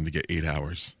discipline to get 8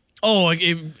 hours. Oh,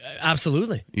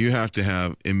 absolutely. You have to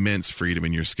have immense freedom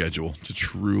in your schedule to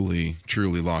truly,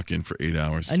 truly lock in for 8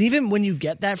 hours. And even when you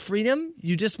get that freedom,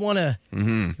 you just want to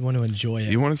enjoy it.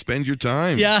 You want to spend your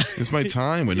time. Yeah. It's my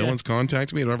time. When no one's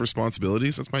contacting me, I don't have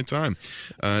responsibilities. That's my time.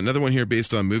 Another one here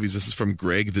based on movies. This is from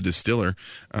Greg the Distiller.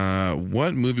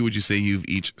 What movie would you say you've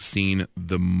each seen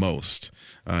the most?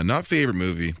 Not favorite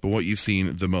movie, but what you've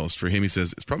seen the most. For him, he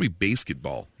says it's probably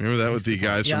Basketball. Remember that with the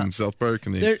guys from South Park,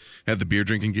 and they had the beer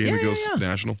drinking game that goes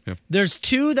national. Yeah. There's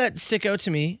two that stick out to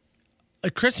me.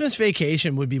 A Christmas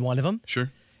Vacation would be one of them.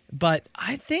 Sure. But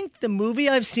I think the movie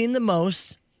I've seen the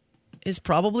most is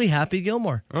probably Happy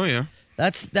Gilmore. Oh yeah.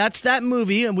 That's that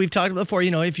movie, and we've talked about before.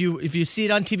 If you see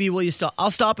it on TV, will you stop? I'll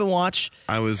stop and watch.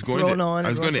 I was going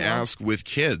to ask, with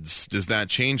kids, does that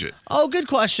change it? Oh, good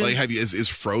question. Like, is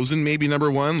Frozen maybe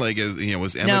number one? Like,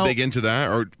 was Emma big into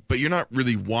that? But you're not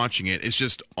really watching it. It's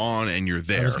just on, and you're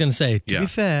there. I was going to say, to be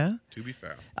fair.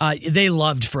 They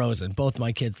loved Frozen. Both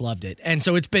my kids loved it. And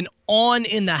so it's been on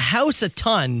in the house a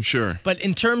ton. Sure. But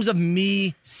in terms of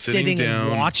me sitting down,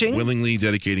 and watching. Willingly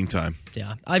dedicating time.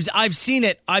 Yeah. I've seen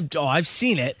it. I've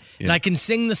seen it. Yeah. And I can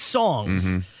sing the songs.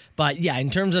 Mm-hmm. But yeah, in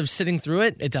terms of sitting through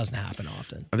it, it doesn't happen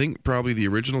often. I think probably the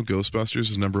original Ghostbusters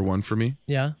is number one for me.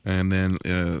 Yeah. And then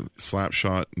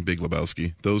Slapshot and Big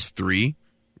Lebowski. Those three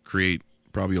create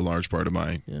probably a large part of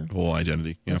my whole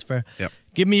identity. Yeah. That's fair. Yep.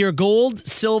 Give me your gold,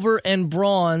 silver, and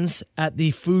bronze at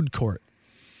the food court.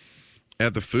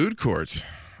 At the food court?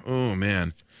 Oh,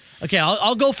 man. Okay,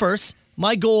 I'll go first.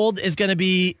 My gold is going to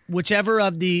be whichever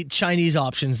of the Chinese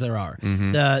options there are.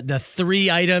 Mm-hmm. The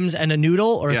 3 items and a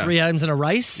noodle, or Yeah. 3 items and a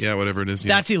rice. Yeah, whatever it is.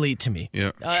 Yeah. That's elite to me.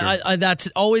 Yeah, sure. That's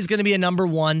always going to be a number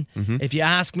 1. Mhm. If you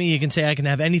ask me, you can say I can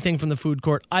have anything from the food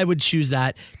court. I would choose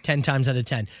that 10 times out of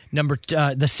 10.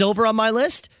 The silver on my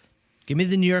list, give me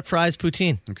the New York fries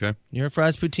poutine. Okay. New York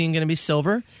fries poutine going to be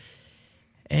silver.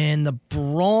 And the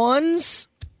bronze,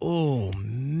 oh,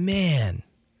 man.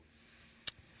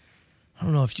 I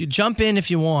don't know. If you jump in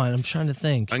if you want. I'm trying to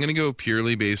think. I'm going to go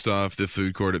purely based off the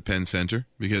food court at Penn Center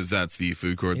because that's the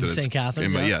food court In that St.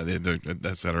 Catharines, Yeah,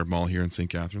 that's at our mall here in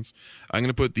St. Catharines. I'm going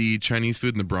to put the Chinese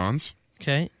food in the bronze.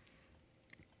 Okay.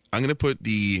 I'm going to put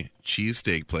the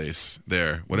cheesesteak place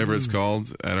there, whatever it's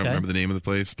called. I don't remember the name of the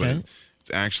place, but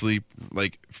it's actually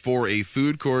like for a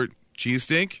food court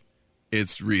cheesesteak,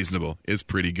 it's reasonable. It's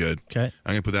pretty good. Okay.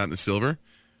 I'm going to put that in the silver.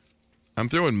 I'm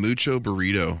throwing Mucho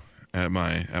Burrito at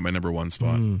my number 1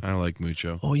 spot. I like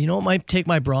Mucho. Oh, you know what might take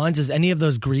my bronze is any of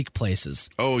those Greek places.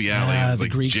 Oh, yeah. The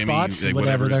like Greek Jimmy, spots, like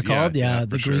whatever they're it is. called. Yeah, for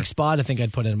the sure. Greek spot, I think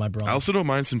I'd put it in my bronze. I also don't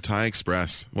mind some Thai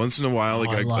Express. Once in a while,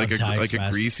 I love Thai a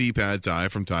Express. greasy pad Thai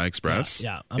from Thai Express.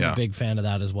 Yeah, I'm a big fan of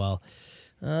that as well.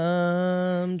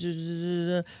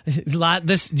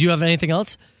 This. Do you have anything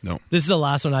else? No. This is the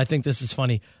last one. I think this is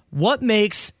funny. What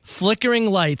makes flickering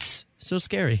lights so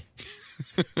scary?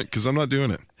 Because I'm not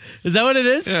doing it. Is that what it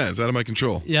is? Yeah, it's out of my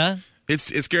control. Yeah? It's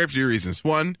scary for 2 reasons.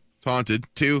 1, it's haunted.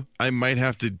 2, I might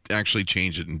have to actually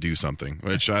change it and do something,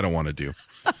 which I don't want to do.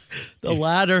 The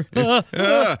ladder.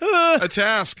 A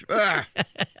task.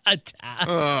 A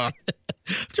task.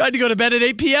 Tried to go to bed at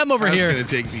 8 p.m. over here. That's going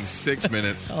to take me 6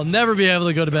 minutes. I'll never be able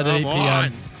to go to bed at 8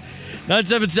 Come p.m.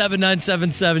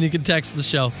 977-977. You can text the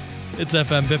show. It's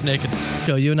FM Biff Naked.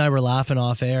 So you and I were laughing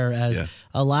off air as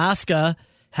Alaska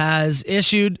has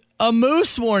issued a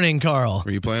moose warning, Carl.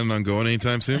 Are you planning on going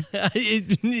anytime soon?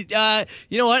 You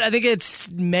know what? I think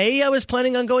it's May I was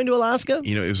planning on going to Alaska.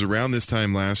 You know, it was around this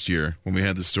time last year when we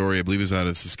had the story, I believe it was out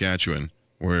of Saskatchewan,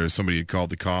 where somebody had called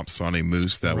the cops on a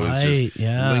moose that was just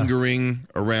lingering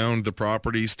around the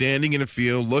property, standing in a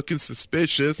field, looking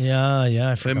suspicious. Yeah,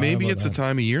 I forgot. And maybe about it's that. a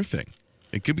time of year thing.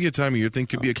 It could be a time of year thing,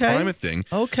 could be a climate thing.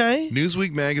 Okay.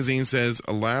 Newsweek magazine says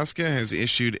Alaska has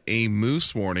issued a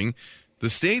moose warning. The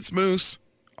state's moose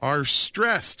are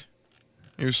stressed.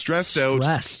 They're stressed out.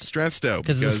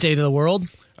 Because of the state of the world?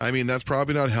 I mean, that's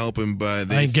probably not helping,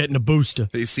 but I ain't getting a booster.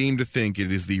 They seem to think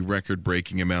it is the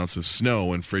record-breaking amounts of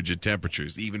snow and frigid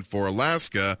temperatures. Even for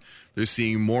Alaska, they're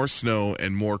seeing more snow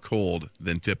and more cold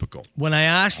than typical. When I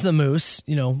asked the moose,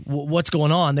 what's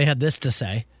going on, they had this to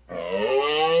say.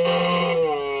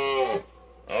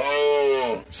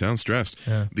 Sounds stressed.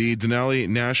 Yeah. The Denali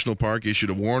National Park issued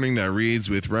a warning that reads,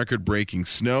 with record-breaking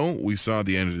snow we saw at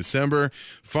the end of December,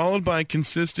 followed by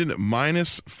consistent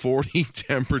minus 40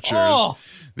 temperatures. Oh.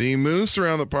 The moose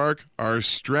around the park are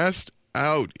stressed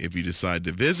out. If you decide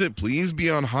to visit, please be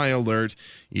on high alert.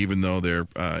 Even though they're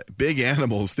big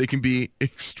animals, they can be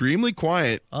extremely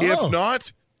quiet, if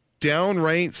not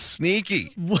downright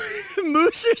sneaky.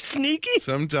 Moose are sneaky?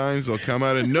 Sometimes they'll come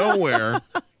out of nowhere.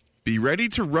 Be ready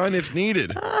to run if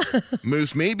needed.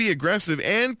 Moose may be aggressive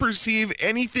and perceive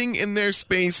anything in their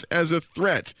space as a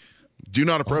threat. Do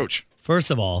not approach. First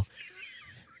of all,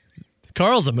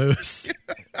 Carl's a moose.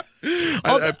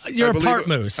 You're a part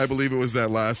moose. I believe it was that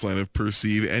last line of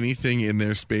perceive anything in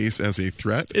their space as a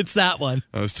threat. It's that one.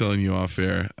 I was telling you off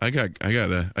air. I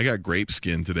got grape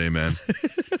skin today, man.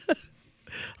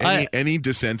 Any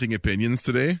dissenting opinions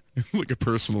today? It's like a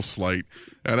personal slight.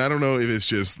 And I don't know if it's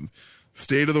just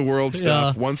state of the world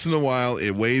stuff. Yeah. Once in a while,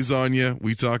 it weighs on you.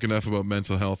 We talk enough about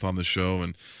mental health on the show,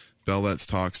 and Bell lets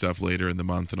talk stuff later in the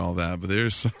month and all that. But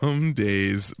there's some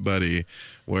days, buddy,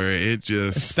 where it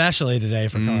just... Especially today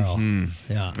for Carl.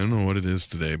 Yeah. I don't know what it is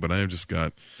today, but I've just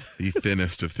got the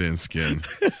thinnest of thin skin.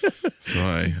 So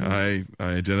I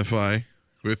identify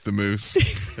with the moose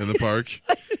in the park.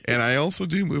 And I also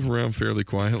do move around fairly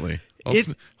quietly.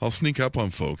 I'll sneak up on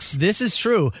folks. This is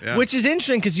true, which is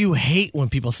interesting because you hate when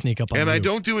people sneak up on you. And I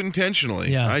don't do it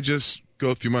intentionally. Yeah. I just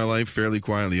go through my life fairly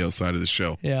quietly outside of the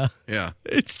show. Yeah. Yeah.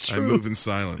 It's true. I move in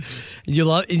silence.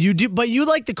 You do, but you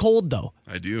like the cold though.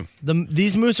 I do.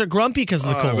 These moose are grumpy because of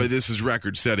the cold. But this is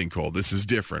record-setting cold. This is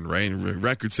different, right?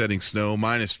 Record-setting snow,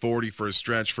 minus 40 for a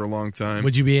stretch for a long time.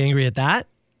 Would you be angry at that?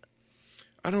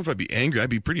 I don't know if I'd be angry. I'd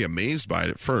be pretty amazed by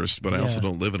it at first, but I also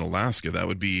don't live in Alaska. That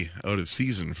would be out of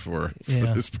season for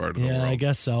this part of the world. Yeah, I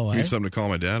guess so. Maybe something to call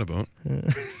my dad about.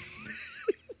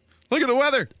 Look at the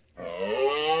weather.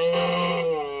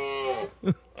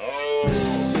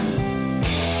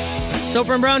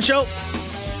 Soper and Brown Show.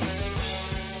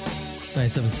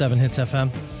 97.7 Hits FM.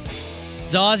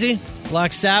 It's Ozzy,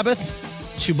 Black Sabbath,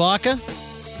 Chewbacca.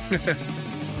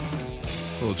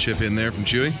 A little chip in there from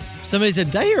Chewie. Somebody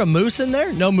said, did I hear a moose in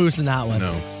there? No moose in that one.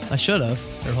 No. I should have.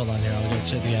 Here, hold on here. I'll get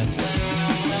shit again.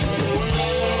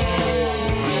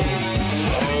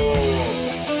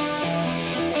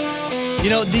 You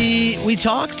know, we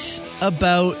talked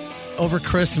about over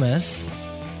Christmas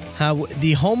how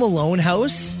the Home Alone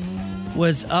house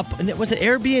was up. And was it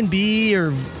Airbnb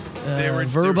or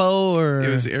Verbo? Or it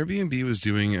was Airbnb was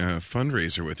doing a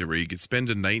fundraiser with it where you could spend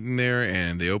a night in there,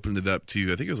 and they opened it up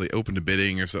to, I think it was like open to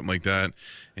bidding or something like that.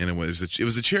 And it was a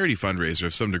charity fundraiser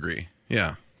of some degree.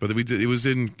 Yeah, but it was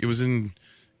in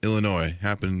Illinois.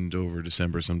 Happened over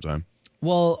December sometime.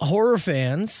 Well, horror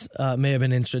fans may have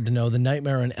been interested to know the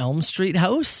Nightmare on Elm Street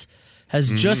house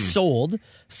has just sold.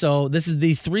 So this is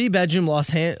the 3-bedroom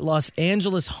Los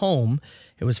Angeles home.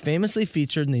 It was famously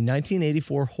featured in the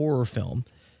 1984 horror film.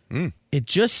 It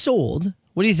just sold.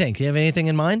 What do you think? Do you have anything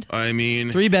in mind? I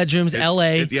mean, 3 bedrooms,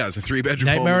 L.A. Yeah, it's a 3-bedroom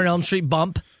Nightmare home. on Elm Street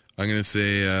bump. I'm going to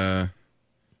say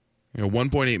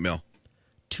 1.8 mil.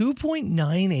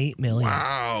 $2.98 million.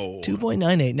 Wow.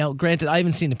 2.98. Now, granted, I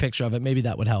haven't seen a picture of it. Maybe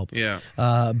that would help. Yeah.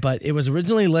 But it was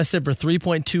originally listed for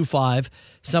 $3.25.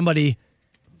 Somebody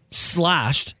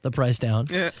slashed the price down.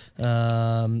 Yeah.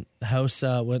 House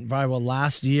went viral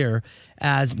last year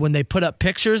as when they put up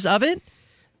pictures of it,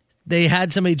 they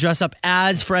had somebody dress up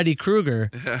as Freddy Krueger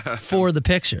for the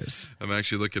pictures. I'm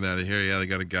actually looking at it here. Yeah, they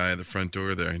got a guy at the front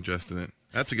door there dressed in it.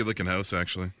 That's a good looking house,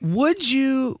 actually. Would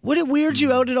it weird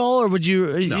you out at all, or would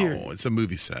you? No, it's a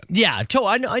movie set. Yeah,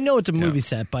 I know it's a movie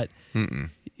set, but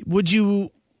would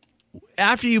you,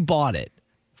 after you bought it,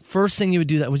 first thing you would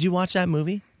do that? Would you watch that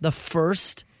movie the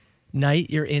first night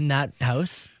you're in that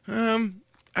house?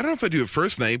 I don't know if I do it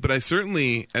first night, but I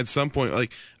certainly at some point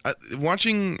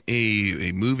watching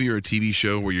a movie or a TV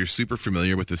show where you're super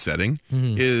familiar with the setting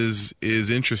is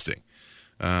interesting.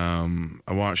 I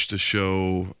watched a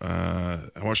show. I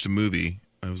watched a movie.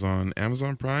 It was on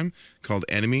Amazon Prime called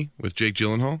Enemy with Jake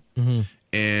Gyllenhaal,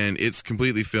 and it's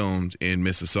completely filmed in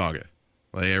Mississauga.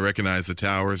 Like, I recognize the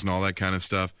towers and all that kind of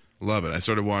stuff. Love it. I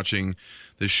started watching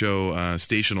the show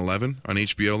Station 11 on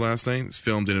HBO last night. It's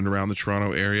filmed in and around the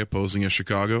Toronto area, posing as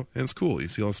Chicago, and it's cool. You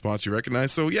see all the spots you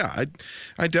recognize. So yeah,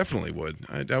 I definitely would.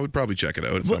 I would probably check it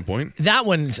out at some point. That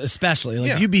one especially.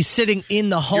 You'd be sitting in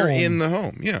the home. You're in the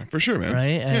home, yeah, for sure, man.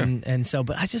 Right, and so,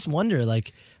 but I just wonder,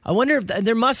 I wonder if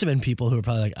there must have been people who were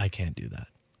probably like, I can't do that.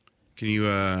 Can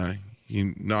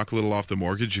you knock a little off the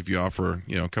mortgage if you offer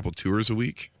a couple tours a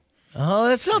week? Oh,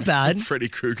 that's not bad. Freddy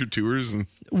Krueger tours.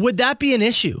 Would that be an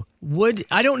issue?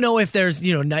 I don't know if there's,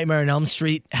 Nightmare on Elm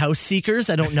Street house seekers.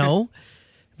 I don't know.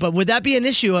 But would that be an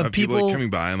issue of people coming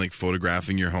by and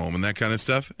photographing your home and that kind of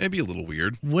stuff? It'd be a little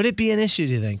weird. Would it be an issue,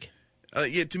 do you think?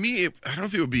 Yeah, to me, I don't know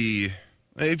if it would be.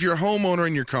 If you're a homeowner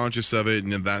and you're conscious of it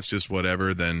and that's just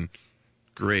whatever, then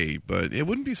great. But it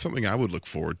wouldn't be something I would look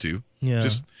forward to. Yeah.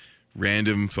 Just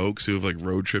random folks who have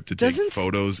road trip to take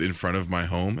photos in front of my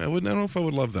home. I don't know if I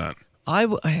would love that. I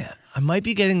might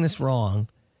be getting this wrong,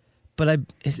 but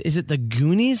is it the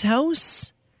Goonies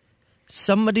house?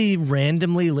 Somebody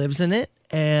randomly lives in it,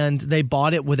 and they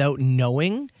bought it without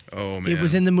knowing. Oh man, it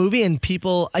was in the movie, and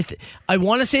people. I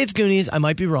want to say it's Goonies. I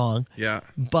might be wrong. Yeah,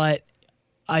 but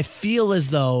I feel as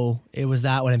though it was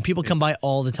that one, and people come by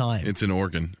all the time. It's in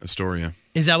Oregon, Astoria.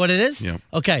 Is that what it is? Yeah.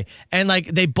 Okay. And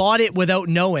they bought it without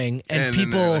knowing, and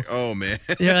people, they're like, oh man,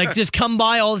 they're just come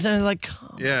by all the time. They're like,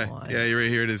 come on. Yeah, you're right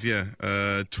here. It is. Yeah,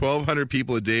 1,200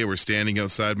 people a day were standing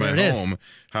outside my home.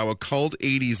 How a cult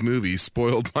 '80s movie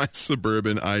spoiled my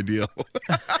suburban ideal.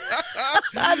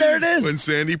 There it is. When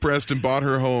Sandy Preston bought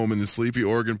her home in the sleepy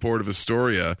Oregon port of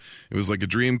Astoria, it was like a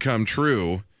dream come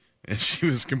true, and she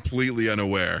was completely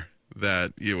unaware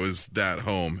that it was that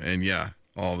home. And yeah,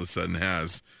 all of a sudden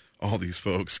has all these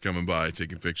folks coming by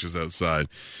taking pictures outside.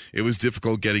 It was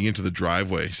difficult getting into the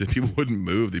driveway. She said people wouldn't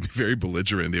move. They'd be very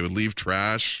belligerent. They would leave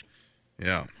trash.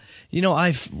 Yeah. She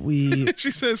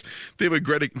says they would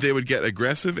get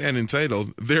aggressive and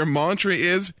entitled. Their mantra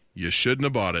is, you shouldn't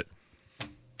have bought it.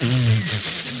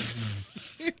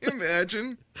 Can you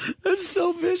imagine? That's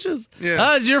so vicious.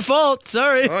 Yeah. It's your fault.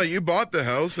 Sorry. Oh, you bought the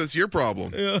house. That's your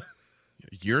problem. Yeah.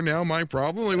 You're now my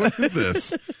problem? What is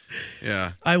this?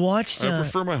 Yeah. I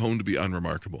prefer my home to be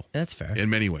unremarkable. That's fair.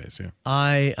 In many ways, yeah.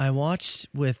 I watched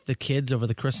with the kids over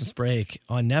the Christmas break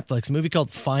on Netflix a movie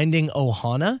called Finding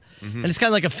Ohana. And it's kind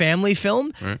of like a family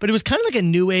film, but it was kind of like a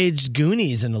new age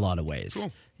Goonies in a lot of ways.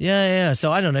 Cool. Yeah.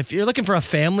 So I don't know if you're looking for a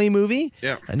family movie.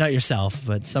 Yeah. Not yourself,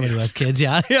 but somebody who has kids.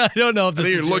 Yeah. I don't know if I this think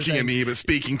is you're your looking thing. at me, but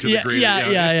speaking to the greater.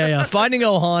 Yeah. Finding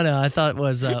Ohana, I thought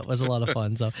was a lot of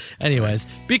fun. So, anyways,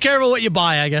 be careful what you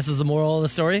buy, I guess, is the moral of the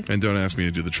story. And don't ask me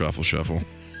to do the truffle shuffle.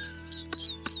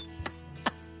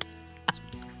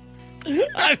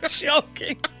 I'm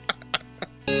joking.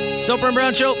 Soper and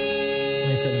Brown Show.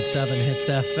 97.7 Hits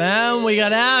FM. We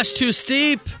got Ash, Too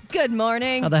Steep. Good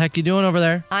morning. How the heck you doing over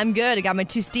there? I'm good. I got my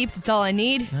 2 Steeps. That's all I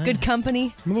need. Nice. Good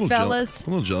company. I'm a little fellas. I'm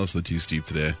a little jealous of the 2 Steep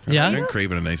today. Yeah? I'm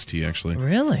craving a nice tea, actually.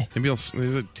 Really? Maybe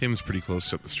there's a Tim's pretty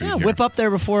close up the street Yeah, here. whip up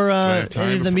there before Do I have time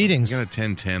any of the before- meetings. I got a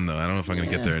 10:10 though. I don't know if I'm going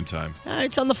to get there in time.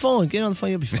 It's on the phone. Get on the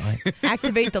phone. You'll be fine.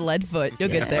 Activate the lead foot. You'll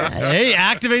get there. Hey,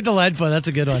 activate the lead foot. That's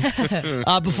a good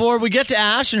one. Before we get to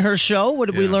Ash and her show, what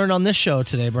did we learn on this show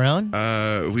today, Brown?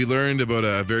 We learned about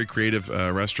a very creative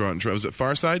restaurant. Was it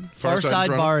Farside? Farside in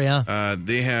Toronto? Bar, yeah.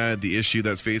 They had the issue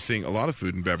that's facing a lot of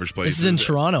food and beverage places. This is in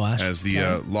Toronto, Ash. As the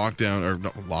lockdown, or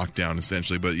not lockdown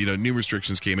essentially, but new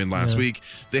restrictions came in last week.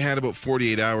 They had about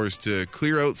 48 hours to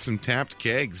clear out some tapped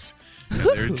kegs. And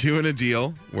they're doing a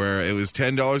deal where it was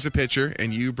 $10 a pitcher,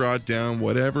 and you brought down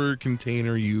whatever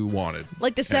container you wanted.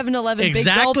 Like the 7-Eleven Big Gulp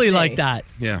Exactly Day. like that.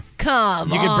 Yeah.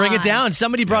 Come You on. could bring it down.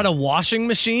 Somebody brought a washing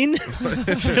machine,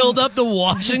 filled up the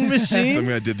washing machine. Some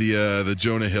guy did the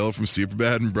Jonah Hill from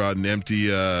Superbad and brought an empty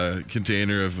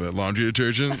container of laundry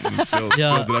detergent and filled it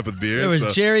up with beer. There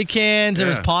was jerry cans. There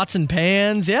was Yeah. pots and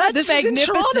pans. Yeah, That's this is in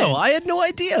magnificent. Toronto. I had no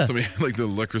idea. Somebody had like the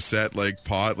liquor set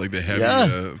pot, like the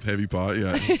heavy heavy pot.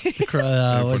 Yeah.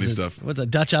 What funny is it? stuff. What's a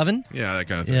Dutch oven? Yeah, that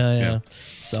kind of thing. Yeah.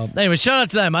 So, anyway, shout out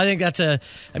to them. I think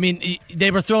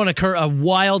they were throwing a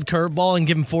wild curveball and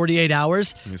giving 48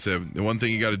 hours. Like I said, the one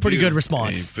thing you got to do. Pretty good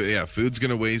response. Food's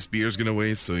gonna waste, beer's gonna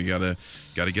waste, so you gotta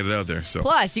get it out there. So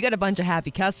Plus, you got a bunch of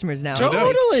happy customers now.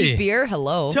 Totally. Cheap beer,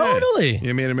 hello. Totally.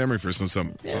 You made a memory for some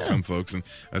folks, and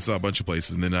I saw a bunch of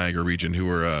places in the Niagara region who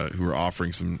were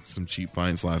offering some cheap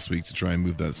pints last week to try and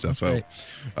move that stuff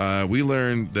out. We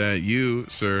learned that you,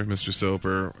 sir, Mr.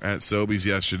 Soper, at Sobeys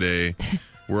yesterday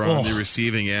were on the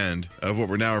receiving end of what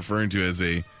we're now referring to as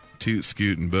a toot,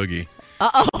 scoot, and boogie.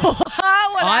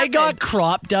 I got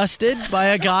crop dusted by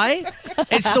a guy.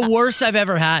 It's the worst I've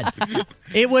ever had.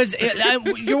 You're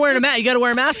wearing a mask. You got to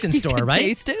wear a mask in store, right?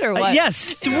 Taste it or what?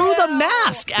 Yes, through the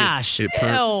mask, Ash. It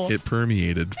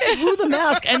permeated. Through the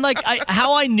mask. And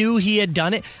how I knew he had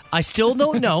done it, I still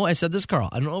don't know. I said this, Carl.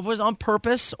 I don't know if it was on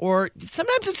purpose or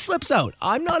sometimes it slips out.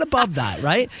 I'm not above that,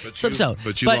 right? Slips out.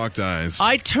 But you locked eyes.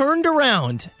 I turned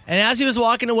around, and as he was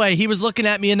walking away, he was looking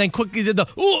at me and then quickly did the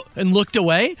ooh and looked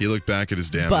away. He looked back at his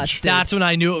damage. Busted. That's when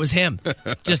I knew it was him.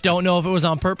 Just don't know if it was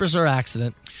on purpose or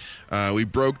accident. We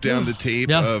broke down the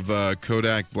tape of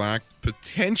Kodak Black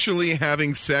potentially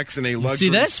having sex in a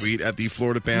luxury suite at the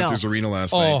Florida Panthers Arena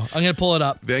last night. Oh, I'm going to pull it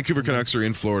up. Vancouver Canucks are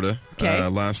in Florida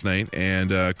last night,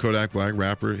 and Kodak Black,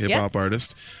 rapper, hip-hop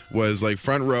artist, was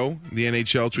front row. The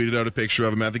NHL tweeted out a picture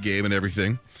of him at the game and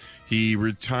everything. He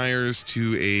retires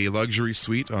to a luxury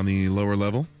suite on the lower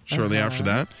level shortly after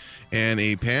that, and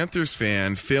a Panthers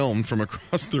fan filmed from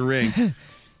across the rink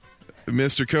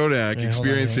Mr. Kodak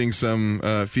experiencing some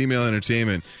female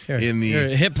entertainment Here,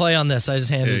 hit play on this. I just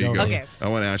handed it over. Okay. I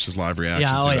want Ash's live reaction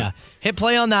Yeah, to it. Hit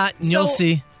play on that, and you'll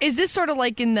see. Is this sort of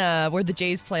like in where the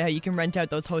Jays play, how you can rent out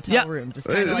those hotel rooms? It's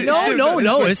kind of like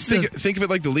No. Think of it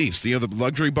like the Leafs. The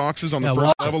luxury boxes on the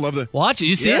first level of the. Watch it.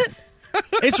 You see it?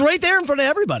 It's right there in front of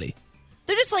everybody.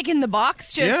 They're just in the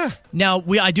box. Now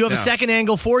I do have a second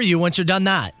angle for you once you're done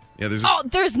that. Yeah,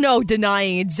 there's no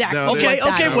denying exactly.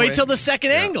 Okay. Wait till the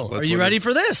second angle. Are you ready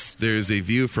for this? There's a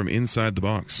view from inside the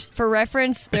box. For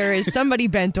reference, there is somebody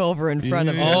bent over in front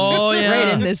of him. Oh yeah,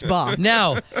 right in this box.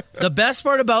 Now, the best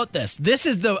part about this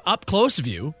is the up close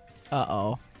view.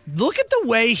 Look at the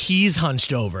way he's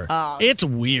hunched over. It's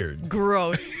weird.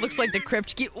 Gross. Looks like the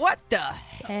Crypt Keeper. What the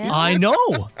hell? I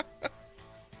know.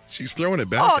 She's throwing it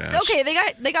back. Oh, okay.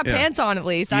 They got pants on at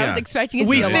least. I was expecting it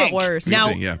to be a lot worse. Now,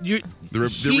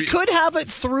 he could have it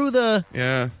through the.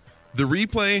 Yeah. The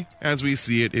replay, as we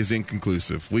see it, is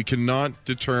inconclusive. We cannot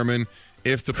determine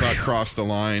if the puck crossed the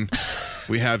line.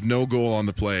 We have no goal on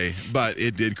the play, but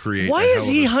it did create. Why is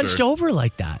he hunched over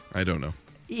like that? I don't know.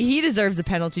 He deserves a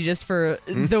penalty just for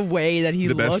the way that he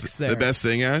looks there. The best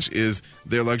thing, Ash, is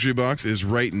their luxury box is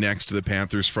right next to the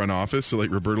Panthers front office. So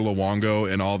Roberto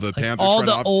Luongo and all the Panthers all front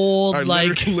the office old are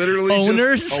literally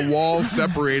owners. just a wall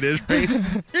separated right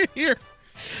here.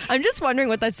 I'm just wondering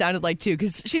what that sounded like too,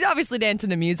 because she's obviously dancing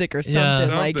to music or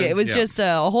something. It was just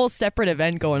a whole separate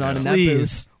event going on in that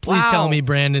booth. Please tell me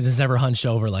Brandon has never hunched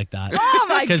over like that. Oh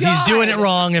my my Because he's doing it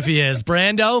wrong if he is.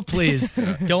 Brando, please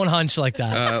don't hunch like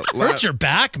that. Hurt your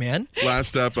back, man.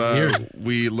 Last up,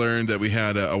 we learned that we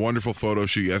had a wonderful photo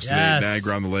shoot yesterday at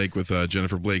Niagara on the Lake with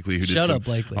Jennifer Blakely, who did some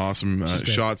awesome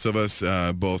shots of us,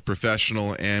 both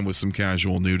professional and with some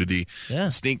casual nudity. Yeah.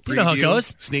 Sneak preview. You know how it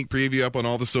goes. Sneak preview up on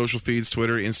all the social feeds,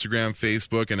 Twitter, Instagram,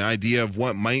 Facebook, an idea of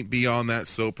what might be on that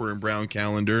Soper and Brown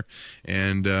calendar,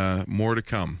 and more to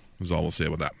come is all we'll say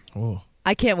about that. Oh.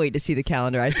 I can't wait to see the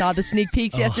calendar. I saw the sneak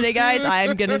peeks yesterday, guys.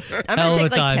 I'm gonna take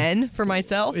like 10 for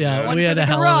myself. Yeah, one we for had the a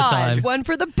hell garage, of a time. One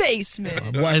for the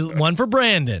basement. One for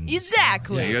Brandon.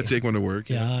 Exactly. Yeah, you got to take one to work.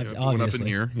 Yeah, one up in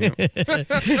here. Yeah.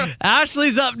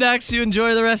 Ashley's up next. You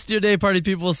enjoy the rest of your day, party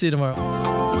people. We'll see you tomorrow.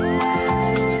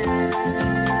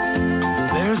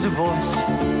 There's a voice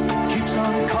keeps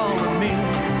on calling me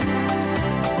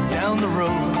down the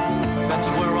road. That's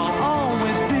where I'll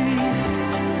always be.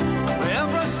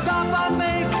 Every stop I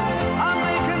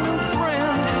make a new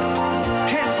friend.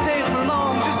 Can't stay for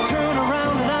long, just turn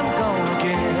around and I'm gone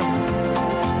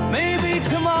again. Maybe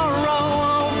tomorrow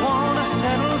I'll wanna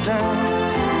settle down.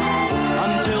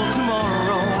 Until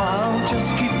tomorrow I'll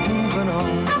just keep moving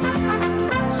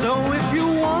on. So if you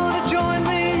wanna join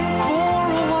me for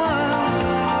a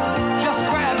while, just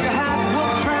grab your hat,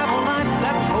 we'll travel like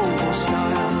that's old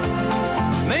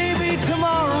style. Maybe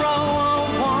tomorrow I'll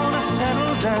wanna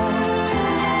settle down.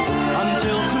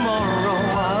 Until tomorrow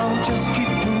I'll just keep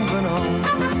moving on.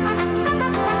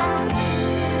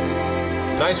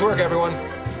 Nice work, everyone.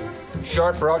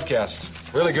 Sharp broadcast.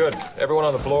 Really good. Everyone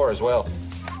on the floor as well.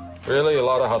 Really a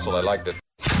lot of hustle. I liked it.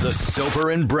 The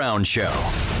Soper and Brown Show.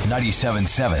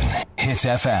 97.7 Hits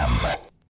FM.